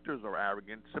doctors are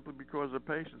arrogant simply because the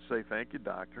patients say thank you,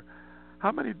 doctor.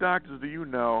 How many doctors do you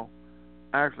know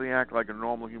actually act like a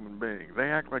normal human being?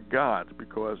 They act like gods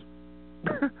because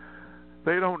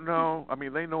they don't know. I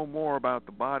mean, they know more about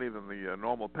the body than the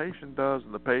normal patient does,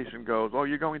 and the patient goes, "Oh,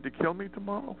 you're going to kill me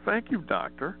tomorrow? Thank you,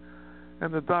 doctor."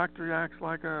 And the doctor acts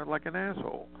like an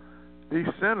asshole. These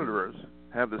senators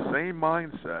have the same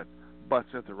mindset, but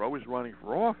since they're always running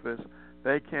for office,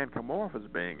 they can't come off as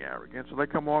being arrogant. So they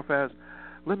come off as,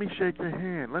 "Let me shake your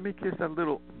hand. Let me kiss that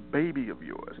little baby of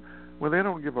yours." Well, they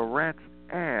don't give a rat's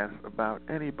ass about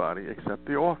anybody except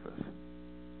the office.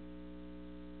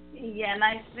 Yeah, and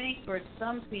I think for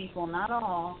some people, not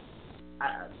all,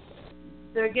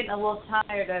 they're getting a little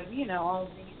tired of, all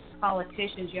these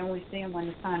politicians. You only see them when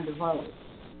it's time to vote.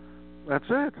 That's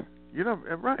it.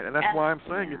 Right, and that's why I'm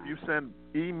saying if you send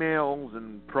emails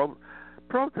and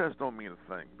protests don't mean a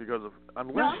thing because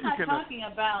unless I'm not you can.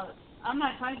 I'm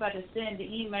not talking about to send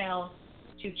emails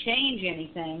to change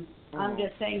anything. I'm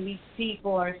just saying these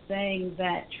people are saying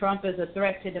that Trump is a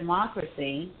threat to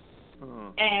democracy,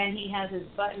 and he has his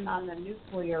button on the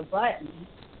nuclear button.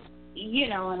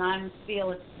 And I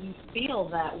feel if you feel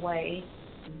that way,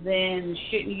 then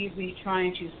shouldn't you be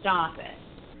trying to stop it?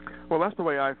 Well, that's the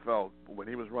way I felt when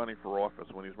he was running for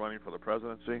office, when he was running for the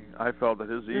presidency. I felt that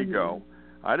his ego,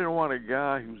 I didn't want a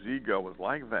guy whose ego was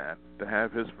like that to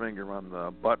have his finger on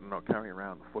the button or carry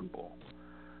around the football.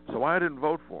 So I didn't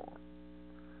vote for him.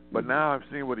 But now I've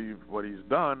seen what he's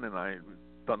done, and I've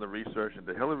done the research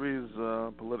into Hillary's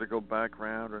political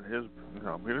background and his.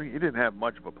 He didn't have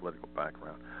much of a political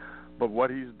background, but what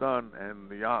he's done and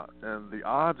the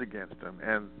odds against him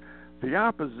and the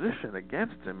opposition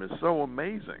against him is so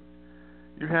amazing.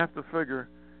 You have to figure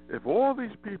if all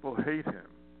these people hate him,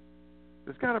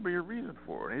 there's got to be a reason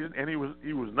for it. And he was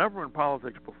never in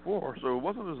politics before, so it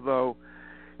wasn't as though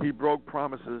he broke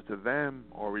promises to them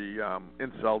or he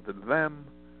insulted them.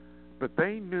 But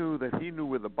they knew that he knew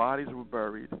where the bodies were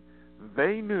buried.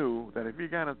 They knew that if he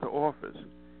got into office,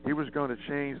 he was going to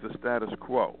change the status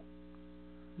quo.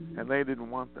 And they didn't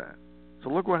want that.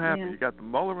 So look what happened. You got the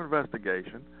Mueller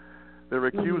investigation. They're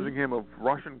accusing him of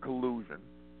Russian collusion.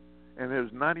 And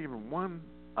there's not even one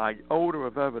iota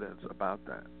of evidence about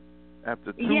that.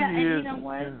 After 2 years. Yeah, and you know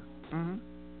what?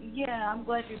 Yeah, I'm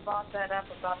glad you brought that up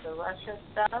about the Russia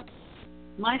stuff.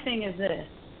 My thing is this.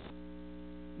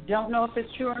 Don't know if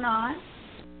it's true or not,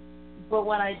 but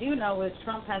what I do know is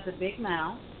Trump has a big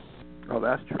mouth. Oh,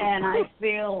 that's true. And I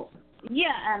feel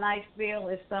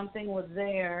if something was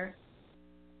there,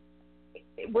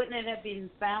 wouldn't it have been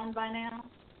found by now?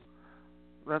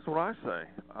 That's what I say.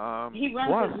 He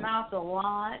runs his mouth a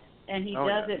lot, and he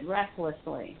does it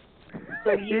recklessly.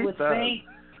 So you would think,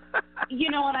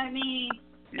 you know what I mean?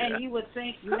 Yeah. And you would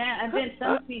think, and then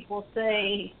some people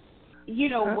say,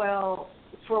 well,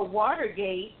 for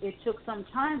Watergate, it took some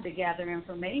time to gather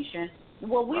information.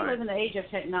 Well, we live in the age of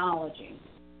technology.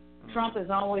 Trump is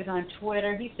always on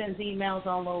Twitter. He sends emails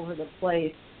all over the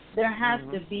place. There has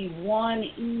to be one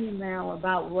email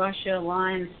about Russia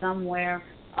lying somewhere,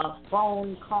 a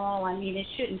phone call. I mean, it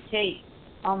shouldn't take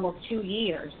almost 2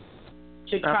 years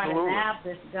to try to nab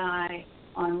this guy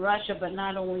on Russia. But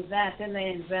not only that, then they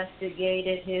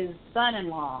investigated his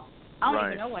son-in-law. I don't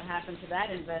even know what happened to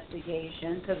that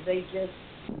investigation because they just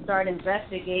start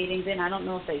investigating. Then I don't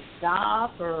know if they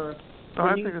stop or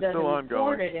the news doesn't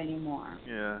report it anymore.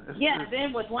 Yeah.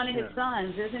 Then with one of his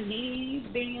sons, isn't he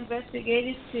being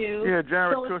investigated too? Yeah,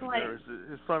 Jared Kushner,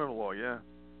 his son-in-law, Yeah,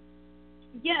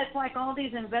 it's like all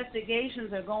these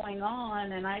investigations are going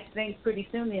on, and I think pretty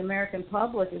soon the American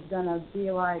public is going to be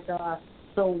like,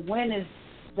 so when is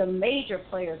the major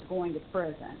players going to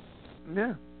prison?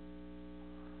 Yeah.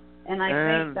 And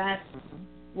I think that's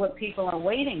what people are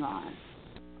waiting on.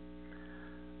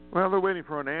 Well, they're waiting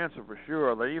for an answer for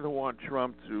sure. They either want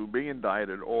Trump to be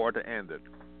indicted or to end it.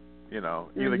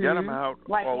 Either get him out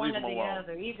like or one leave him or the alone.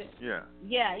 other. Either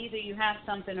you have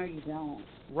something or you don't.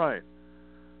 Right.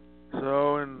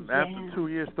 So, after 2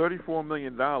 years, $34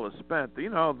 million spent.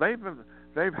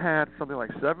 They've had something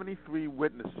like 73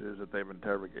 witnesses that they've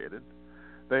interrogated.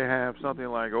 They have something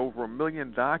like over 1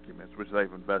 million documents which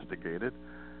they've investigated.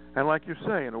 And like you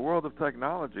say, in the world of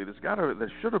technology, there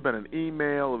should have been an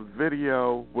email, a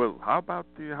video. Well, how about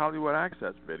the Hollywood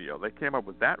Access video? They came up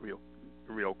with that real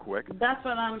quick. That's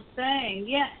what I'm saying.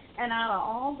 Yeah, and out of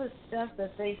all the stuff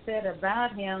that they said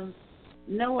about him,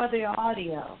 no other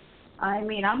audio. I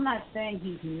mean, I'm not saying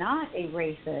he's not a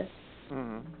racist,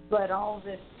 but all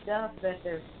this stuff that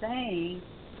they're saying,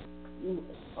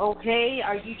 okay,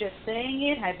 are you just saying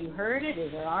it? Have you heard it?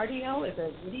 Is there audio? Is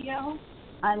there video?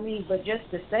 I mean, but just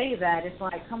to say that, it's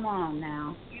like, come on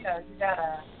now. You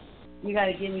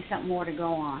gotta give me something more to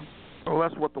go on. Well,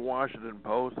 that's what the Washington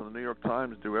Post and the New York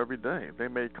Times do every day. They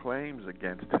make claims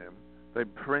against him. They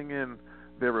bring in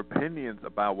their opinions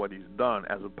about what he's done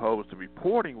as opposed to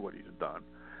reporting what he's done.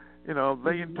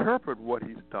 They interpret what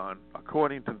he's done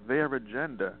according to their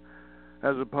agenda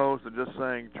as opposed to just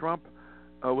saying Trump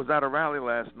was at a rally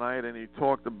last night and he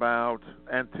talked about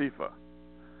Antifa.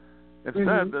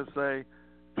 Instead, they say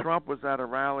Trump was at a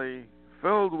rally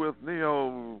filled with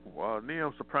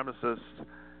neo-supremacists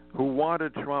who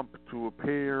wanted Trump to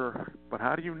appear, but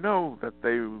how do you know that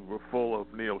they were full of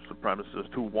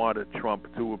neo-supremacists who wanted Trump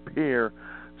to appear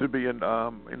to be a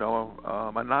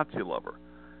Nazi lover?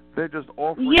 They're just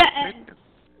offering opinions.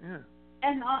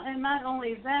 And not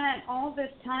only that, all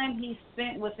this time he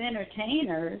spent with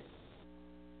entertainers,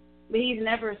 but he's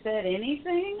never said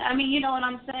anything. I mean, you know what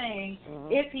I'm saying?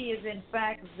 If he is in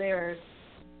fact there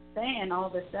saying all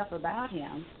this stuff about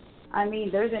him, I mean,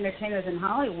 there's entertainers in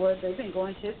Hollywood. They've been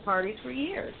going to his parties for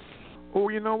years. Well,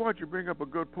 you know what? You bring up a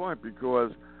good point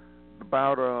because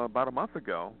about a month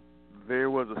ago, there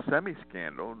was a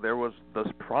semi-scandal. There was this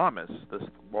promise, this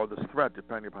threat,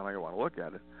 depending upon how you want to look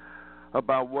at it,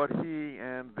 about what he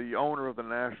and the owner of the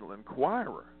National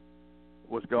Enquirer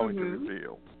was going to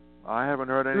reveal. I haven't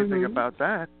heard anything about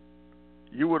that.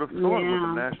 You would have thought with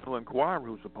the National Enquirer,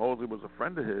 who supposedly was a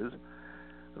friend of his,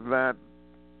 that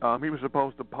he was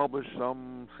supposed to publish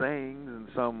some sayings and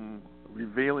some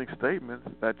revealing statements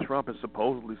that Trump has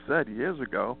supposedly said years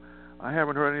ago. I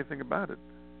haven't heard anything about it.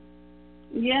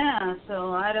 Yeah,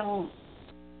 so I don't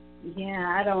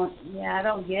get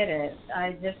it.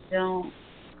 I just don't.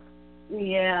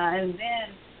 Yeah, and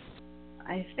then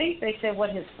I think they said what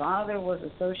his father was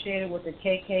associated with the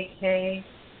KKK.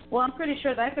 Well, I'm pretty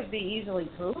sure that could be easily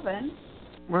proven.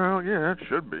 Well, yeah, it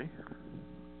should be.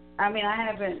 I mean, I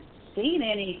haven't seen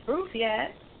any proof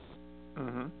yet.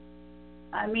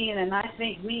 I mean, and I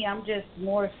think I'm just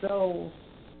more so,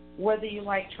 whether you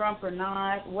like Trump or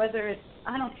not, whether it's,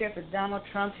 I don't care if it's Donald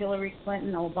Trump, Hillary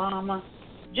Clinton, Obama,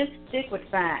 just stick with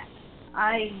facts.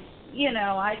 I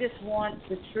just want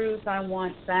the truth. I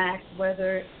want facts,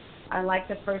 whether I like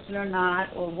the person or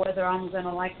not, or whether I'm going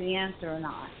to like the answer or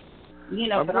not.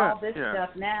 But all this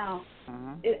stuff now,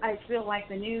 I feel like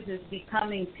the news is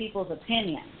becoming people's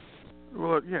opinions.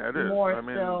 Well, yeah, it is. More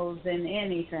so than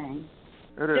anything.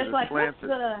 It is. Just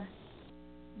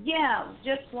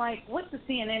like what's the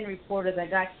CNN reporter that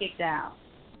got kicked out?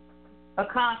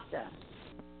 Acosta.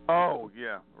 Oh,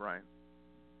 yeah, right.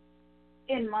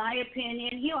 In my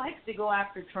opinion, he likes to go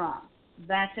after Trump.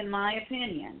 That's in my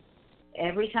opinion.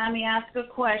 Every time he asks a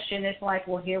question, it's like,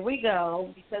 well, here we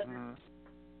go, because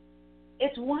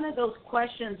it's one of those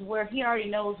questions where he already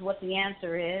knows what the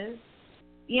answer is.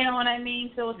 You know what I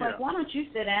mean? So it's like, why don't you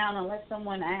sit down and let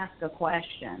someone ask a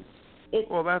question? It's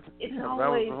always,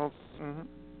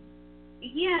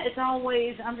 it's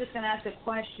always, I'm just going to ask a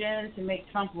question to make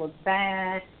Trump look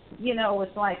bad.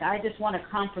 It's like, I just want a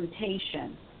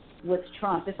confrontation with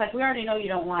Trump. It's like, we already know you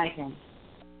don't like him.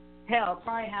 Hell,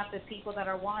 probably half the people that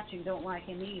are watching don't like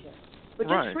him either. But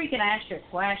just freaking ask your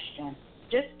question.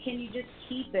 Can you just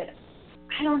keep it?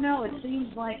 I don't know. It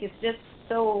seems like it's just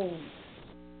so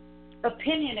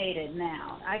opinionated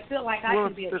now. I feel like I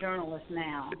can be a journalist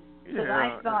now. Because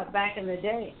I thought back in the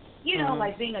day,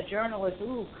 like being a journalist,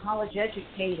 college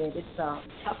educated, it's a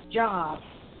tough job.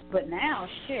 But now,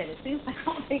 shit, it seems like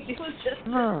all they do is just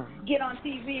get on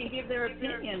TV and give their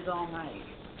opinions all night.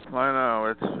 I know.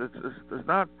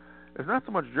 It's not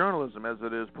so much journalism as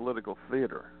it is political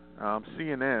theater.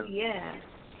 CNN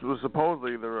was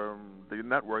supposedly the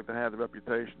network that had the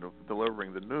reputation of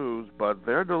delivering the news, but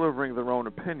they're delivering their own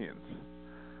opinions.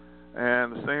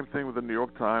 And the same thing with the New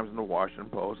York Times and the Washington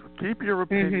Post. Keep your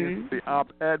opinions to the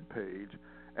op-ed page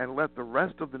and let the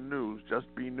rest of the news just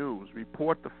be news.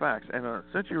 Report the facts. And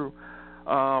since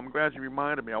I'm glad you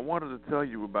reminded me, I wanted to tell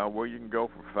you about where you can go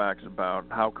for facts about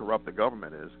how corrupt the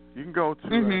government is. You can go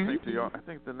to, I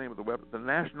think the name of the web, the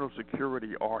National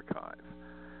Security Archive.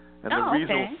 And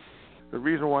the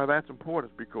reason why that's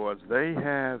important is because they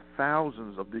have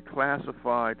thousands of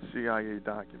declassified CIA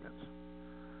documents.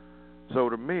 So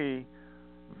to me,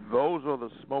 those are the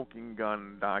smoking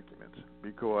gun documents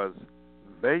because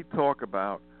they talk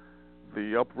about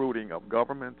the uprooting of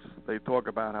governments. They talk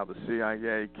about how the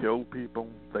CIA killed people.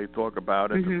 They talk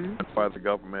about interference by the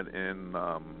government in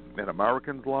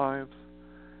Americans' lives.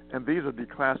 And these are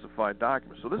declassified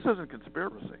documents. So this isn't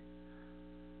conspiracy,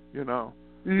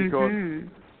 because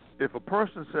if a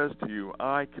person says to you,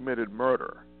 I committed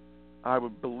murder, I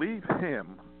would believe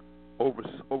him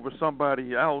over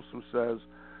somebody else who says,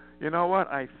 you know what,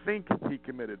 I think he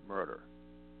committed murder.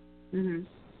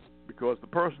 Because the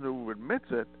person who admits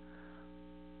it,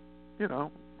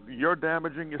 you're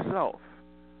damaging yourself.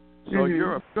 So if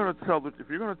you're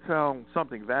going to tell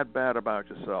something that bad about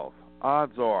yourself,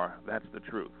 odds are that's the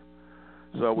truth.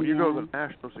 So when you go to the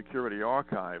National Security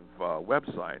Archive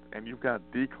website and you've got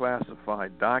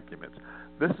declassified documents,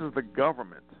 this is the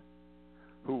government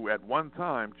who at one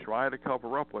time tried to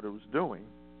cover up what it was doing,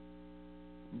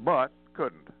 but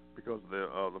couldn't because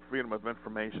of the Freedom of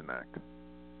Information Act,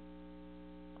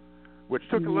 which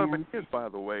took 11 years, by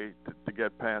the way, to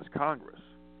get past Congress,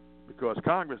 because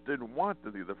Congress didn't want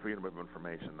the Freedom of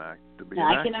Information Act to be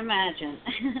enacted. I can imagine.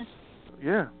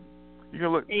 Yeah. You can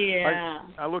look. Yeah.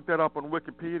 I looked that up on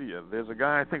Wikipedia. There's a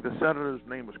guy, I think the senator's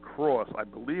name was Cross. I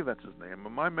believe that's his name.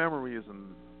 And my memory is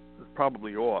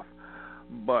probably off.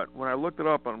 But when I looked it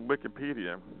up on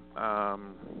Wikipedia,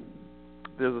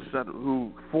 there's a senator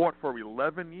who fought for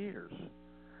 11 years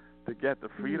to get the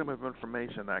Freedom of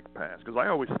Information Act passed. Because I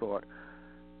always thought,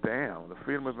 damn, the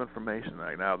Freedom of Information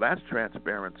Act. Now, that's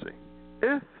transparency.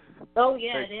 It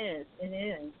is. It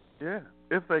is. Yeah,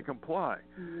 if they comply.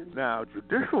 Now,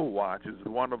 Judicial Watch is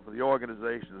one of the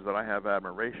organizations that I have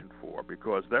admiration for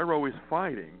because they're always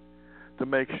fighting to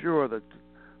make sure that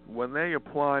when they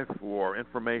apply for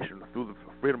information through the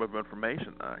Freedom of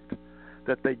Information Act,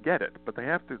 that they get it. But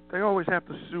they always have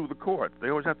to sue the courts. They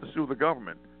always have to sue the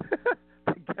government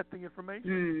to get the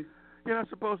information. You're not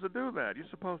supposed to do that. You're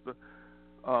supposed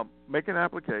to make an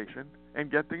application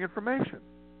and get the information.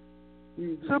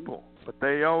 Simple. But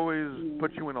they always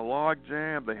put you in a log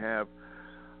jam. They have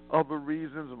other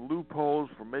reasons and loopholes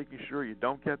for making sure you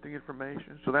don't get the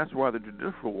information. So that's why the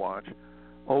Judicial Watch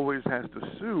always has to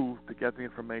sue to get the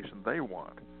information they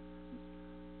want.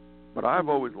 But I've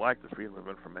always liked the Freedom of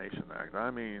Information Act.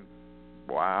 I mean,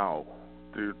 wow.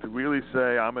 To really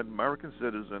say I'm an American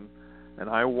citizen and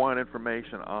I want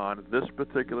information on this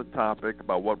particular topic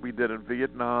about what we did in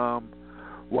Vietnam,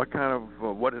 what did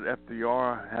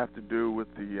FDR have to do with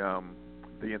the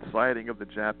inciting of the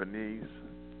Japanese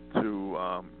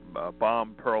to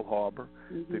bomb Pearl Harbor?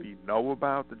 Did he know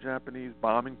about the Japanese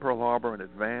bombing Pearl Harbor in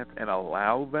advance and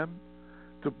allow them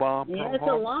to bomb Pearl Harbor? Yeah,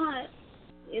 it's a lot.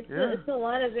 It's a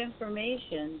lot of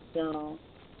information. So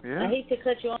I hate to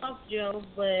cut you off, Joe,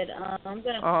 but I'm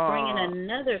going to bring in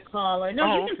another caller.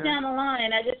 No, you can stay on the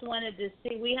line. I just wanted to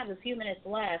see. We have a few minutes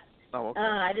left. Oh, okay.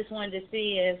 I just wanted to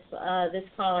see if this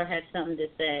caller had something to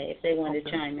say, if they wanted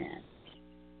to chime in.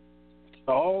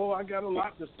 Oh, I got a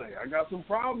lot to say. I got some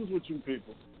problems with you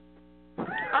people. Who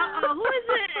is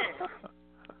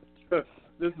it?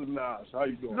 This is Naj. How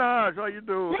you doing? Naj, how you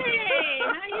doing? Hey,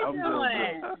 how you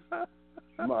doing?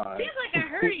 Seems like I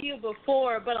heard you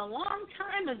before, but a long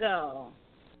time ago.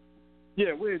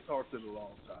 Yeah, we ain't talked in a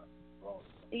long time.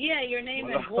 Yeah, your name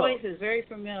and voice is very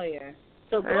familiar.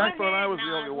 So go I ahead, thought I was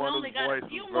the only one whose voice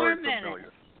was very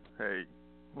familiar. Hey.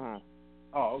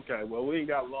 Oh, okay. Well, we ain't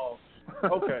got long.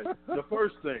 Okay. The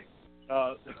first thing,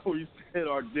 we said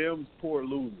our Dems poor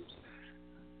losers.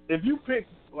 If you pick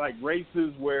like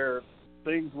races where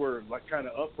things were like kind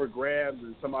of up for grabs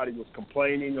and somebody was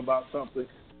complaining about something,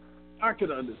 I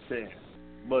could understand.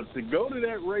 But to go to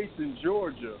that race in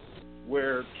Georgia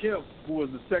where Kemp, who was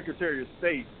the Secretary of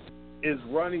State, is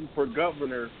running for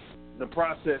governor, the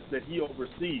process that he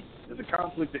oversees is a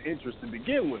conflict of interest to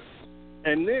begin with.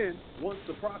 And then once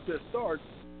the process starts,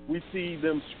 we see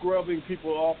them scrubbing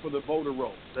people off of the voter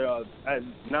rolls as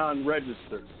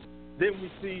non-registered. Then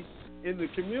we see in the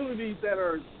communities that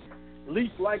are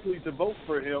least likely to vote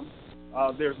for him,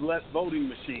 there's less voting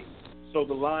machines. So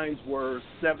the lines were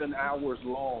 7 hours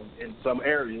long in some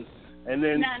areas, and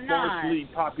then sparsely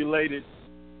populated.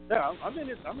 Yeah, I'm in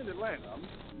Atlanta.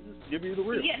 just give you the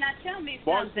real. Yeah, now tell me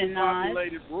Sparsely something, Nas.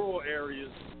 populated rural areas,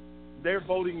 their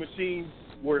voting machines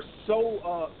were so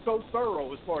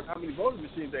thorough as far as how many voting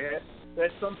machines they had that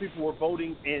some people were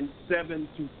voting in 7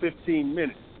 to 15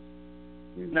 minutes.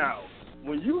 Mm-hmm. Now,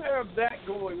 when you have that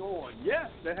going on, yes,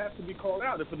 that has to be called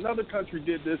out. If another country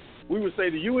did this, we would say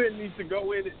the UN needs to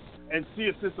go in it and see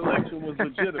if this election was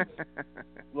legitimate.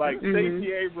 Like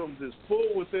Stacey Abrams is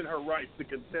full within her rights to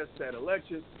contest that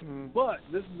election. But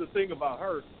this is the thing about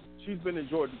her. She's been in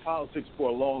Georgia politics for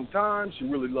a long time. She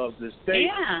really loves this state.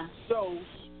 Yeah. So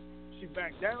she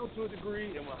backed down to a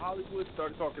degree, and when Hollywood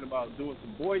started talking about doing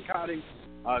some boycotting,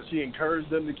 she encouraged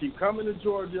them to keep coming to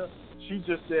Georgia. She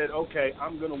just said, okay,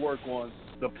 I'm going to work on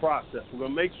the process. We're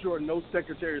going to make sure no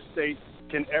Secretary of State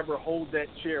can ever hold that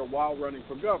chair while running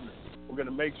for governor. We're going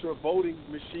to make sure voting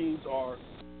machines are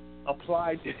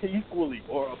applied equally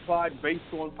or applied based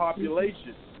on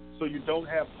population, so you don't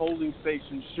have polling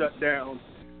stations shut down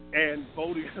and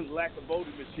lack of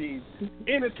voting machines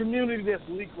in a community that's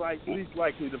least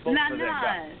likely to vote for that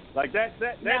guy. Like that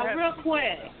now, has real to be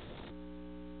quick.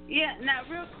 Yeah, now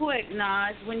real quick,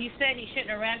 Nas, when you said he shouldn't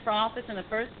have ran for office in the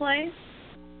first place?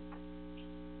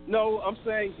 No, I'm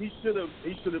saying he should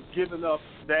have given up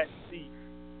that seat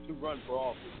to run for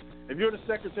office. If you're the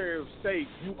Secretary of State,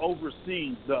 you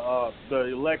oversee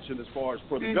the election as far as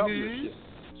for the governorship.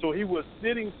 So he was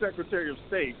sitting Secretary of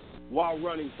State while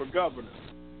running for governor.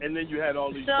 And then you had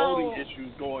all these voting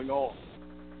issues going on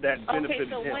that benefited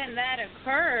him. Okay, so when that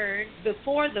occurred,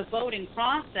 before the voting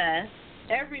process,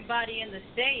 everybody in the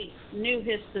state knew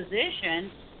his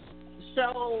position.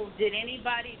 So did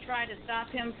anybody try to stop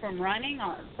him from running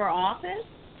for office?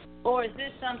 Or is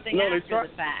this something after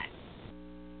the fact?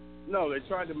 No, they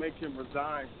tried to make him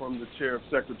resign from the chair of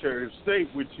Secretary of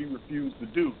State, which he refused to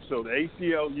do. So the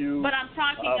ACLU, but I'm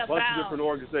talking a bunch of different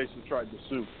organizations tried to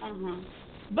sue.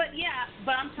 But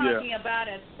I'm talking about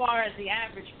as far as the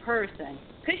average person.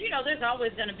 Because, there's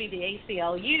always going to be the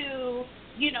ACLU,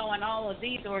 and all of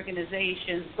these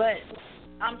organizations. But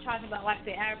I'm talking about, like,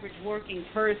 the average working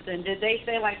person. Did they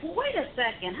say, like, well, wait a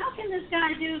second, how can this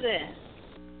guy do this?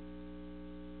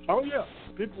 Oh, yeah.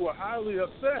 People were highly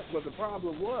upset, but the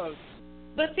problem was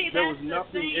there was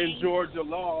nothing in Georgia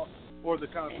law or the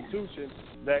Constitution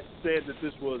that said that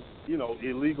this was,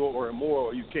 illegal or immoral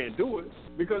or you can't do it,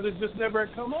 because it just never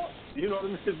had come up. You know what I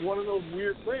mean? It's one of those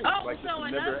weird things. This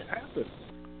never happened.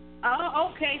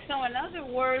 Oh, okay. So in other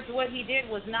words, what he did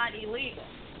was not illegal.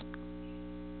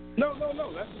 No.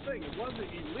 That's the thing. It wasn't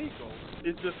illegal.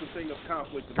 It's just a thing of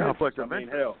conflict of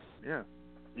interest. Hell. Yeah.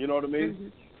 You know what I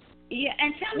mean? Yeah,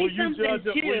 and tell me something,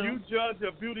 too. Will you judge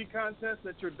a beauty contest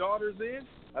that your daughter's in?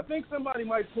 I think somebody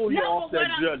might pull you off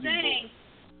that judging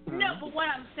board. No, but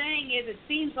what I'm saying is it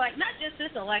seems like, not just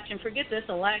this election, forget this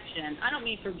election. I don't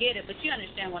mean forget it, but you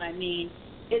understand what I mean.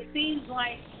 It seems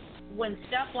like when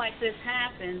stuff like this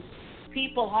happens,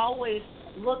 people always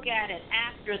look at it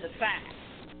after the fact.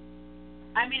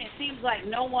 I mean, it seems like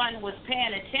no one was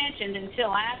paying attention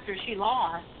until after she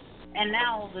lost, and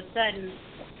now all of a sudden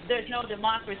there's no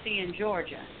democracy in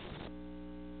Georgia.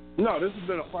 No, this has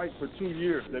been a fight for 2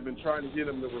 years. They've been trying to get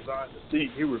him to resign the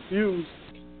seat. He refused.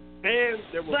 And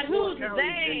there were 4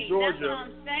 counties in Georgia. That's what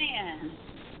I'm saying.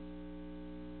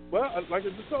 Well, like I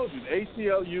just told you, the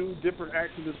ACLU, different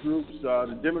activist groups,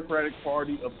 the Democratic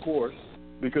Party, of course,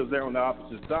 because they're on the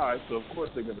opposite side, so of course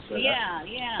they're going to say that.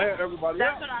 Yeah. And everybody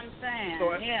That's else. what I'm saying,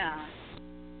 So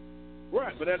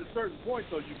Right, but at a certain point,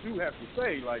 though, you do have to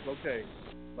say, like, okay,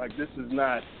 like, this is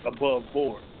not above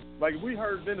board. Like, if we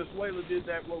heard Venezuela did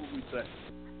that, what would we say?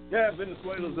 Yeah,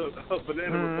 Venezuela's a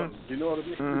banana republic. You know what I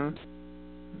mean?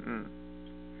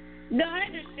 No, I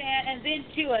understand. And then,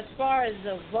 too, as far as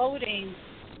the voting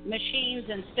machines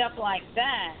and stuff like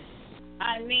that,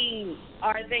 I mean,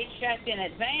 are they checked in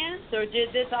advance, or did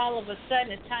this all of a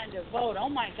sudden it's time to vote? Oh,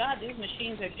 my God, these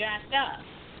machines are jacked up.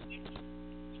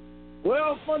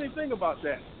 Well, funny thing about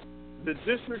that, the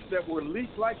districts that were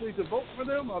least likely to vote for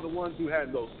them are the ones who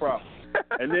had those problems.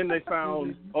 And then they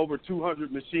found over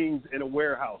 200 machines in a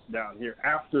warehouse down here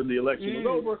after the election was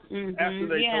over, after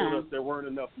they told us there weren't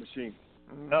enough machines.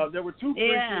 There were 2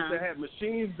 precincts that had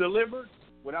machines delivered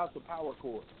without the power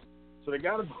cord. So they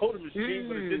got a voting machine,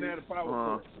 but it didn't have a power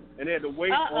cord. And they had to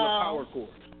wait on a power cord.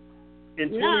 In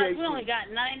 2018. No, we only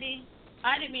got 90.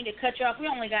 I didn't mean to cut you off. We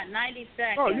only got 90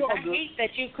 seconds. Oh, you're all I good. hate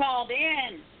that you called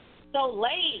in so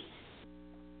late.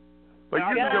 But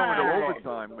you're going to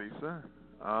overtime, Lisa.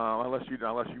 Unless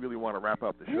you really want to wrap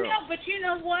up the show. No, but you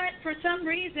know what? For some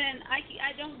reason,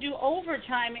 I don't do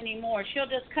overtime anymore. She'll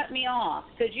just cut me off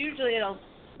because usually it'll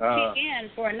kick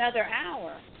in for another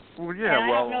hour. Well, yeah, and I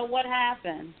don't know what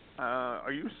happened.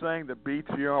 Are you saying that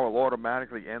BTR will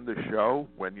automatically end the show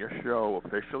when your show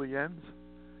officially ends?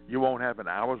 You won't have an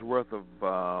hour's worth of No,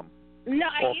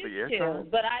 I off the air used to, time?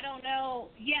 but I don't know.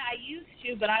 Yeah, I used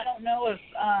to, but I don't know if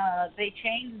they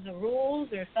changed the rules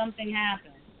or something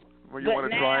happened. Well, you But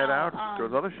want to try it now, out?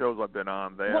 Because other shows I've been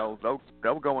on, they'll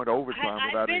go into overtime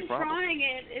without any problem. I've been trying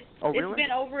it. Oh, really? It's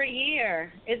been over a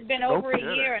year. It's been No over a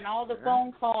kidding. year, and all the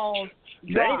phone calls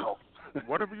dropped.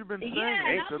 What have you been saying, Yeah,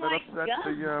 and Lisa, I'm that like, upsets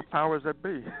the powers that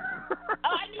be?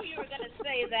 Oh, I knew you were going to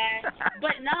say that.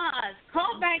 But Nas,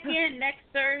 call back in next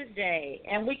Thursday,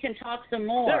 and we can talk some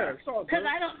more. Yeah, it's all good. Because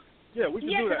I don't. Yeah, we can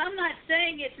Yeah, do that. because I'm not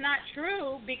saying it's not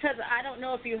true, because I don't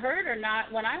know if you heard or not.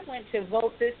 When I went to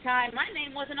vote this time, my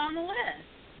name wasn't on the list.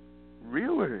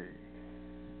 Really?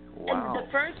 Wow. And the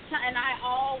first time, and I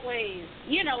always,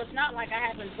 it's not like I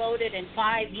haven't voted in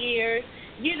 5 years.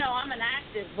 I'm an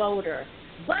active voter.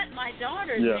 But my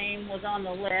daughter's name was on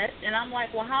the list, and I'm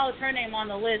like, well, how is her name on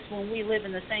the list when we live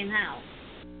in the same house?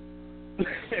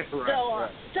 Right.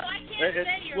 So I can't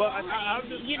say you're lying.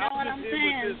 You know what I'm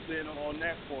saying? With this then on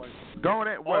that point. Don't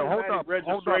it? Well, hold up.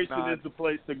 Registration is the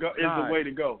place to go. Is the way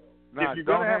to go. If you're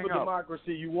going to have a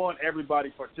democracy, you want everybody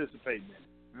participating in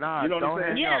it. Nah, you know don't what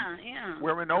I'm saying? Yeah.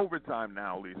 We're in overtime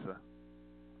now, Lisa.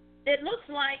 It looks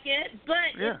like it,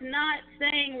 but it's not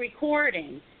saying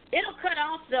recording. It'll cut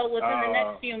off, though, within the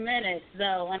next few minutes,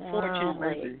 though,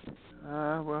 unfortunately.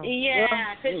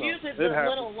 Yeah, because usually the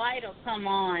little light will come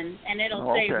on, and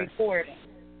it'll say recording.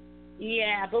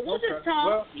 Yeah, but we'll just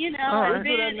talk, and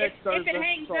then if it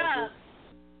hangs up,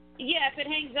 if it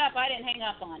hangs up, I didn't hang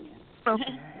up on you.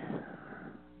 Okay.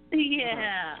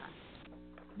 Yeah.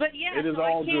 But, it is so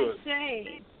all I can't good.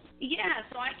 say,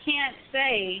 so I can't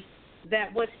say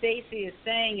that what Stacey is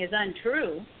saying is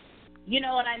untrue. You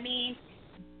know what I mean?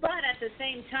 But at the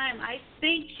same time, I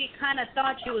think she kind of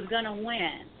thought she was going to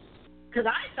win. Because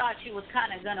I thought she was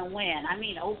kind of going to win. I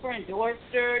mean, Oprah endorsed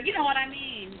her. You know what I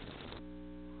mean?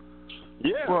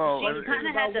 Yeah. Well, she kind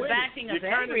of had the backing of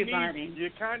everybody. You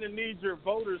kind of need your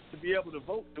voters to be able to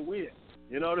vote to win.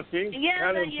 You know what I mean? Yeah,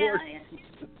 kind of important.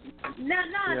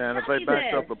 And if they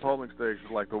backed up the polling stations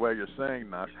like the way you're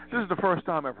saying now, this is the first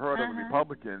time I've heard of the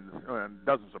Republicans, and it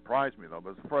doesn't surprise me, though,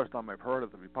 but it's the first time I've heard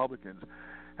of the Republicans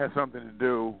has something to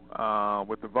do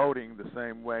with the voting the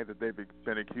same way that they've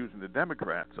been accusing the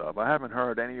Democrats of. I haven't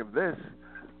heard any of this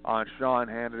on Sean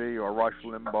Hannity or Rush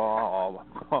Limbaugh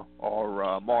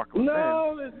or Mark Levin.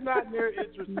 No, it's not in their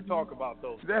interest to talk about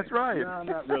those That's things. right. No,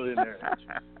 not really in their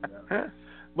interest.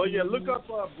 But, look up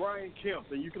Brian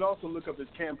Kemp, and you can also look up his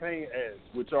campaign ads,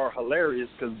 which are hilarious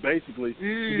because basically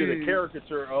you get a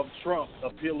caricature of Trump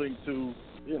appealing to,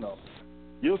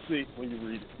 you'll see when you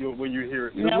read it, when you hear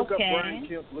it. So look up Brian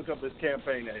Kemp, look up his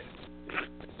campaign ads.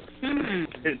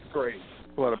 It's crazy.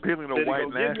 What, appealing to white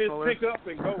nationalists? Get in his pickup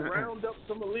and go round up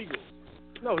some illegals.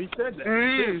 No, he said that,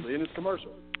 seriously, in his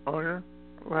commercial. Oh, yeah?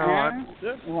 Well,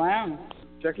 Wow.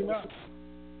 Check him out.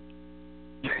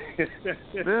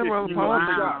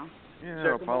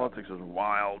 Politics is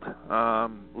wild.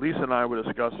 Lisa and I were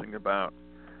discussing about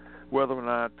whether or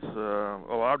not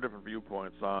our different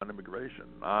viewpoints on immigration.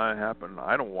 I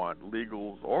don't want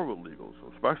legals or illegals,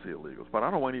 especially illegals, but I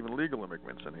don't want even legal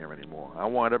immigrants in here anymore. I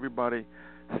want everybody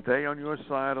stay on your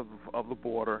side of the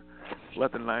border.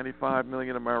 Let the 95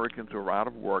 million Americans who are out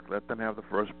of work, let them have the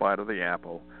first bite of the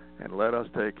apple, and let us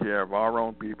take care of our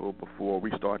own people before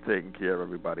we start taking care of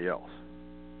everybody else.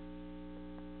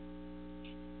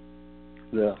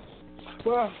 Yeah.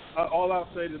 Well, all I'll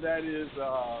say to that is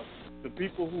the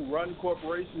people who run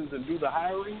corporations and do the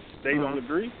hiring, they don't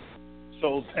agree,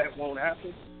 so that won't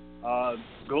happen.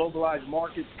 Globalized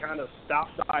markets kind of stop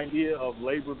the idea of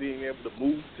labor being able to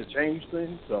move to change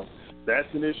things, so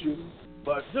that's an issue.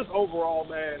 But just overall,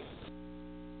 man,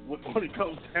 when it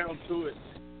comes down to it,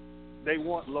 they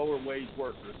want lower wage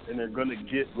workers, and they're going to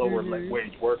get lower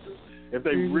wage workers. If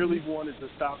they really wanted to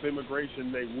stop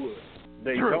immigration, they would.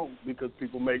 They don't, because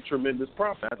people make tremendous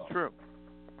profit. That's true.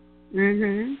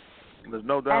 Mm-hmm. There's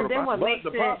no doubt about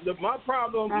it. My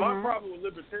problem with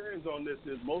libertarians on this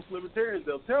is most libertarians,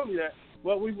 they'll tell me that,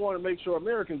 well, we want to make sure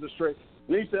Americans are straight.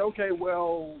 And they say, okay,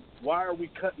 well, why are we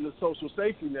cutting the social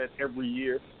safety net every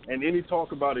year? And any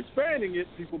talk about expanding it,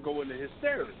 people go into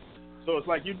hysteria. So it's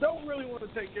like you don't really want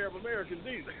to take care of Americans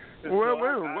either. Whoa,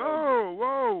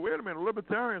 wait a minute.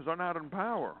 Libertarians are not in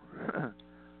power.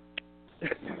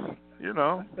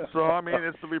 So I mean,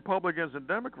 it's the Republicans and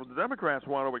Democrats. The Democrats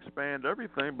want to expand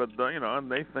everything, but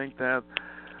and they think that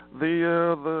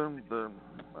the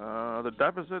The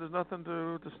deficit is nothing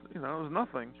is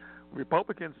nothing.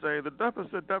 Republicans say the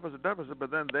deficit,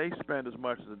 but then they spend as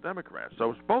much as the Democrats.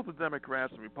 So it's both the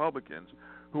Democrats and Republicans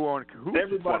who are in cahoots.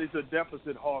 Everybody's a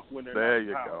deficit hawk when they're there not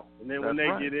you power. go. And then when they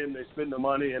get in, they spend the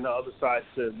money, and the other side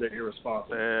says they're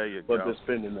irresponsible. There you but go. they're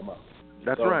spending them out.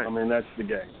 That's so, right. I mean, that's the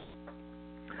game.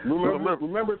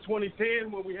 Remember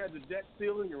 2010 when we had the debt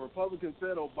ceiling and Republicans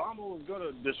said Obama was going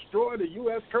to destroy the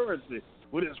U.S. currency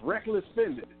with his reckless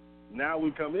spending. Now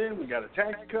we come in, we got a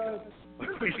tax cut,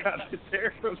 we got the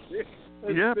tariffs,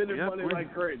 and spending money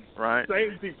like crazy. Right.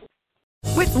 Same people.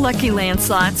 With Lucky Land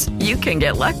Slots, you can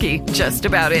get lucky just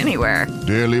about anywhere.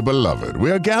 Dearly beloved,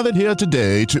 we are gathered here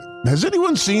today to... Has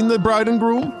anyone seen the bride and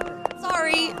groom?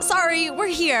 Sorry, we're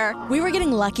here. We were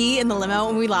getting lucky in the limo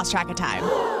and we lost track of time.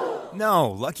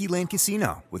 No, Lucky Land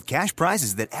Casino, with cash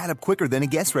prizes that add up quicker than a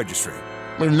guest registry.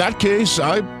 In that case,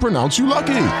 I pronounce you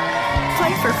lucky.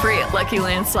 Play for free at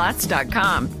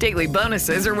LuckyLandSlots.com. Daily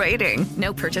bonuses are waiting.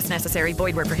 No purchase necessary.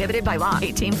 Void where prohibited by law.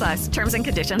 18+. Terms and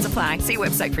conditions apply. See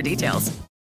website for details.